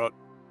 I got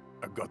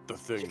the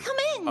thing. Come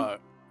in.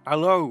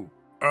 Hello.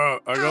 I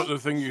got Hi. the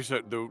thing you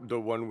said, the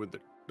one with the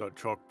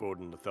chalkboard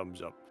and the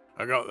thumbs up.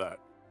 I got that.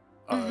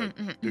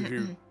 Did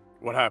you?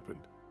 What happened?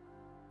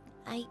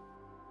 Okay,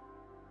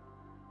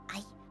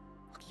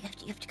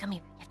 you have to come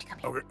here. You have to come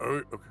here.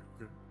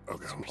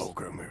 Okay. I'm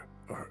here.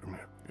 All right, I'm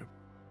here. Yep.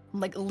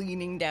 like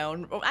leaning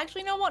down. Oh,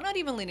 actually, no, what? Not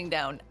even leaning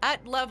down.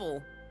 At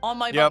level on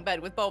my Yep. bunk bed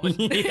with Bobin.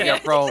 Yeah,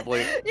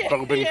 probably. Yeah,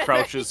 Bobin yeah.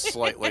 crouches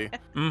slightly.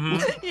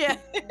 Mm-hmm.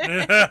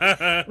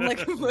 Yeah. Like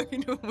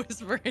fucking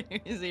whisper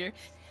in his ear.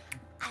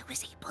 I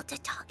was able to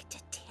talk to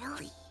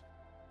Tilly.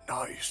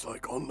 Nice,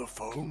 like on the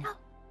phone?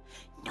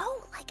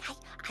 No, like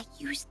I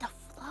used the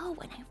flow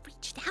when I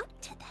reached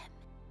out to them.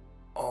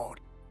 Oh,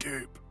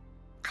 dupe.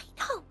 I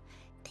know.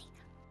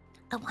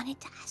 I wanted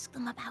to ask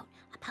them about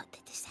the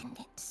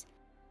descendants.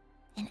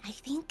 And I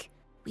think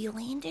we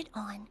landed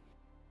on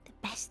the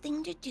best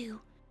thing to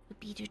do would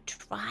be to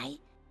try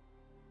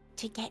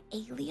to get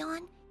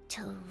Aelion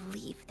to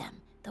leave them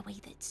the way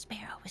that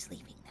Sparrow was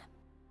leaving them.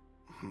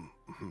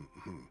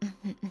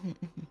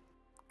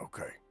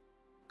 Okay.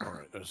 All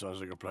right, that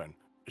sounds like a plan.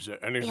 Is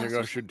there anything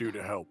also I should do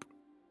to help?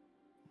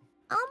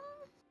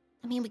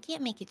 I mean, we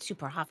can't make it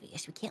super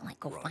obvious. We can't, like,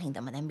 go Right. find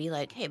them and then be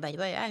like, hey, by the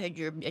way, I heard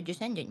you're a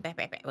descendant.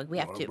 Like, we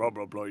have to... Blah,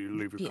 blah, blah, you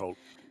leave your cult.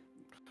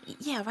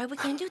 Yeah, right, we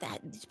can't do that.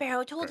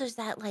 Sparrow told us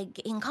that, like,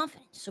 in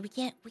confidence, so we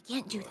can't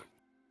do that.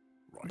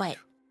 Right. But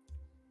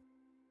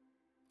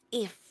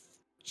if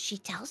she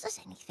tells us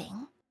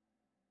anything,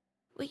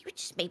 we would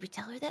just maybe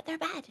tell her that they're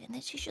bad and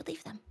that she should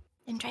leave them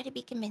and try to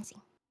be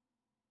convincing.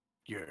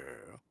 Yeah.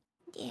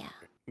 Yeah.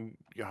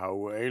 How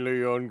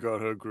Aelion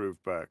got her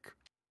groove back.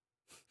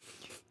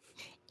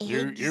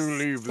 You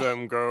leave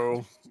them,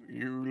 girl.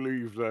 You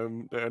leave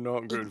them. They're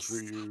not good for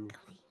you.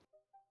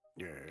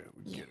 Yeah,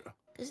 we get her.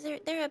 Because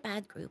they're a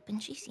bad group,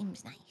 and she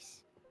seems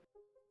nice.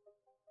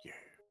 Yeah.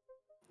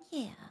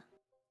 Yeah.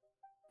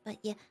 But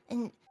yeah,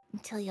 and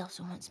Tilly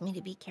also wants me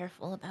to be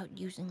careful about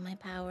using my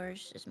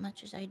powers as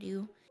much as I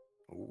do.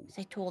 Because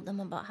I told them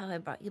about how I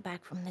brought you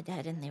back from the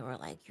dead, and they were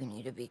like, you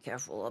need to be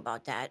careful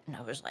about that. And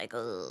I was like,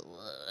 ugh.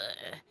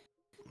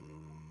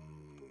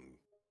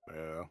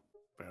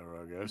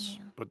 Fair, I guess.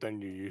 Yeah. But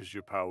then you use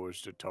your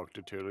powers to talk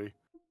to Tilly.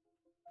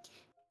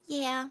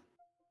 Yeah.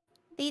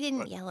 They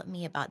didn't yell at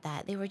me about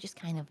that. They were just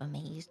kind of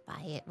amazed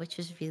by it, which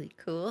was really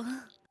cool.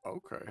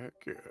 Okay, heck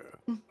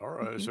yeah. All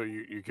right, so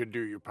you can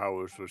do your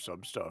powers for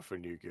some stuff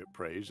and you get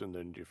praise, and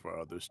then for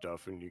other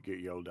stuff and you get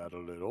yelled at a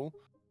little.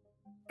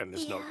 And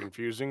it's not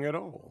confusing at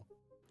all.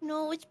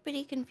 No, it's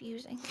pretty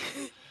confusing.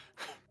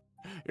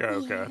 Yeah,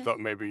 okay. I thought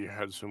maybe you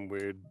had some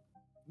weird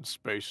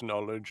space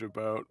knowledge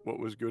about what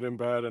was good and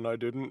bad, and I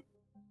didn't.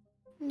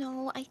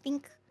 No, I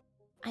think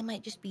I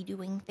might just be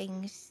doing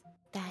things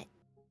that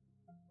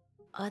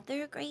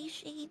other gray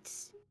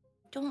shades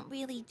don't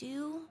really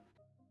do.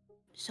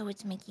 So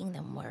it's making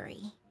them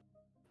worry.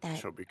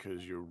 So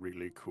because you're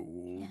really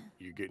cool,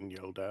 you're getting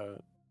yelled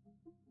at?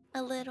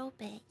 A little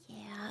bit,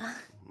 yeah.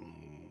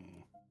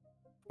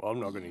 Well, I'm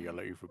not going to yell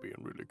at you for being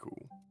really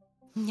cool.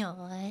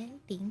 No,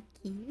 thank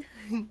you.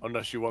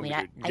 Unless you want me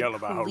to yell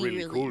about how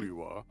really cool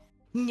you are.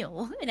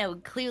 No, and I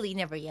would clearly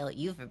never yell at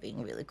you for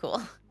being really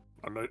cool.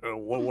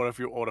 What if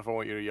I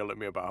want you to yell at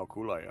me about how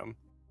cool I am?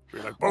 Be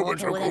like,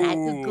 Bobin's so cool!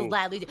 I could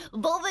gladly do.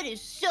 Bobin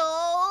is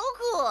so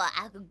cool!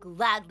 I could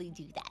gladly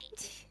do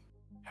that.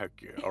 Heck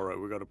yeah. All right,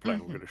 we got a plan.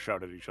 We're going to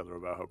shout at each other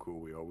about how cool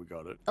we are. We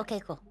got it.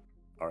 Okay, cool.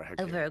 All right, heck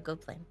A yeah. very good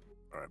plan.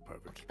 All right,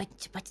 perfect.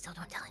 Okay, but still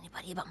don't tell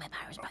anybody about my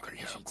powers. About the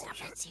yeah, stuff.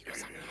 That's secret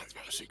stuff. That's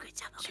very secret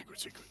stuff. Okay.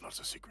 Secret. Lots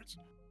of secrets.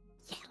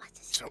 Yeah, lots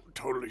of secrets. So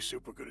totally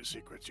super good at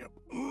secrets, yep.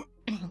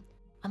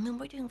 I mean,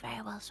 we're doing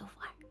very well so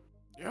far.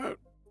 Yeah,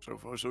 so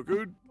far so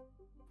good.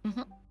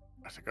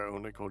 I think I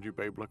only called you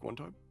babe like one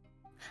time.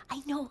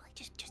 I know, like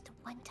just the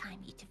one time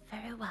you did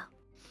very well.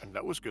 And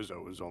that was because I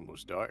was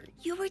almost dying.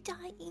 You were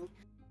dying.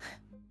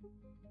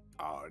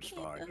 Oh, it's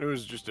fine. It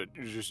was just a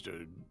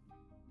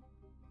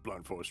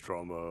blunt force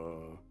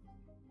trauma,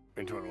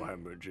 internal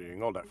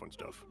hemorrhaging, all that fun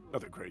stuff.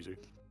 Nothing crazy.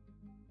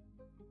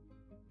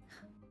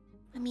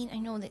 I mean, I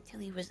know that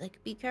Tilly was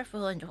like, be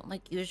careful and don't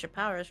like use your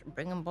powers for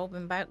bringing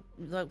Bobin back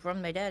like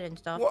from the dead and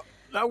stuff. What?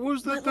 That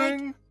was the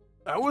thing?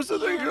 That was the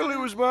thing Tilly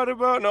was mad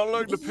about, not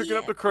like the picking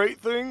up the crate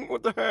thing?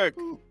 What the heck?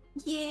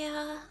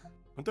 Yeah.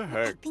 What the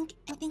heck?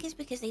 I think it's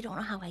because they don't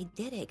know how I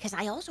did it, because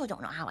I also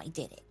don't know how I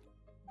did it.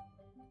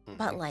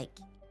 But like,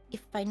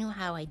 if I knew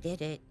how I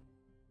did it,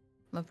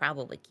 I'd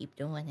probably keep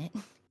doing it.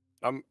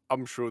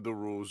 I'm sure the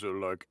rules are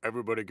like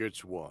everybody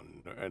gets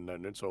one, and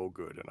then it's all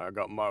good. And I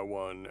got my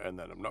one, and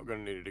then I'm not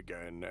gonna need it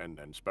again. And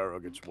then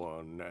Sparrow gets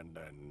one, and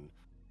then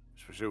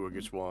Spasua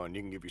gets one.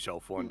 You can give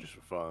yourself one just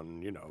for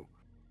fun, you know.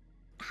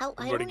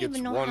 Everybody gets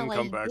one.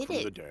 Come back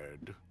from the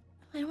dead.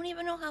 I don't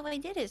even know how I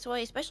did it, so I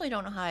especially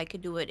don't know how I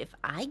could do it if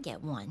I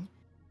get one.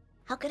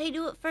 How could I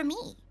do it for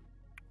me?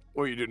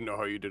 Well, you didn't know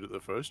how you did it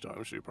the first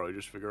time, so you probably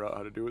just figure out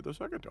how to do it the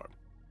second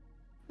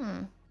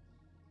time.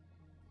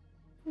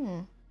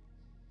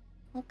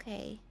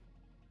 Okay.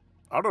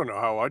 I don't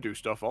know how I do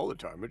stuff all the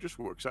time. It just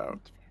works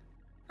out.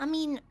 I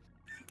mean,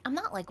 I'm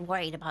not like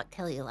worried about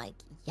Tilly like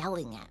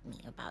yelling at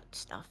me about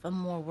stuff. I'm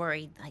more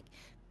worried like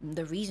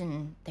the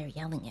reason they're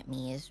yelling at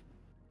me is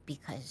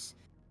because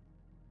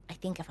I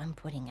think if I'm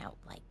putting out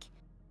like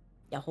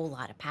a whole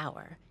lot of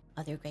power,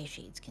 other gray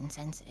shades can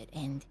sense it,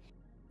 and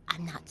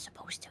I'm not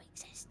supposed to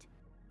exist.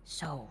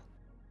 So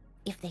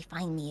if they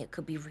find me, it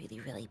could be really,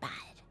 really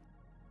bad.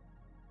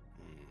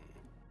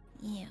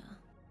 Yeah.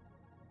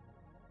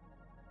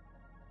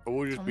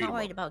 We'll I'm not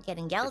worried about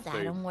getting yelled at.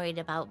 I'm worried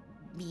about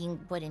being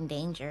put in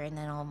danger and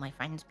then all my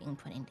friends being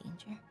put in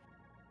danger.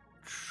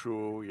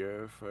 Sure,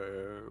 yeah,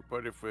 fair.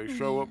 But if they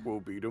show up, we'll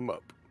beat them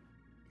up.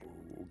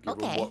 We'll give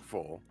them Okay. what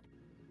for.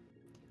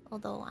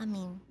 Although, I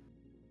mean,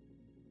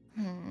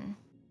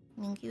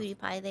 Cutie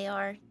Pie, they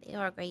are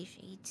gray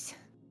shades.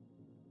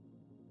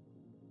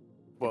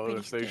 Well, pretty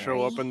if they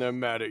show up scary. and they're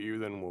mad at you,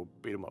 then we'll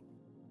beat them up.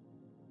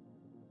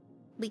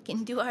 We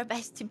can do our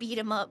best to beat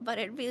them up, but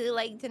I'd really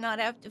like to not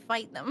have to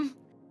fight them.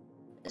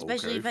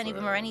 Especially Okay, if any of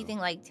them fair are enough. anything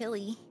like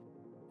Tilly.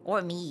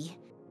 Or me.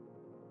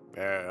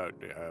 Yeah.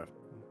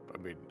 I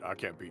mean, I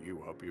can't beat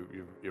you up.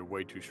 You're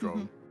way too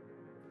strong.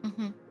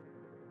 Mm-hmm.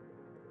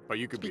 But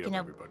you could beat Speaking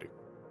up of-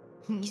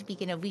 everybody.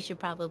 Speaking of, we should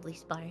probably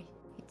spar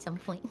at some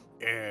point.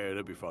 Yeah,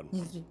 that'd be fun.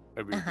 That'd be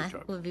a good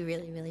time. Would be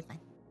really, really fun.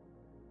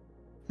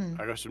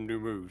 I got some new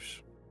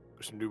moves.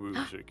 Some new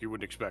moves that you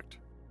wouldn't expect.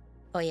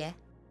 Oh, yeah?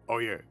 Oh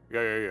yeah.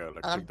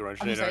 Like take the wrench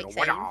I'm in so there and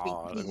excited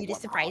 "Wah!" for you to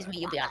surprise me.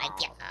 You'll be like,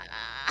 Yeah.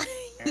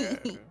 yeah.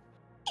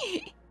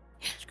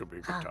 It's gonna be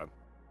a good time.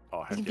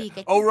 Oh, It'll heck be yeah. a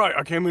good Oh time. right,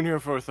 I came in here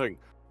for a thing.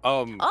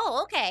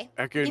 Oh, okay.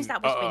 I You can, can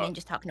stop whispering and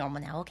just talk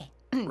normal now. Okay.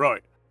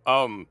 right.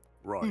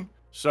 Right.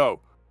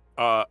 So,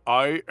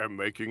 I am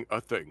making a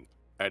thing,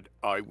 and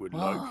I would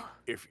like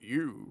if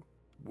you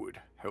would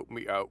help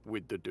me out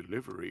with the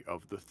delivery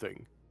of the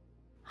thing.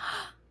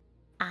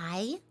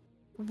 I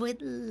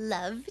would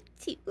love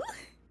to.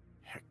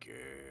 Heck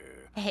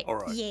yeah. Heck All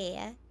right.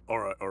 yeah. All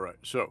right.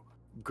 So,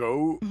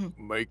 go Mhm.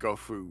 make a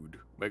food.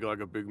 Make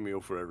like a big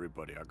meal for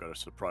everybody. I got a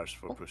surprise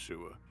for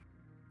Pursuer.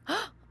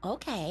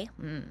 Okay.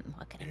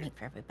 What can I make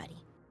for everybody?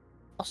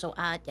 Also,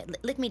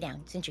 lift me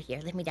down since you're here.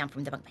 Lift me down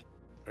from the bunk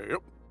bed.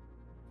 Yep.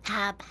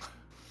 Hop.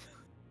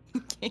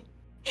 Okay.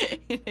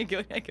 I go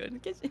in the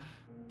kitchen.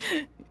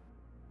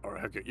 All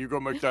right. Okay. You go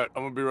make that.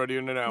 I'm gonna be ready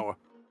in an hour.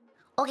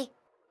 Okay.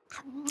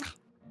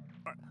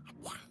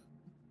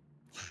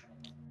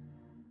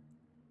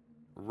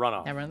 Run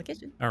off. Now we're in the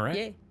kitchen. All right.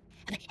 Yay.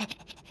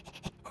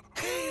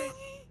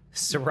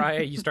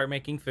 Soraya, you start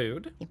making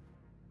food.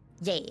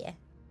 Yeah.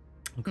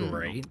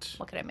 Great.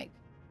 What can I make?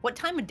 What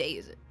time of day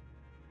is it?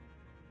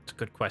 It's a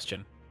good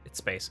question. It's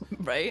space.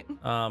 Right? It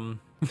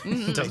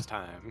It's doesn't-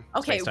 time.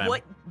 Okay, Space time.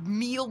 what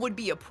meal would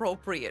be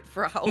appropriate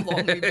for how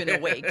long we've been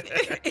awake?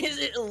 Is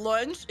it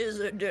lunch? Is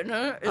it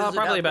dinner? Is it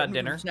probably about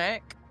afternoon dinner.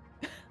 Snack?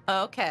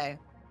 Okay.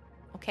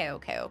 What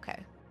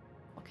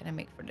can I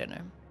make for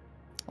dinner?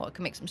 Well, I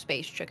can make some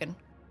space chicken,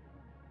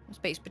 some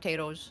space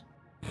potatoes,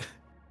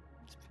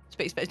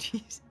 space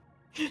veggies.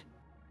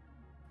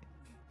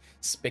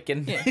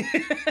 Spickin'. Yeah.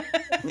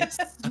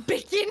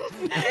 Bacon.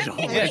 I don't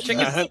Yeah, like chicken-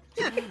 that.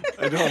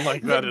 I don't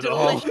like that at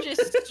all.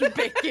 Delicious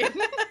bacon.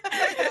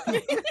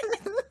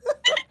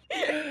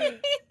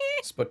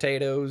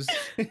 Potatoes.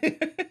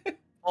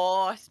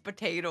 Oh,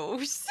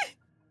 potatoes.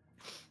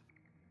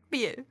 But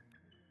yeah.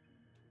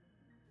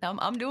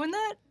 I'm doing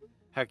that.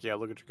 Heck yeah,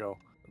 look at you go.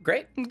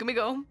 Great. Can we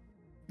go?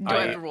 Do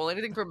I have to roll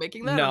anything for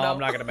making that? No, or no? I'm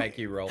not gonna make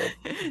you roll.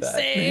 that.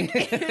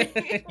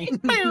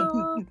 Sick.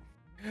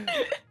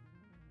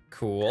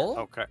 Cool.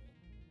 Okay.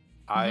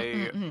 I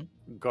Mhm.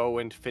 go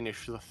and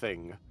finish the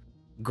thing,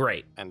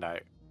 Great. and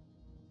I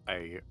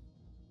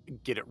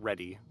get it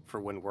ready for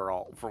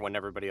when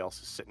everybody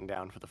else is sitting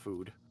down for the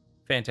food.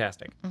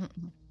 Fantastic.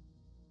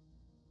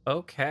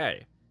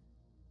 Okay.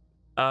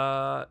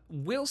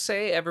 We'll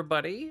say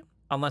everybody,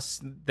 unless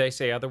they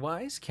say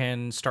otherwise,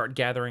 can start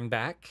gathering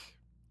back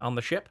on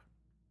the ship.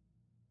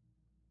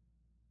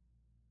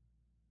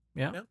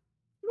 Yeah.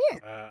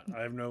 I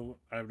have no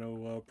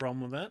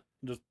problem with that.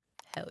 Just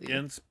Hell yeah.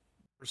 again,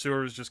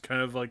 Pursuer is just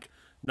kind of like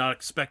not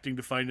expecting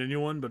to find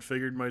anyone, but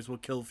figured might as well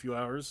kill a few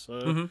hours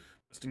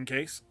just in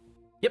case.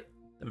 Yep,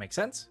 that makes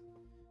sense.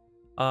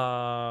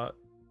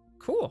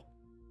 Cool.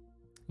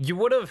 You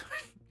would have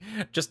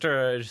just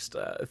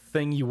a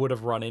thing you would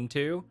have run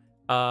into.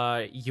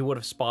 You would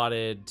have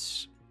spotted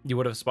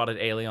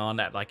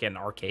Aelion at like an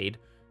arcade.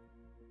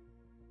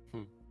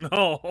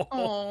 Oh,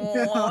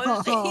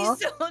 Oh,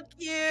 she's so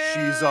cute.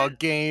 She's a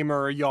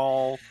gamer,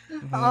 y'all.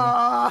 This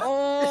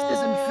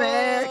isn't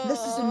fair. This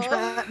is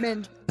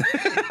entrapment.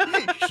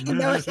 She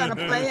knows how to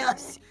play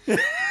us.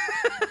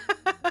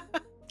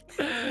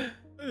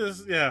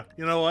 yeah.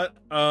 You know what?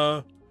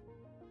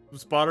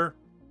 Spotter,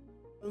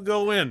 we'll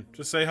go in.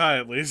 Just say hi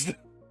at least.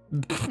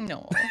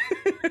 No.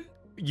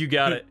 You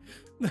got it.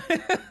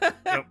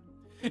 Yep.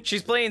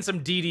 She's playing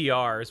some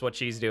DDR is what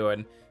she's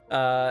doing.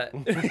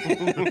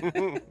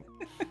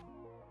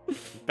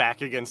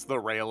 Back against the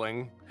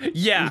railing.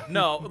 Yeah,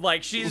 no,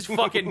 like she's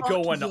fucking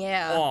going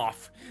yeah.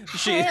 off.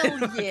 She Hell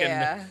fucking-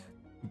 yeah.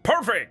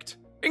 Perfect.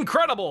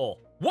 Incredible.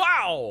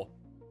 Wow.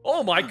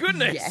 Oh my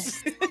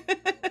goodness.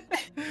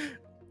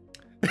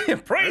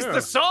 Praise Yeah.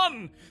 the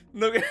sun.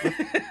 Look.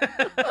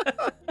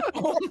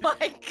 Oh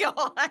my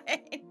god.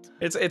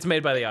 It's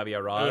made by the Avia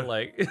Raw. Yeah.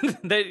 Like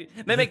they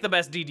make the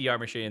best DDR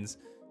machines.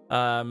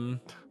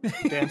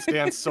 Dance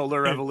Dance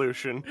Solar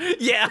Revolution.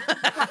 Yeah.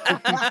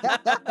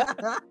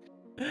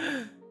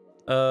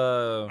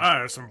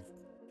 There's some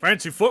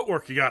fancy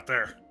footwork you got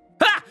there.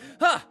 Ha!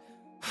 Ha!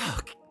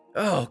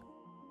 Oh,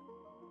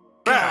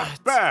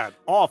 Bad, bad,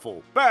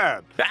 awful,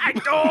 bad.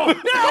 No!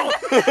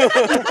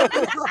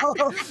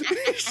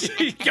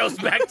 She goes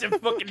back to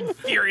fucking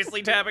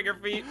furiously tapping her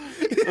feet.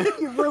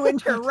 You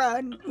ruined her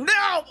run.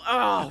 No!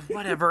 Oh,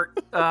 whatever.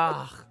 It's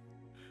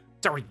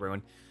already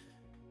ruined.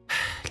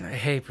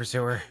 Hey,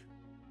 Pursuer.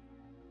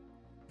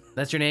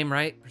 That's your name,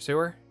 right?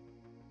 Pursuer?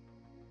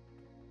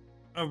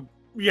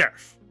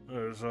 Yes.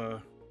 There's,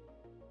 well,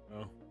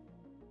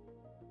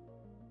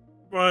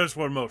 that's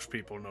what most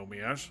people know me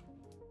as.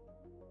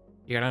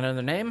 You got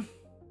another name?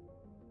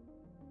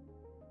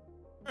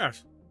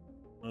 Yes.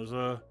 There's,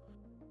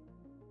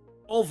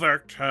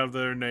 Ulvect have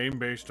their name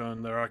based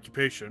on their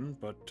occupation,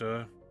 but,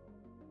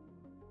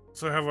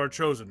 so have our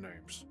chosen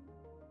names.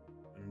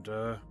 And,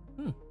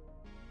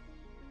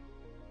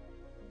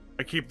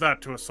 I keep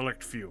that to a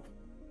select few.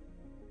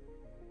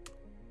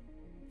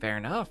 Fair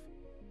enough.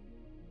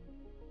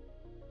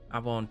 I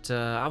won't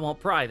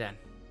pry then.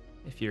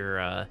 If you're,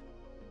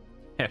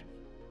 if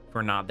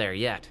we're not there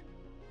yet.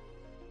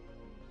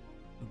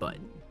 But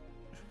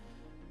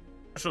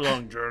It's a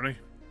long journey.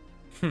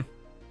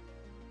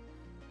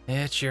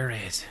 it sure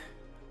is.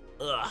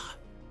 Ugh.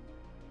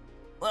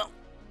 Well,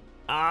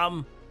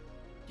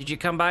 did you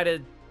come by to,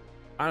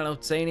 I don't know,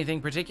 say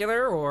anything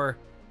particular, or?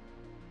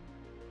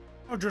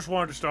 I just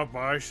wanted to stop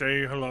by,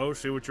 say hello,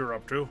 see what you're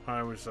up to.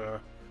 I was,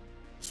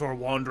 sort of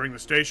wandering the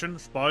station,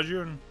 spotted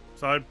you, and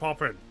decided to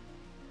pop in.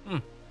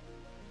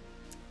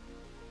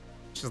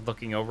 Just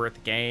looking over at the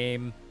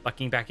game,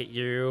 looking back at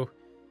you.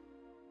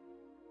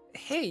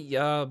 Hey,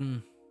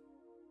 do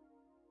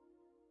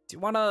you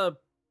want to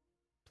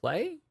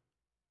play?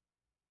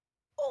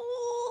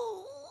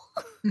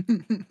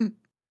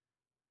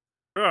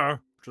 Yeah,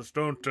 just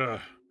don't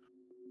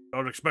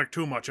expect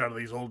too much out of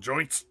these old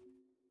joints.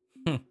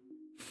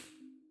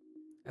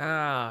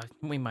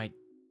 We might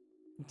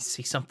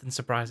see something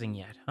surprising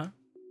yet, huh?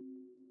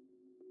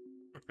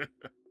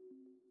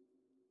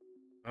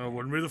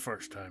 Wouldn't be the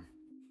first time.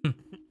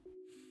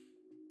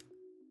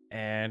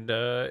 And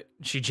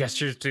she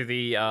gestures to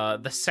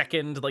the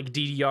second like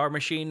DDR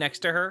machine next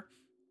to her.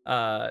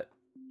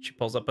 She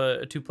pulls up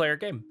a 2-player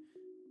game.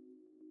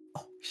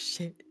 Oh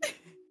shit.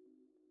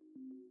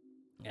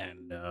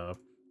 And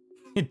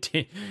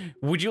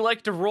would you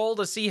like to roll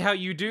to see how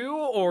you do,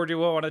 or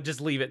do I want to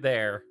just leave it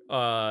there?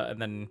 And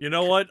then You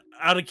know what?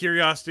 Out of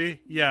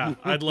curiosity, yeah,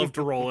 I'd love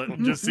to roll it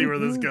and just see where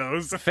this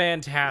goes.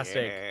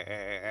 fantastic.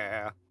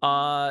 Yeah.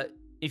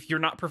 If you're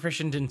not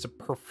proficient in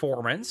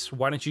performance,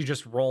 why don't you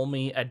just roll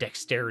me a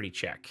dexterity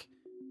check?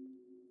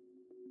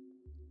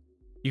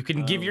 You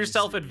can give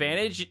yourself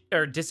advantage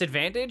or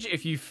disadvantage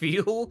if you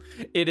feel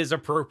it is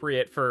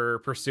appropriate for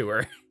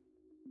Pursuer.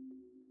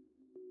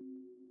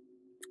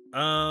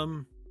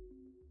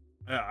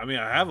 Yeah, I mean,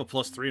 I have a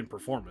 +3 in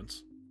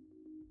performance.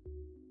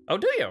 Oh,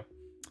 do you?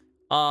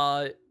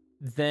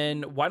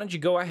 Then why don't you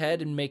go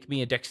ahead and make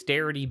me a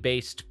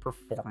dexterity-based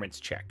performance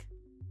check?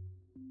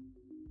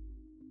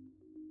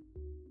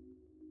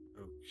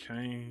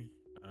 Okay.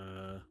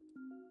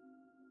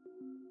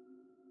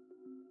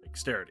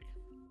 Dexterity.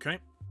 Okay.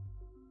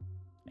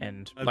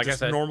 And Like like I just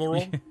said, normal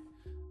roll?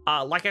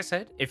 like I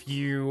said, if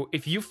you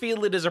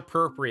feel it is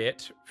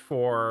appropriate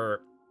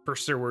for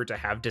Pursuer to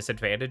have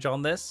disadvantage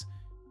on this,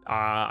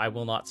 I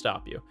will not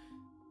stop you.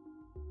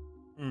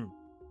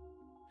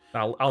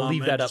 I'll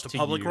leave that up just to a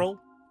public you. roll?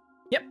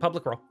 Yep,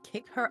 public roll.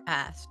 Kick her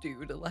ass,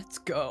 dude. Let's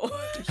go.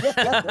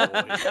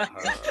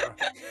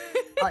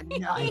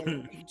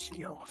 Annihilate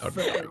your foe.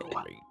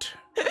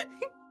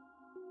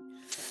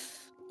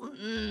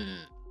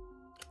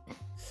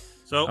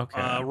 So,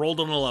 Okay.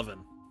 rolled an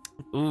 11.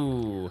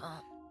 Ooh.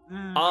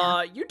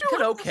 You're doing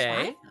Good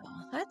okay. flat,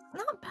 though. That's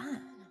not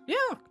bad. Yeah.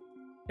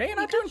 Yeah, you're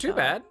not You doing too got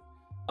bad.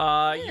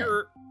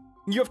 Yeah.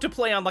 You have to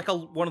play on like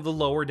one of the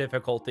lower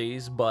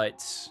difficulties,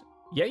 but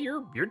yeah,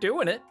 you're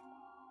doing it.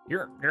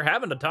 You're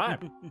having a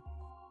time. You're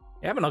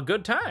having a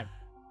good time.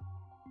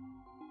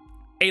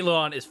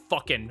 Alon is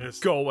fucking Yes.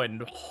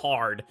 going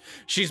hard.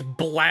 She's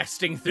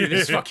blasting through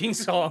this fucking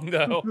song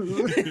though.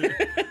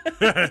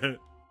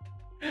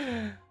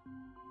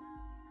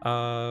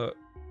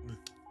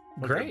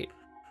 Great.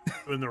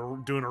 When they're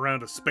doing a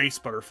round of Space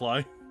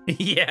Butterfly.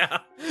 Yeah.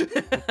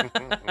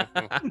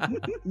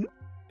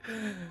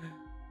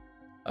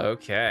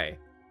 Okay.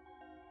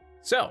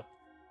 So,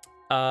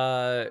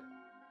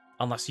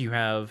 unless you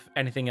have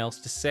anything else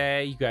to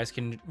say,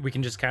 we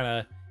can just kind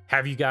of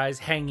have you guys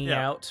hanging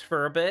out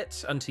for a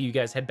bit until you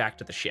guys head back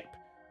to the ship.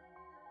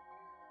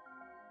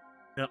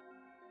 Yep.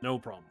 No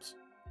problems.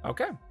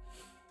 Okay.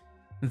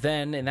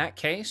 Then in that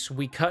case,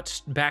 we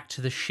cut back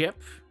to the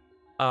ship.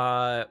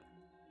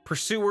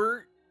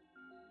 Pursuer,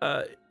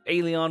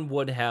 Aeon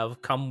would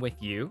have come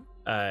with you.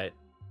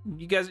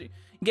 You guys are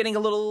getting a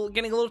little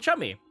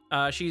chummy.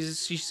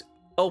 She's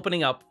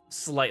opening up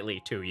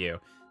slightly to you.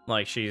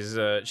 Like she's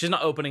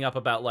not opening up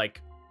about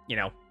like,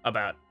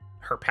 about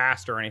her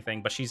past or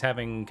anything, but she's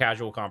having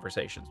casual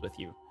conversations with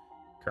you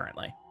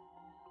currently.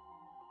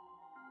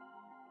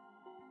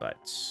 But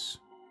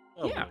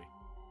yeah.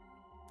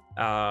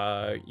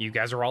 You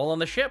guys are all on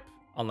the ship,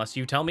 unless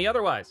you tell me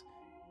otherwise.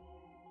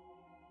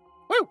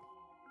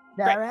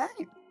 All right.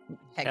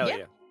 Heck Hell yeah.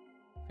 yeah.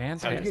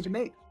 Sounds Fantastic. good to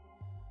me.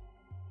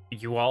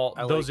 You all,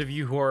 I those like- of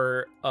you who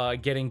are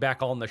getting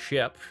back on the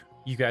ship,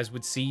 you guys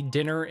would see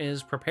dinner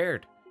is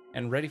prepared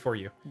and ready for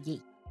you. Yeah.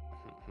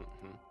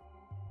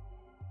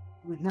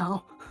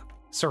 No.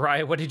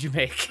 Soraya, what did you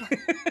make?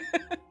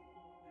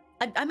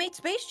 I made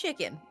space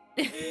chicken.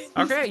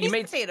 Okay, you Space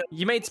made potato.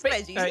 you made Space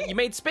veggies, yeah. you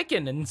made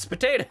spicken and I made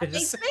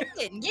potatoes.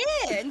 chicken,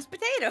 yeah, and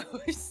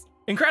potatoes.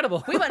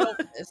 Incredible. We went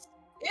over this.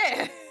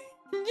 Yeah.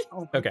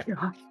 Oh my Okay.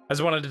 God. I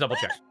just wanted to double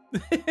check.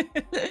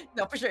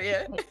 No, for sure,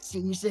 yeah.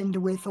 Seasoned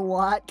with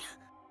what?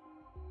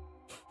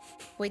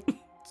 With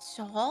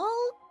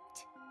salt?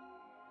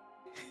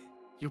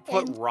 You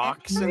put And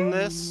rocks in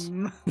this?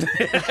 Mm,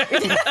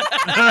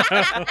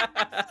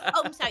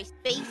 Oh, I'm sorry.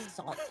 Space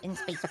salt and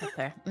space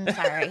pepper. I'm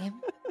sorry.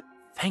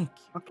 Thank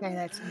you. Okay,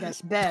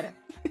 that's better.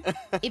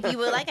 If you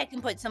would like, I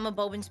can put some of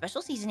Bobin's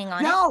special seasoning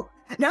on No,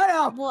 no, it.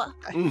 no. What?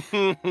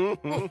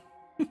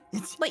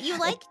 It's, But you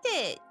liked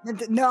it.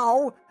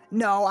 no,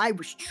 no. I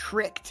was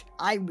tricked.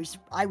 I was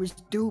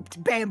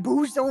duped,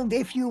 bamboozled,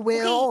 if you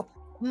will.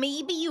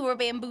 Maybe you were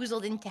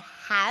bamboozled into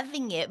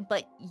having it,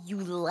 but you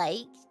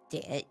liked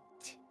it.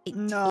 It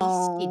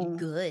No. tasted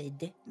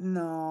good.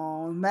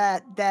 No,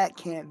 that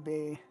can't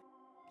be.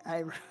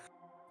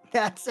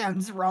 That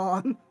sounds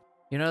wrong.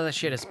 You know that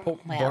shit is Well.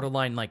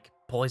 borderline like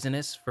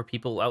poisonous for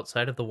people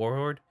outside of the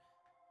warlord.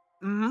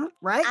 Mm-hmm.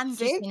 Right? I'm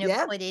See? just gonna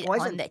Yeah, put it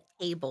poison. on the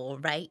table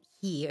right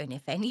here, and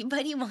if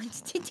anybody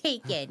wants to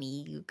take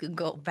any, you can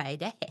go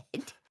right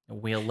ahead.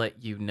 We'll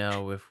let you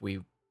know if we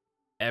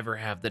ever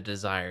have the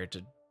desire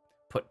to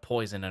put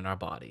poison in our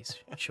bodies.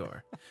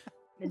 Sure.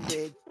 It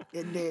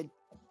did.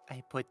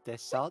 I put the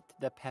salt,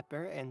 the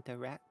pepper, and the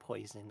rat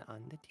poison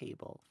on the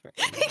table for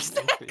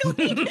Exactly.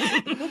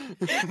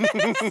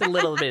 Just a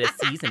little bit of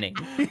seasoning.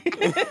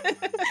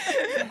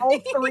 All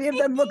three of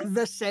them look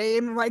the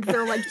same, like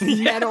they're like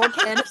metal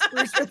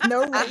canisters with no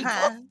label.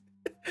 Uh-huh.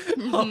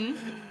 Mhm.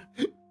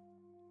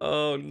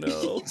 Oh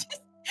no.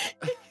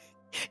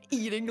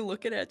 Eating,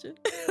 looking at you.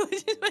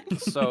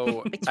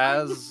 So It's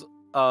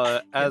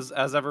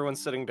as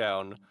everyone's sitting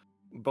down,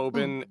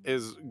 Bobin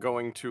is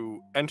going to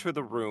enter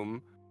the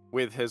room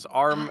with his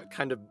arm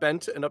kind of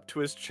bent and up to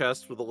his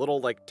chest with a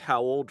little like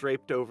towel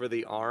draped over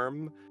the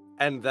arm,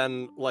 and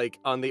then like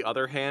on the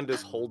other hand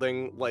is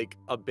holding like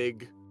a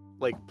big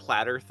like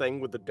platter thing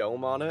with a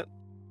dome on it.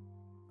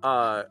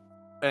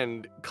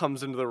 And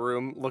comes into the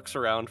room, looks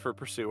around for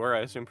Pursuer. I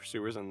assume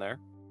Pursuer's in there.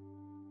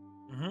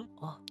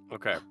 Mm-hmm.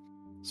 Okay.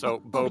 So Oh,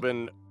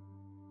 Bobin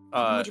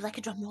Would you like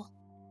a drum roll?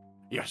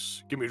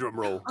 yes, give me a drum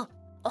roll.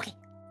 Okay.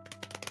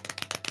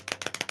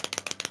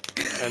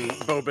 And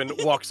Bobin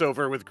walks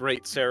over with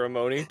great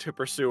ceremony to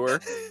Pursuer.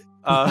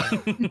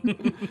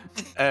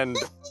 And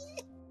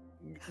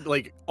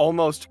like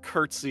almost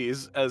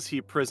curtsies as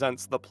he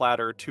presents the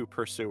platter to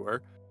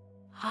Pursuer.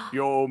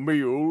 Your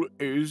meal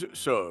is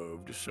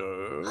served,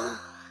 sir.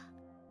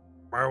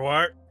 My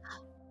what?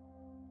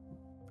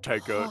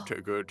 Take a look.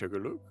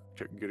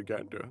 Get a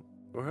gander.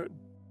 Go ahead.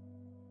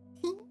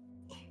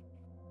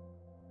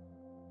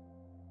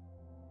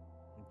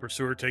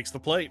 Pursuer takes the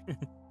plate.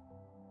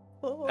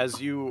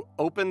 As you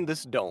open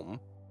this dome,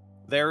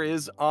 there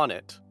is on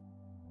it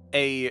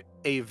a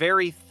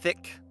very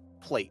thick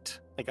plate,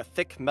 like a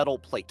thick metal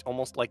plate,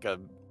 almost like a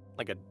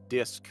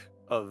disc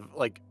of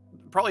like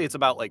probably it's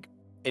about like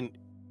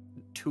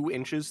 2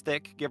 inches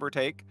thick, give or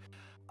take.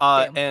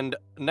 Damn. And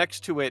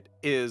next to it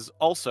is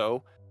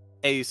also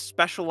a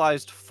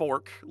specialized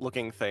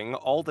fork-looking thing.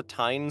 All the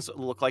tines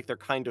look like they're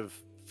kind of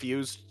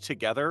fused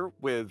together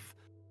with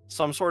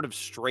some sort of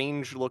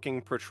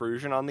strange-looking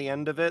protrusion on the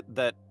end of it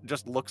that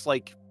just looks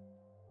like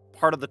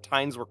part of the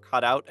tines were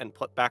cut out and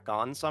put back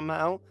on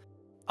somehow.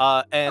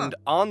 And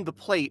on the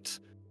plate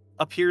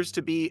appears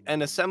to be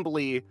an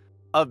assembly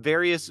of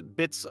various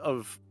bits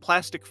of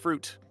plastic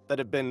fruit that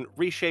have been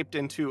reshaped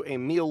into a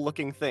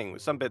meal-looking thing,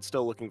 with some bits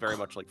still looking very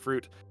much like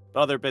fruit,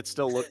 but other bits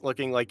still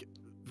looking like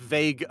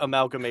vague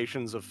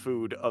amalgamations of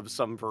food of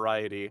some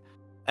variety.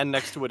 And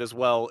next to it as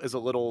well is a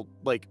little,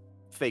 like,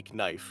 fake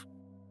knife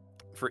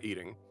for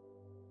eating.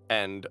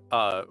 And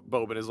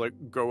Bobin is like,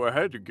 go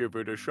ahead and give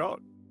it a shot.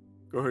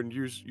 Go ahead and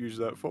use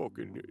that fork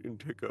and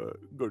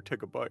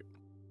take a bite.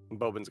 And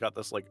Bobin's got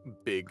this, like,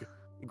 big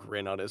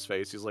grin on his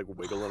face. He's, like,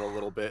 wiggling a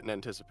little bit in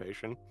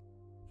anticipation.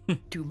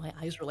 Dude, my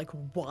eyes are like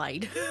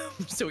wide.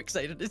 I'm so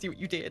excited to see what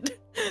you did.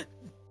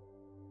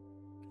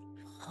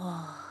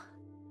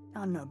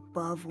 On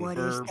above, what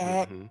is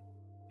that?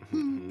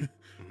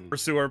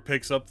 Pursuer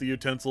picks up the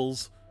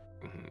utensils,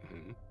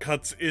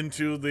 cuts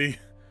into the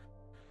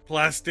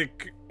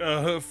plastic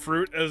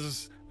fruit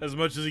as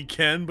much as he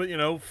can, but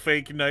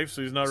fake knife,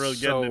 so he's not really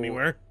So- getting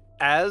anywhere.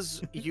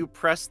 As you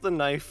press the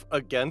knife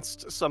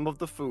against some of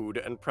the food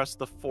and press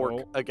the fork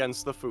Oh.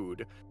 against the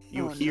food,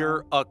 you Oh,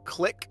 hear a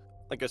click,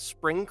 like a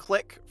spring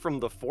click from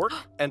the fork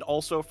and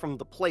also from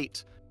the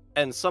plate,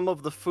 and some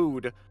of the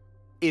food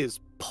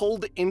is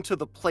pulled into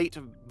the plate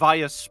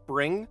via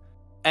spring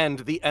and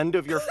the end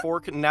of your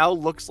fork now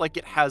looks like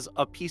it has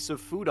a piece of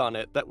food on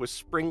it that was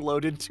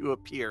spring-loaded to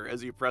appear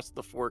as you press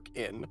the fork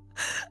in.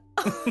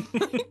 Oh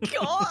my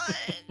god.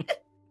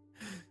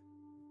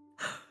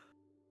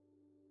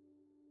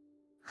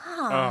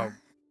 Huh.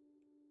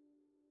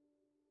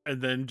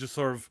 And then just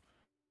sort of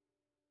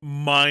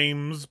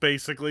mimes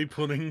basically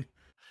putting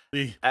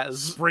the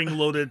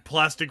spring-loaded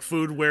plastic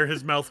food where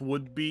his mouth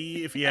would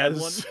be if he had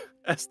one.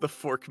 As the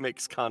fork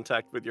makes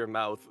contact with your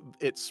mouth,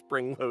 it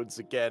spring-loads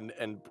again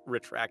and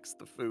retracts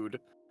the food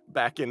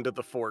back into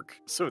the fork,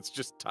 so it's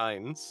just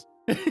tines.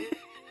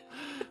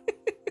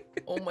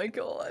 Oh my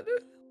god.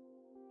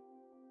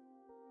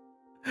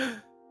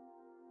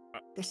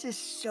 This is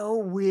so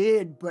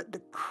weird, but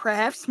the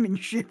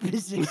craftsmanship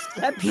is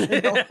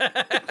exceptional.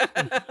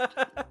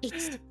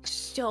 It's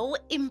so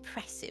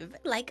impressive,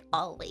 like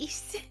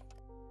always.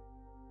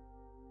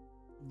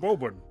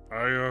 Bobin,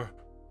 I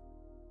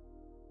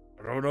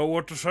don't know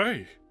what to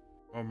say.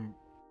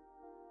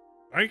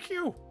 Thank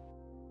you.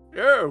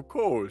 Yeah, of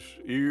course.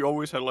 You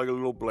always had like a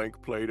little blank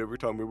plate every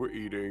time we were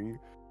eating,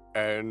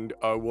 and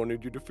I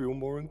wanted you to feel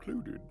more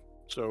included.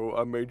 So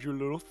I made you a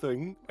little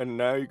thing, and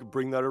now you can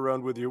bring that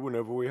around with you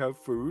whenever we have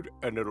food,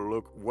 and it'll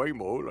look way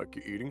more like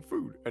you're eating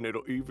food, and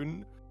it'll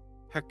even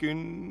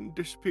heckin'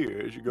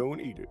 disappear as you go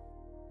and eat it.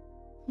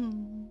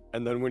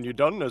 And then when you're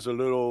done, there's a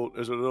little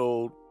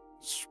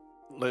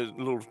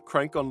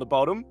crank on the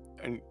bottom,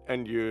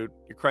 and you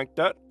crank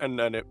that, and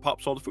then it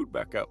pops all the food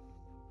back out.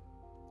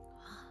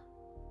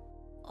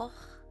 Oh,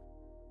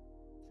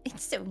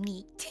 it's so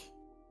neat.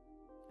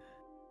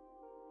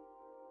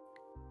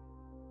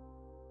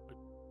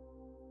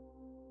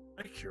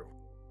 Thank you.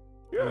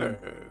 Yeah.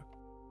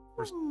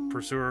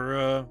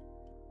 Pursuer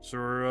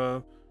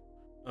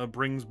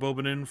brings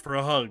Bobin in for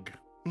a hug.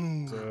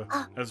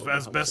 As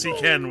best he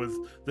can with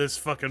this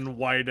fucking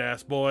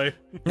wide-ass boy.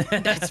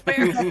 That's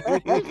fair.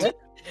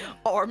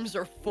 Arms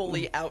are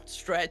fully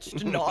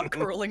outstretched, not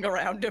curling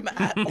around him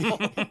at all.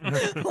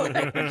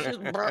 Like, just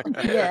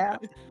Yeah.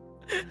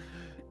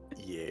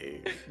 Yeah.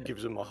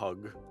 Gives him a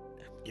hug.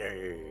 Yeah.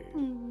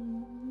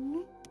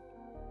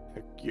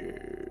 Heck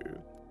yeah.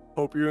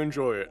 Hope you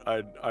enjoy it.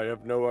 I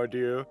have no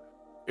idea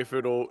if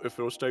it'll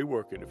stay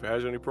working. If it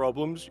has any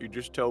problems, you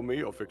just tell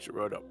me. I'll fix it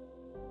right up.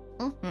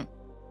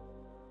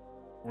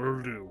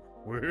 Will do.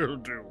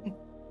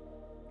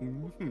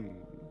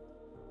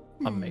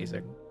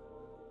 Amazing.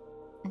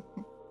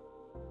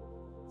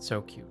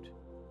 So cute.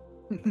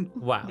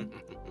 Wow.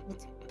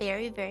 It's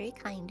very, very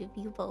kind of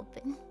you,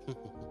 Bobin.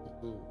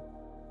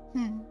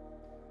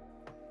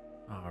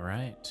 All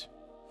right.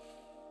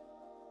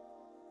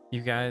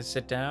 You guys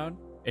sit down,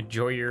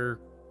 enjoy your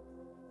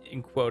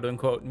in quote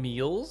unquote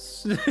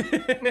meals.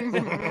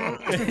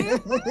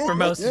 For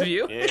most of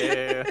you.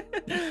 Yeah.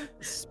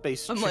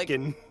 Space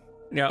chicken.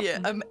 Yeah,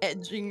 I'm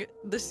edging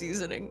the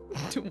seasoning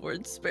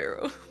towards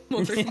Sparrow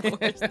more and more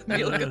as the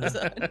meal goes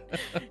on.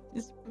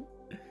 Just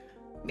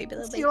maybe a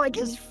little bit. See, like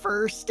his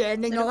fur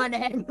standing on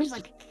end. He's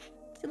like,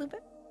 a little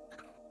bit.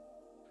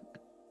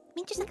 I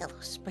mean, just like a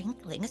little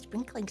sprinkling. A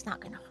sprinkling's not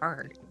gonna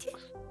hurt.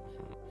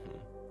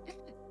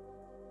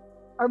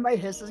 are my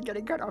hisses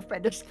getting cut off by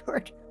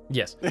Discord?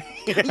 Yes. Oh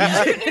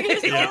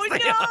no!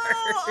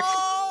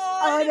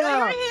 Oh,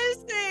 no.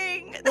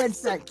 Hissing. One That's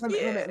so sec.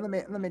 cute.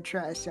 Let me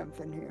try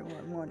something here.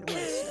 One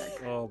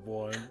sec. Oh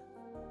boy.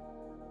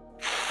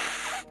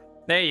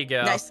 There you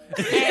go. Nice.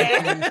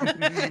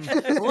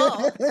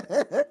 Whoa.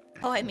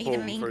 Oh, I made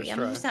him Boom, angry. first I'm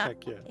try. sorry.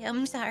 Heck yeah.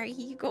 I'm sorry.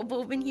 Here you go,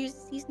 Bobin. Here's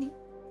the seasoning.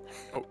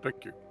 Oh,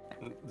 thank you.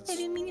 I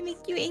didn't mean to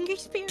make you angry,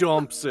 Spirit.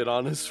 Dumps it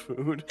on his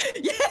food.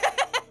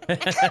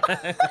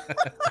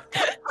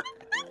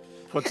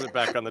 Puts it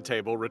back on the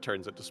table,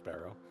 returns it to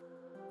Sparrow.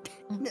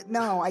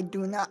 No, I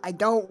do not. I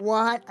do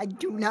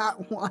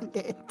not want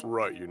it.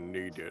 Right, you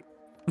need it.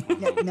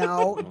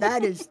 No,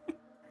 that is.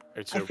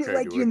 It's I okay feel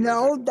like to you admit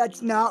know it.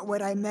 that's not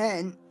what I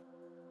meant.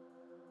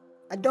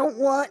 I don't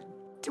want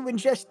to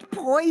ingest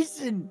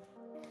poison.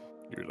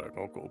 You like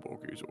Uncle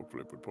Bulky's old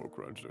flippin' pork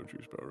rinds, don't you,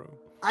 Sparrow?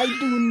 I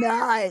do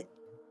not.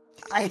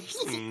 I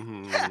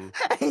Mm-hmm.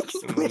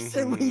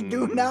 explicitly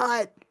do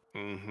not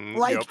Mm-hmm.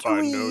 like Yep, to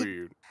I know eat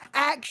you.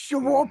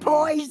 actual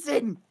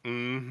poison.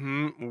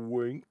 Mm-hmm.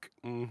 Wink.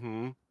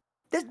 Mm-hmm.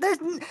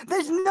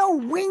 There's no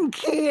wink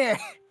here.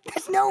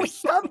 There's no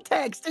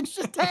subtext. It's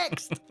just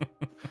text.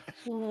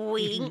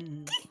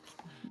 Wink.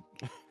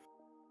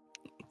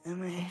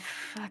 Am I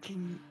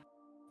fucking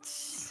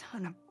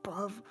son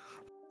above?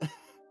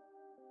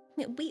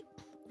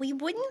 We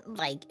wouldn't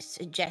like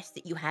suggest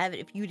that you have it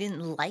if you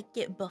didn't like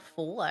it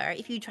before.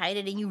 If you tried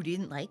it and you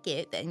didn't like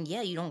it, then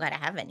yeah, you don't gotta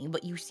have any.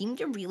 But you seem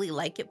to really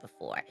like it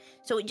before,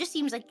 so it just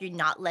seems like you're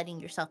not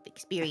letting yourself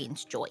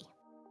experience joy.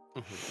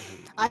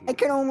 I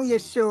can only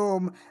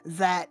assume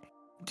that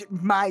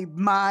my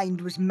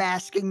mind was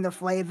masking the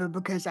flavor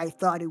because I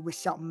thought it was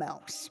something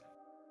else.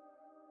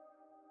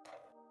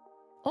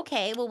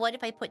 Okay, well, what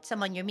if I put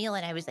some on your meal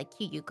and I was like,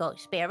 here you go,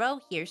 Sparrow,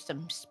 here's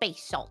some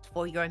space salt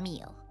for your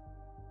meal.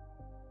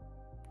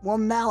 Well,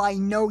 now I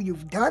know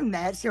you've done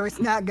that, so it's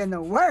not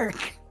gonna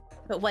work.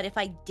 But what if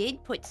I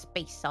did put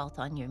space salt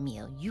on your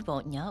meal? You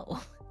won't know.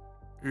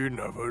 You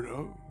never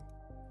know.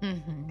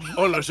 Mhm.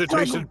 Unless it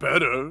tasted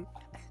better.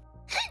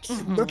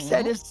 Just looks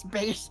at his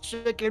space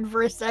chicken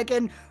for a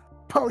second,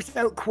 posts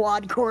out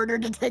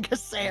quadcorder to take a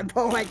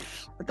sample. Like,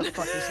 what the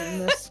fuck is in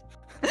this?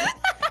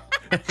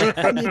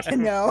 I need to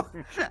know.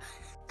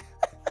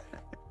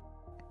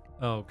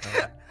 Oh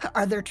god.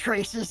 Are there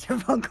traces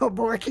of Uncle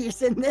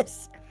Borky's in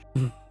this?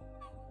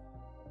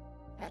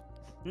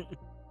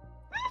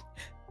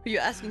 Are you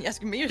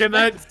asking me? Or Can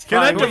that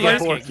Fine, we'll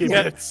device get Borky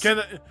bits. can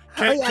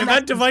yeah,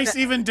 that device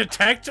even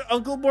detect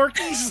Uncle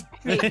Borky's?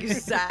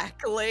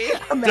 Exactly.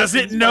 Does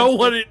it know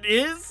what it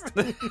is?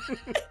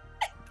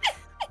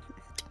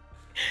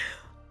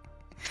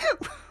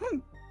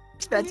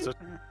 Spencer?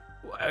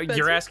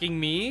 You're asking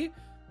me?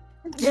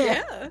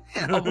 Yeah.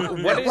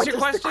 What is your does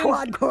question? the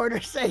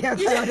quadcorder say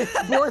about its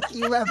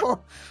Borky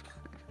level?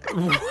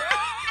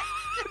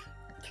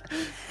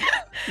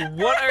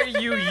 What are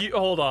you?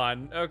 Hold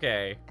on.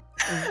 Okay.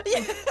 I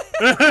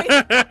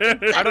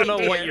I don't know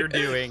what you're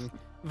doing.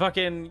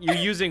 Fucking, you're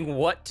using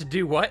what to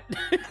do what?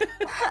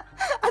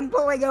 I'm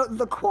pulling out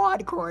the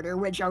quadcorder,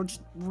 which I'll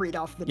just read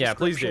off the Yeah,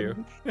 please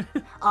description. do.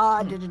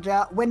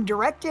 When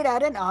directed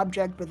at an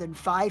object within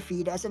 5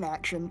 feet as an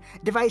action,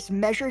 device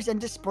measures and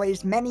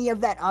displays many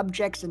of that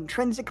object's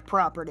intrinsic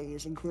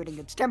properties, including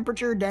its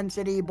temperature,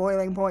 density,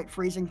 boiling point,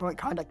 freezing point,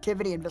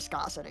 conductivity, and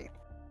viscosity.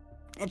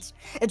 It's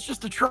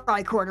just a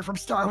tricorder from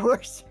Star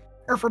Wars.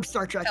 Or from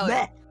Star Trek. Hell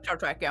yeah. Bleh. Star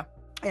Trek, yeah.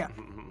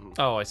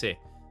 Oh, I see.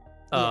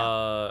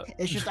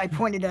 It's just I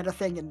pointed at a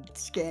thing and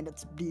scanned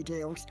its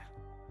details.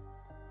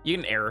 You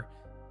can error.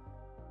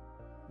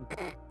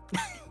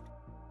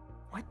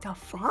 What the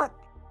fuck?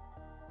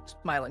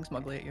 Smiling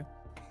smugly at you.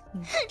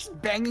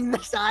 Just banging the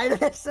side of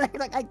this thing.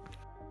 Like,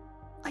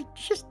 I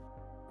just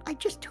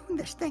tuned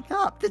this thing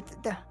up.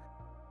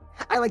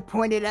 I like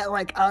pointed at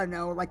like, I don't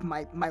know, like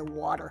my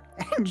water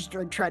and just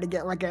try to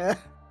get like a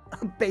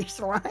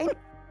baseline.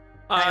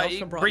 I also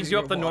It brought brings you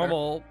you up the your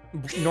water.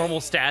 normal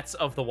stats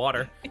of the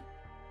water.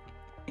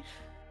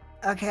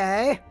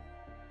 Okay.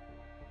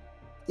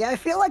 Yeah, I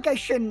feel like I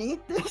shouldn't eat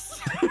this.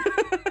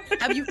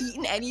 Have you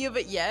eaten any of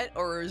it yet,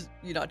 or is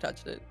you not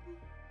touched it?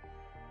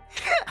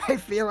 I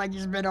feel like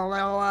he's been a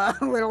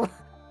little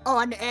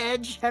on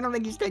edge. I don't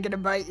think he's taken a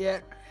bite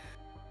yet.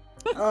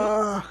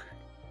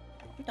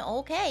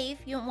 Okay, if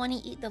you don't want to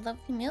eat the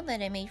lovely meal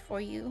that I made for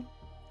you,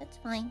 that's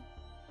fine.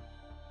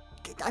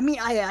 I mean,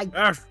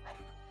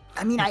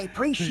 I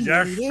appreciate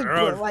Yes, it,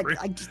 sir, but like,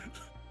 I just...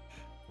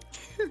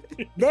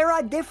 There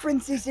are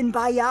differences in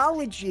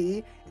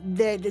biology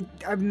that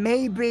are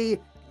maybe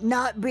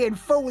not being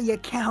fully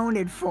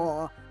accounted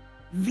for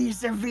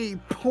vis-a-vis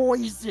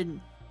poison.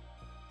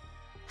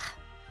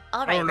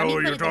 All I right, don't let know me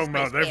what put you're it this talking way,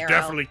 about. They've Sparrow.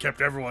 definitely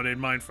kept everyone in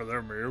mind for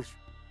their meals.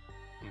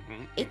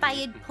 If I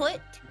had put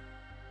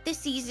the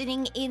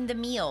seasoning in the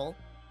meal,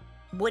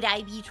 would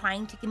I be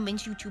trying to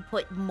convince you to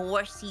put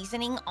more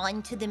seasoning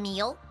onto the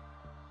meal?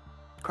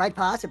 Quite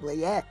possibly,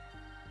 yeah.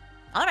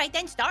 All right,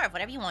 then starve.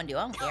 Whatever you want to do.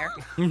 I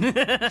don't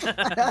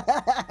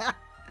care.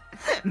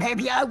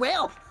 Maybe I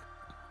will.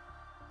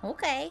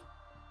 Okay.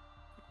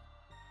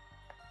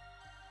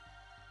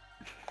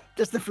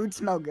 Does the food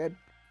smell good?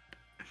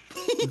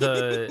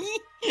 The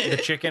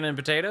chicken and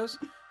potatoes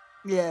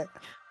Yeah.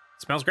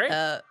 smells great.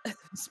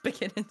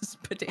 Spigot and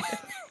potato.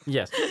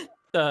 Yes.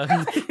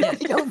 I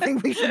don't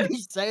think we should be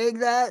saying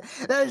that.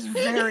 That is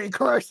very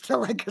close to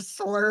like a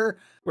slur.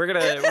 We're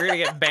gonna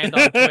get banned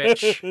on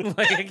Twitch.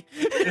 Like,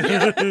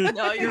 Yeah.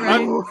 No, you're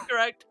right.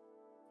 Correct.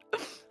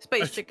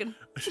 Space chicken.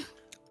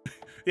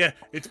 Yeah,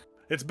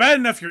 it's bad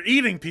enough you're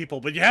eating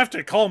people, but you have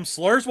to call them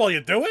slurs while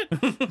you do it?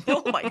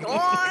 Oh my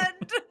god.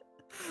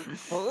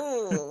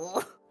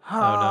 Oh,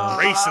 no.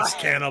 Racist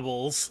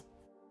cannibals.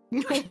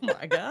 Oh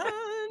my god.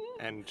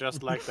 And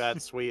just like that,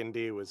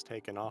 SWE&D was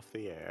taken off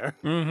the air.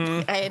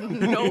 mm-hmm. And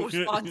no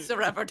sponsor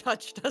ever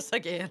touched us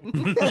again.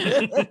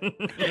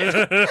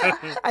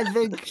 I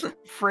think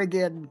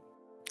friggin'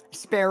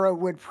 Sparrow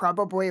would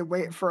probably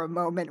wait for a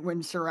moment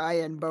when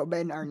Soraya and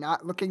Bowman are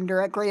not looking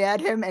directly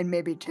at him and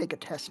maybe take a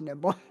test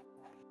nibble.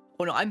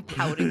 Oh no, I'm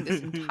pouting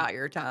this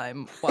entire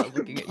time while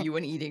looking at you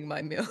and eating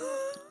my meal.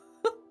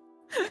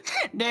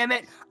 Damn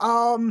it.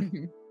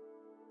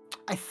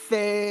 I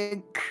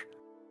think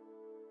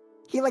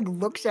he like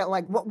looks at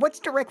like what's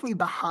directly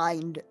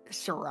behind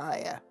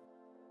Soraya,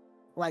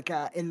 like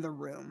in the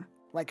room,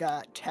 like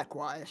tech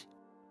wise.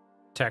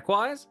 Tech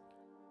wise,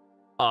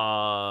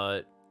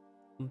 let's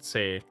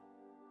see.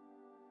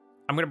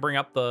 I'm gonna bring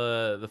up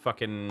the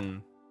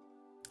fucking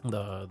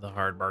the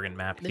hard bargain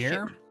map The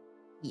here.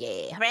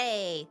 Yeah,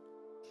 hooray!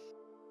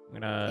 I'm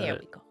There gonna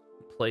we go.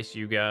 place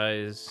you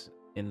guys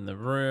in the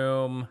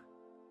room.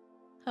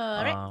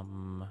 All right.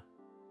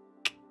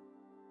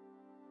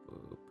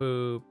 Boop,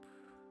 boop.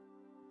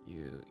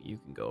 You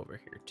can go over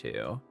here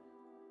too.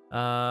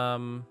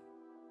 And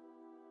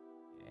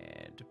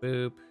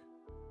boop.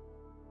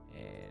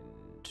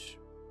 And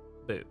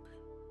boop.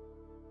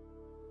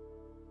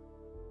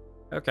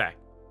 Okay.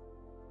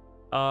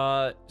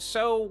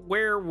 So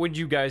where would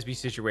you guys be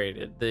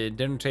situated? The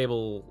dinner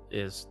table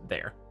is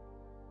there.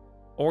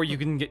 Or you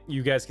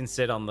guys can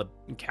sit on the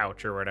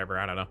couch or whatever,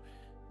 I don't know.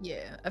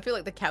 Yeah, I feel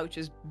like the couch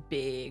is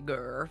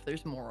bigger if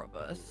there's more of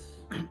us.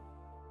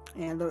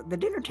 And the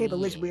dinner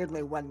table is Yeah.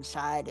 weirdly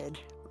one-sided.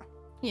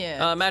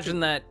 Yeah. Imagine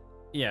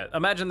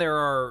there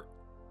are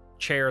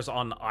chairs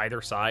on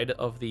either side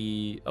of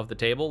the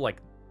table.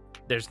 Like,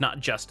 there's not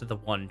just the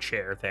one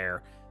chair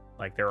there.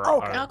 Like, there are...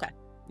 Okay. Okay.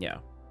 Yeah.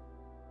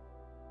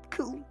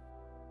 Cool.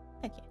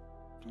 Thank you.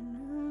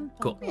 And,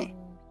 Cool.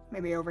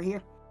 Maybe over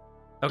here.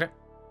 Okay.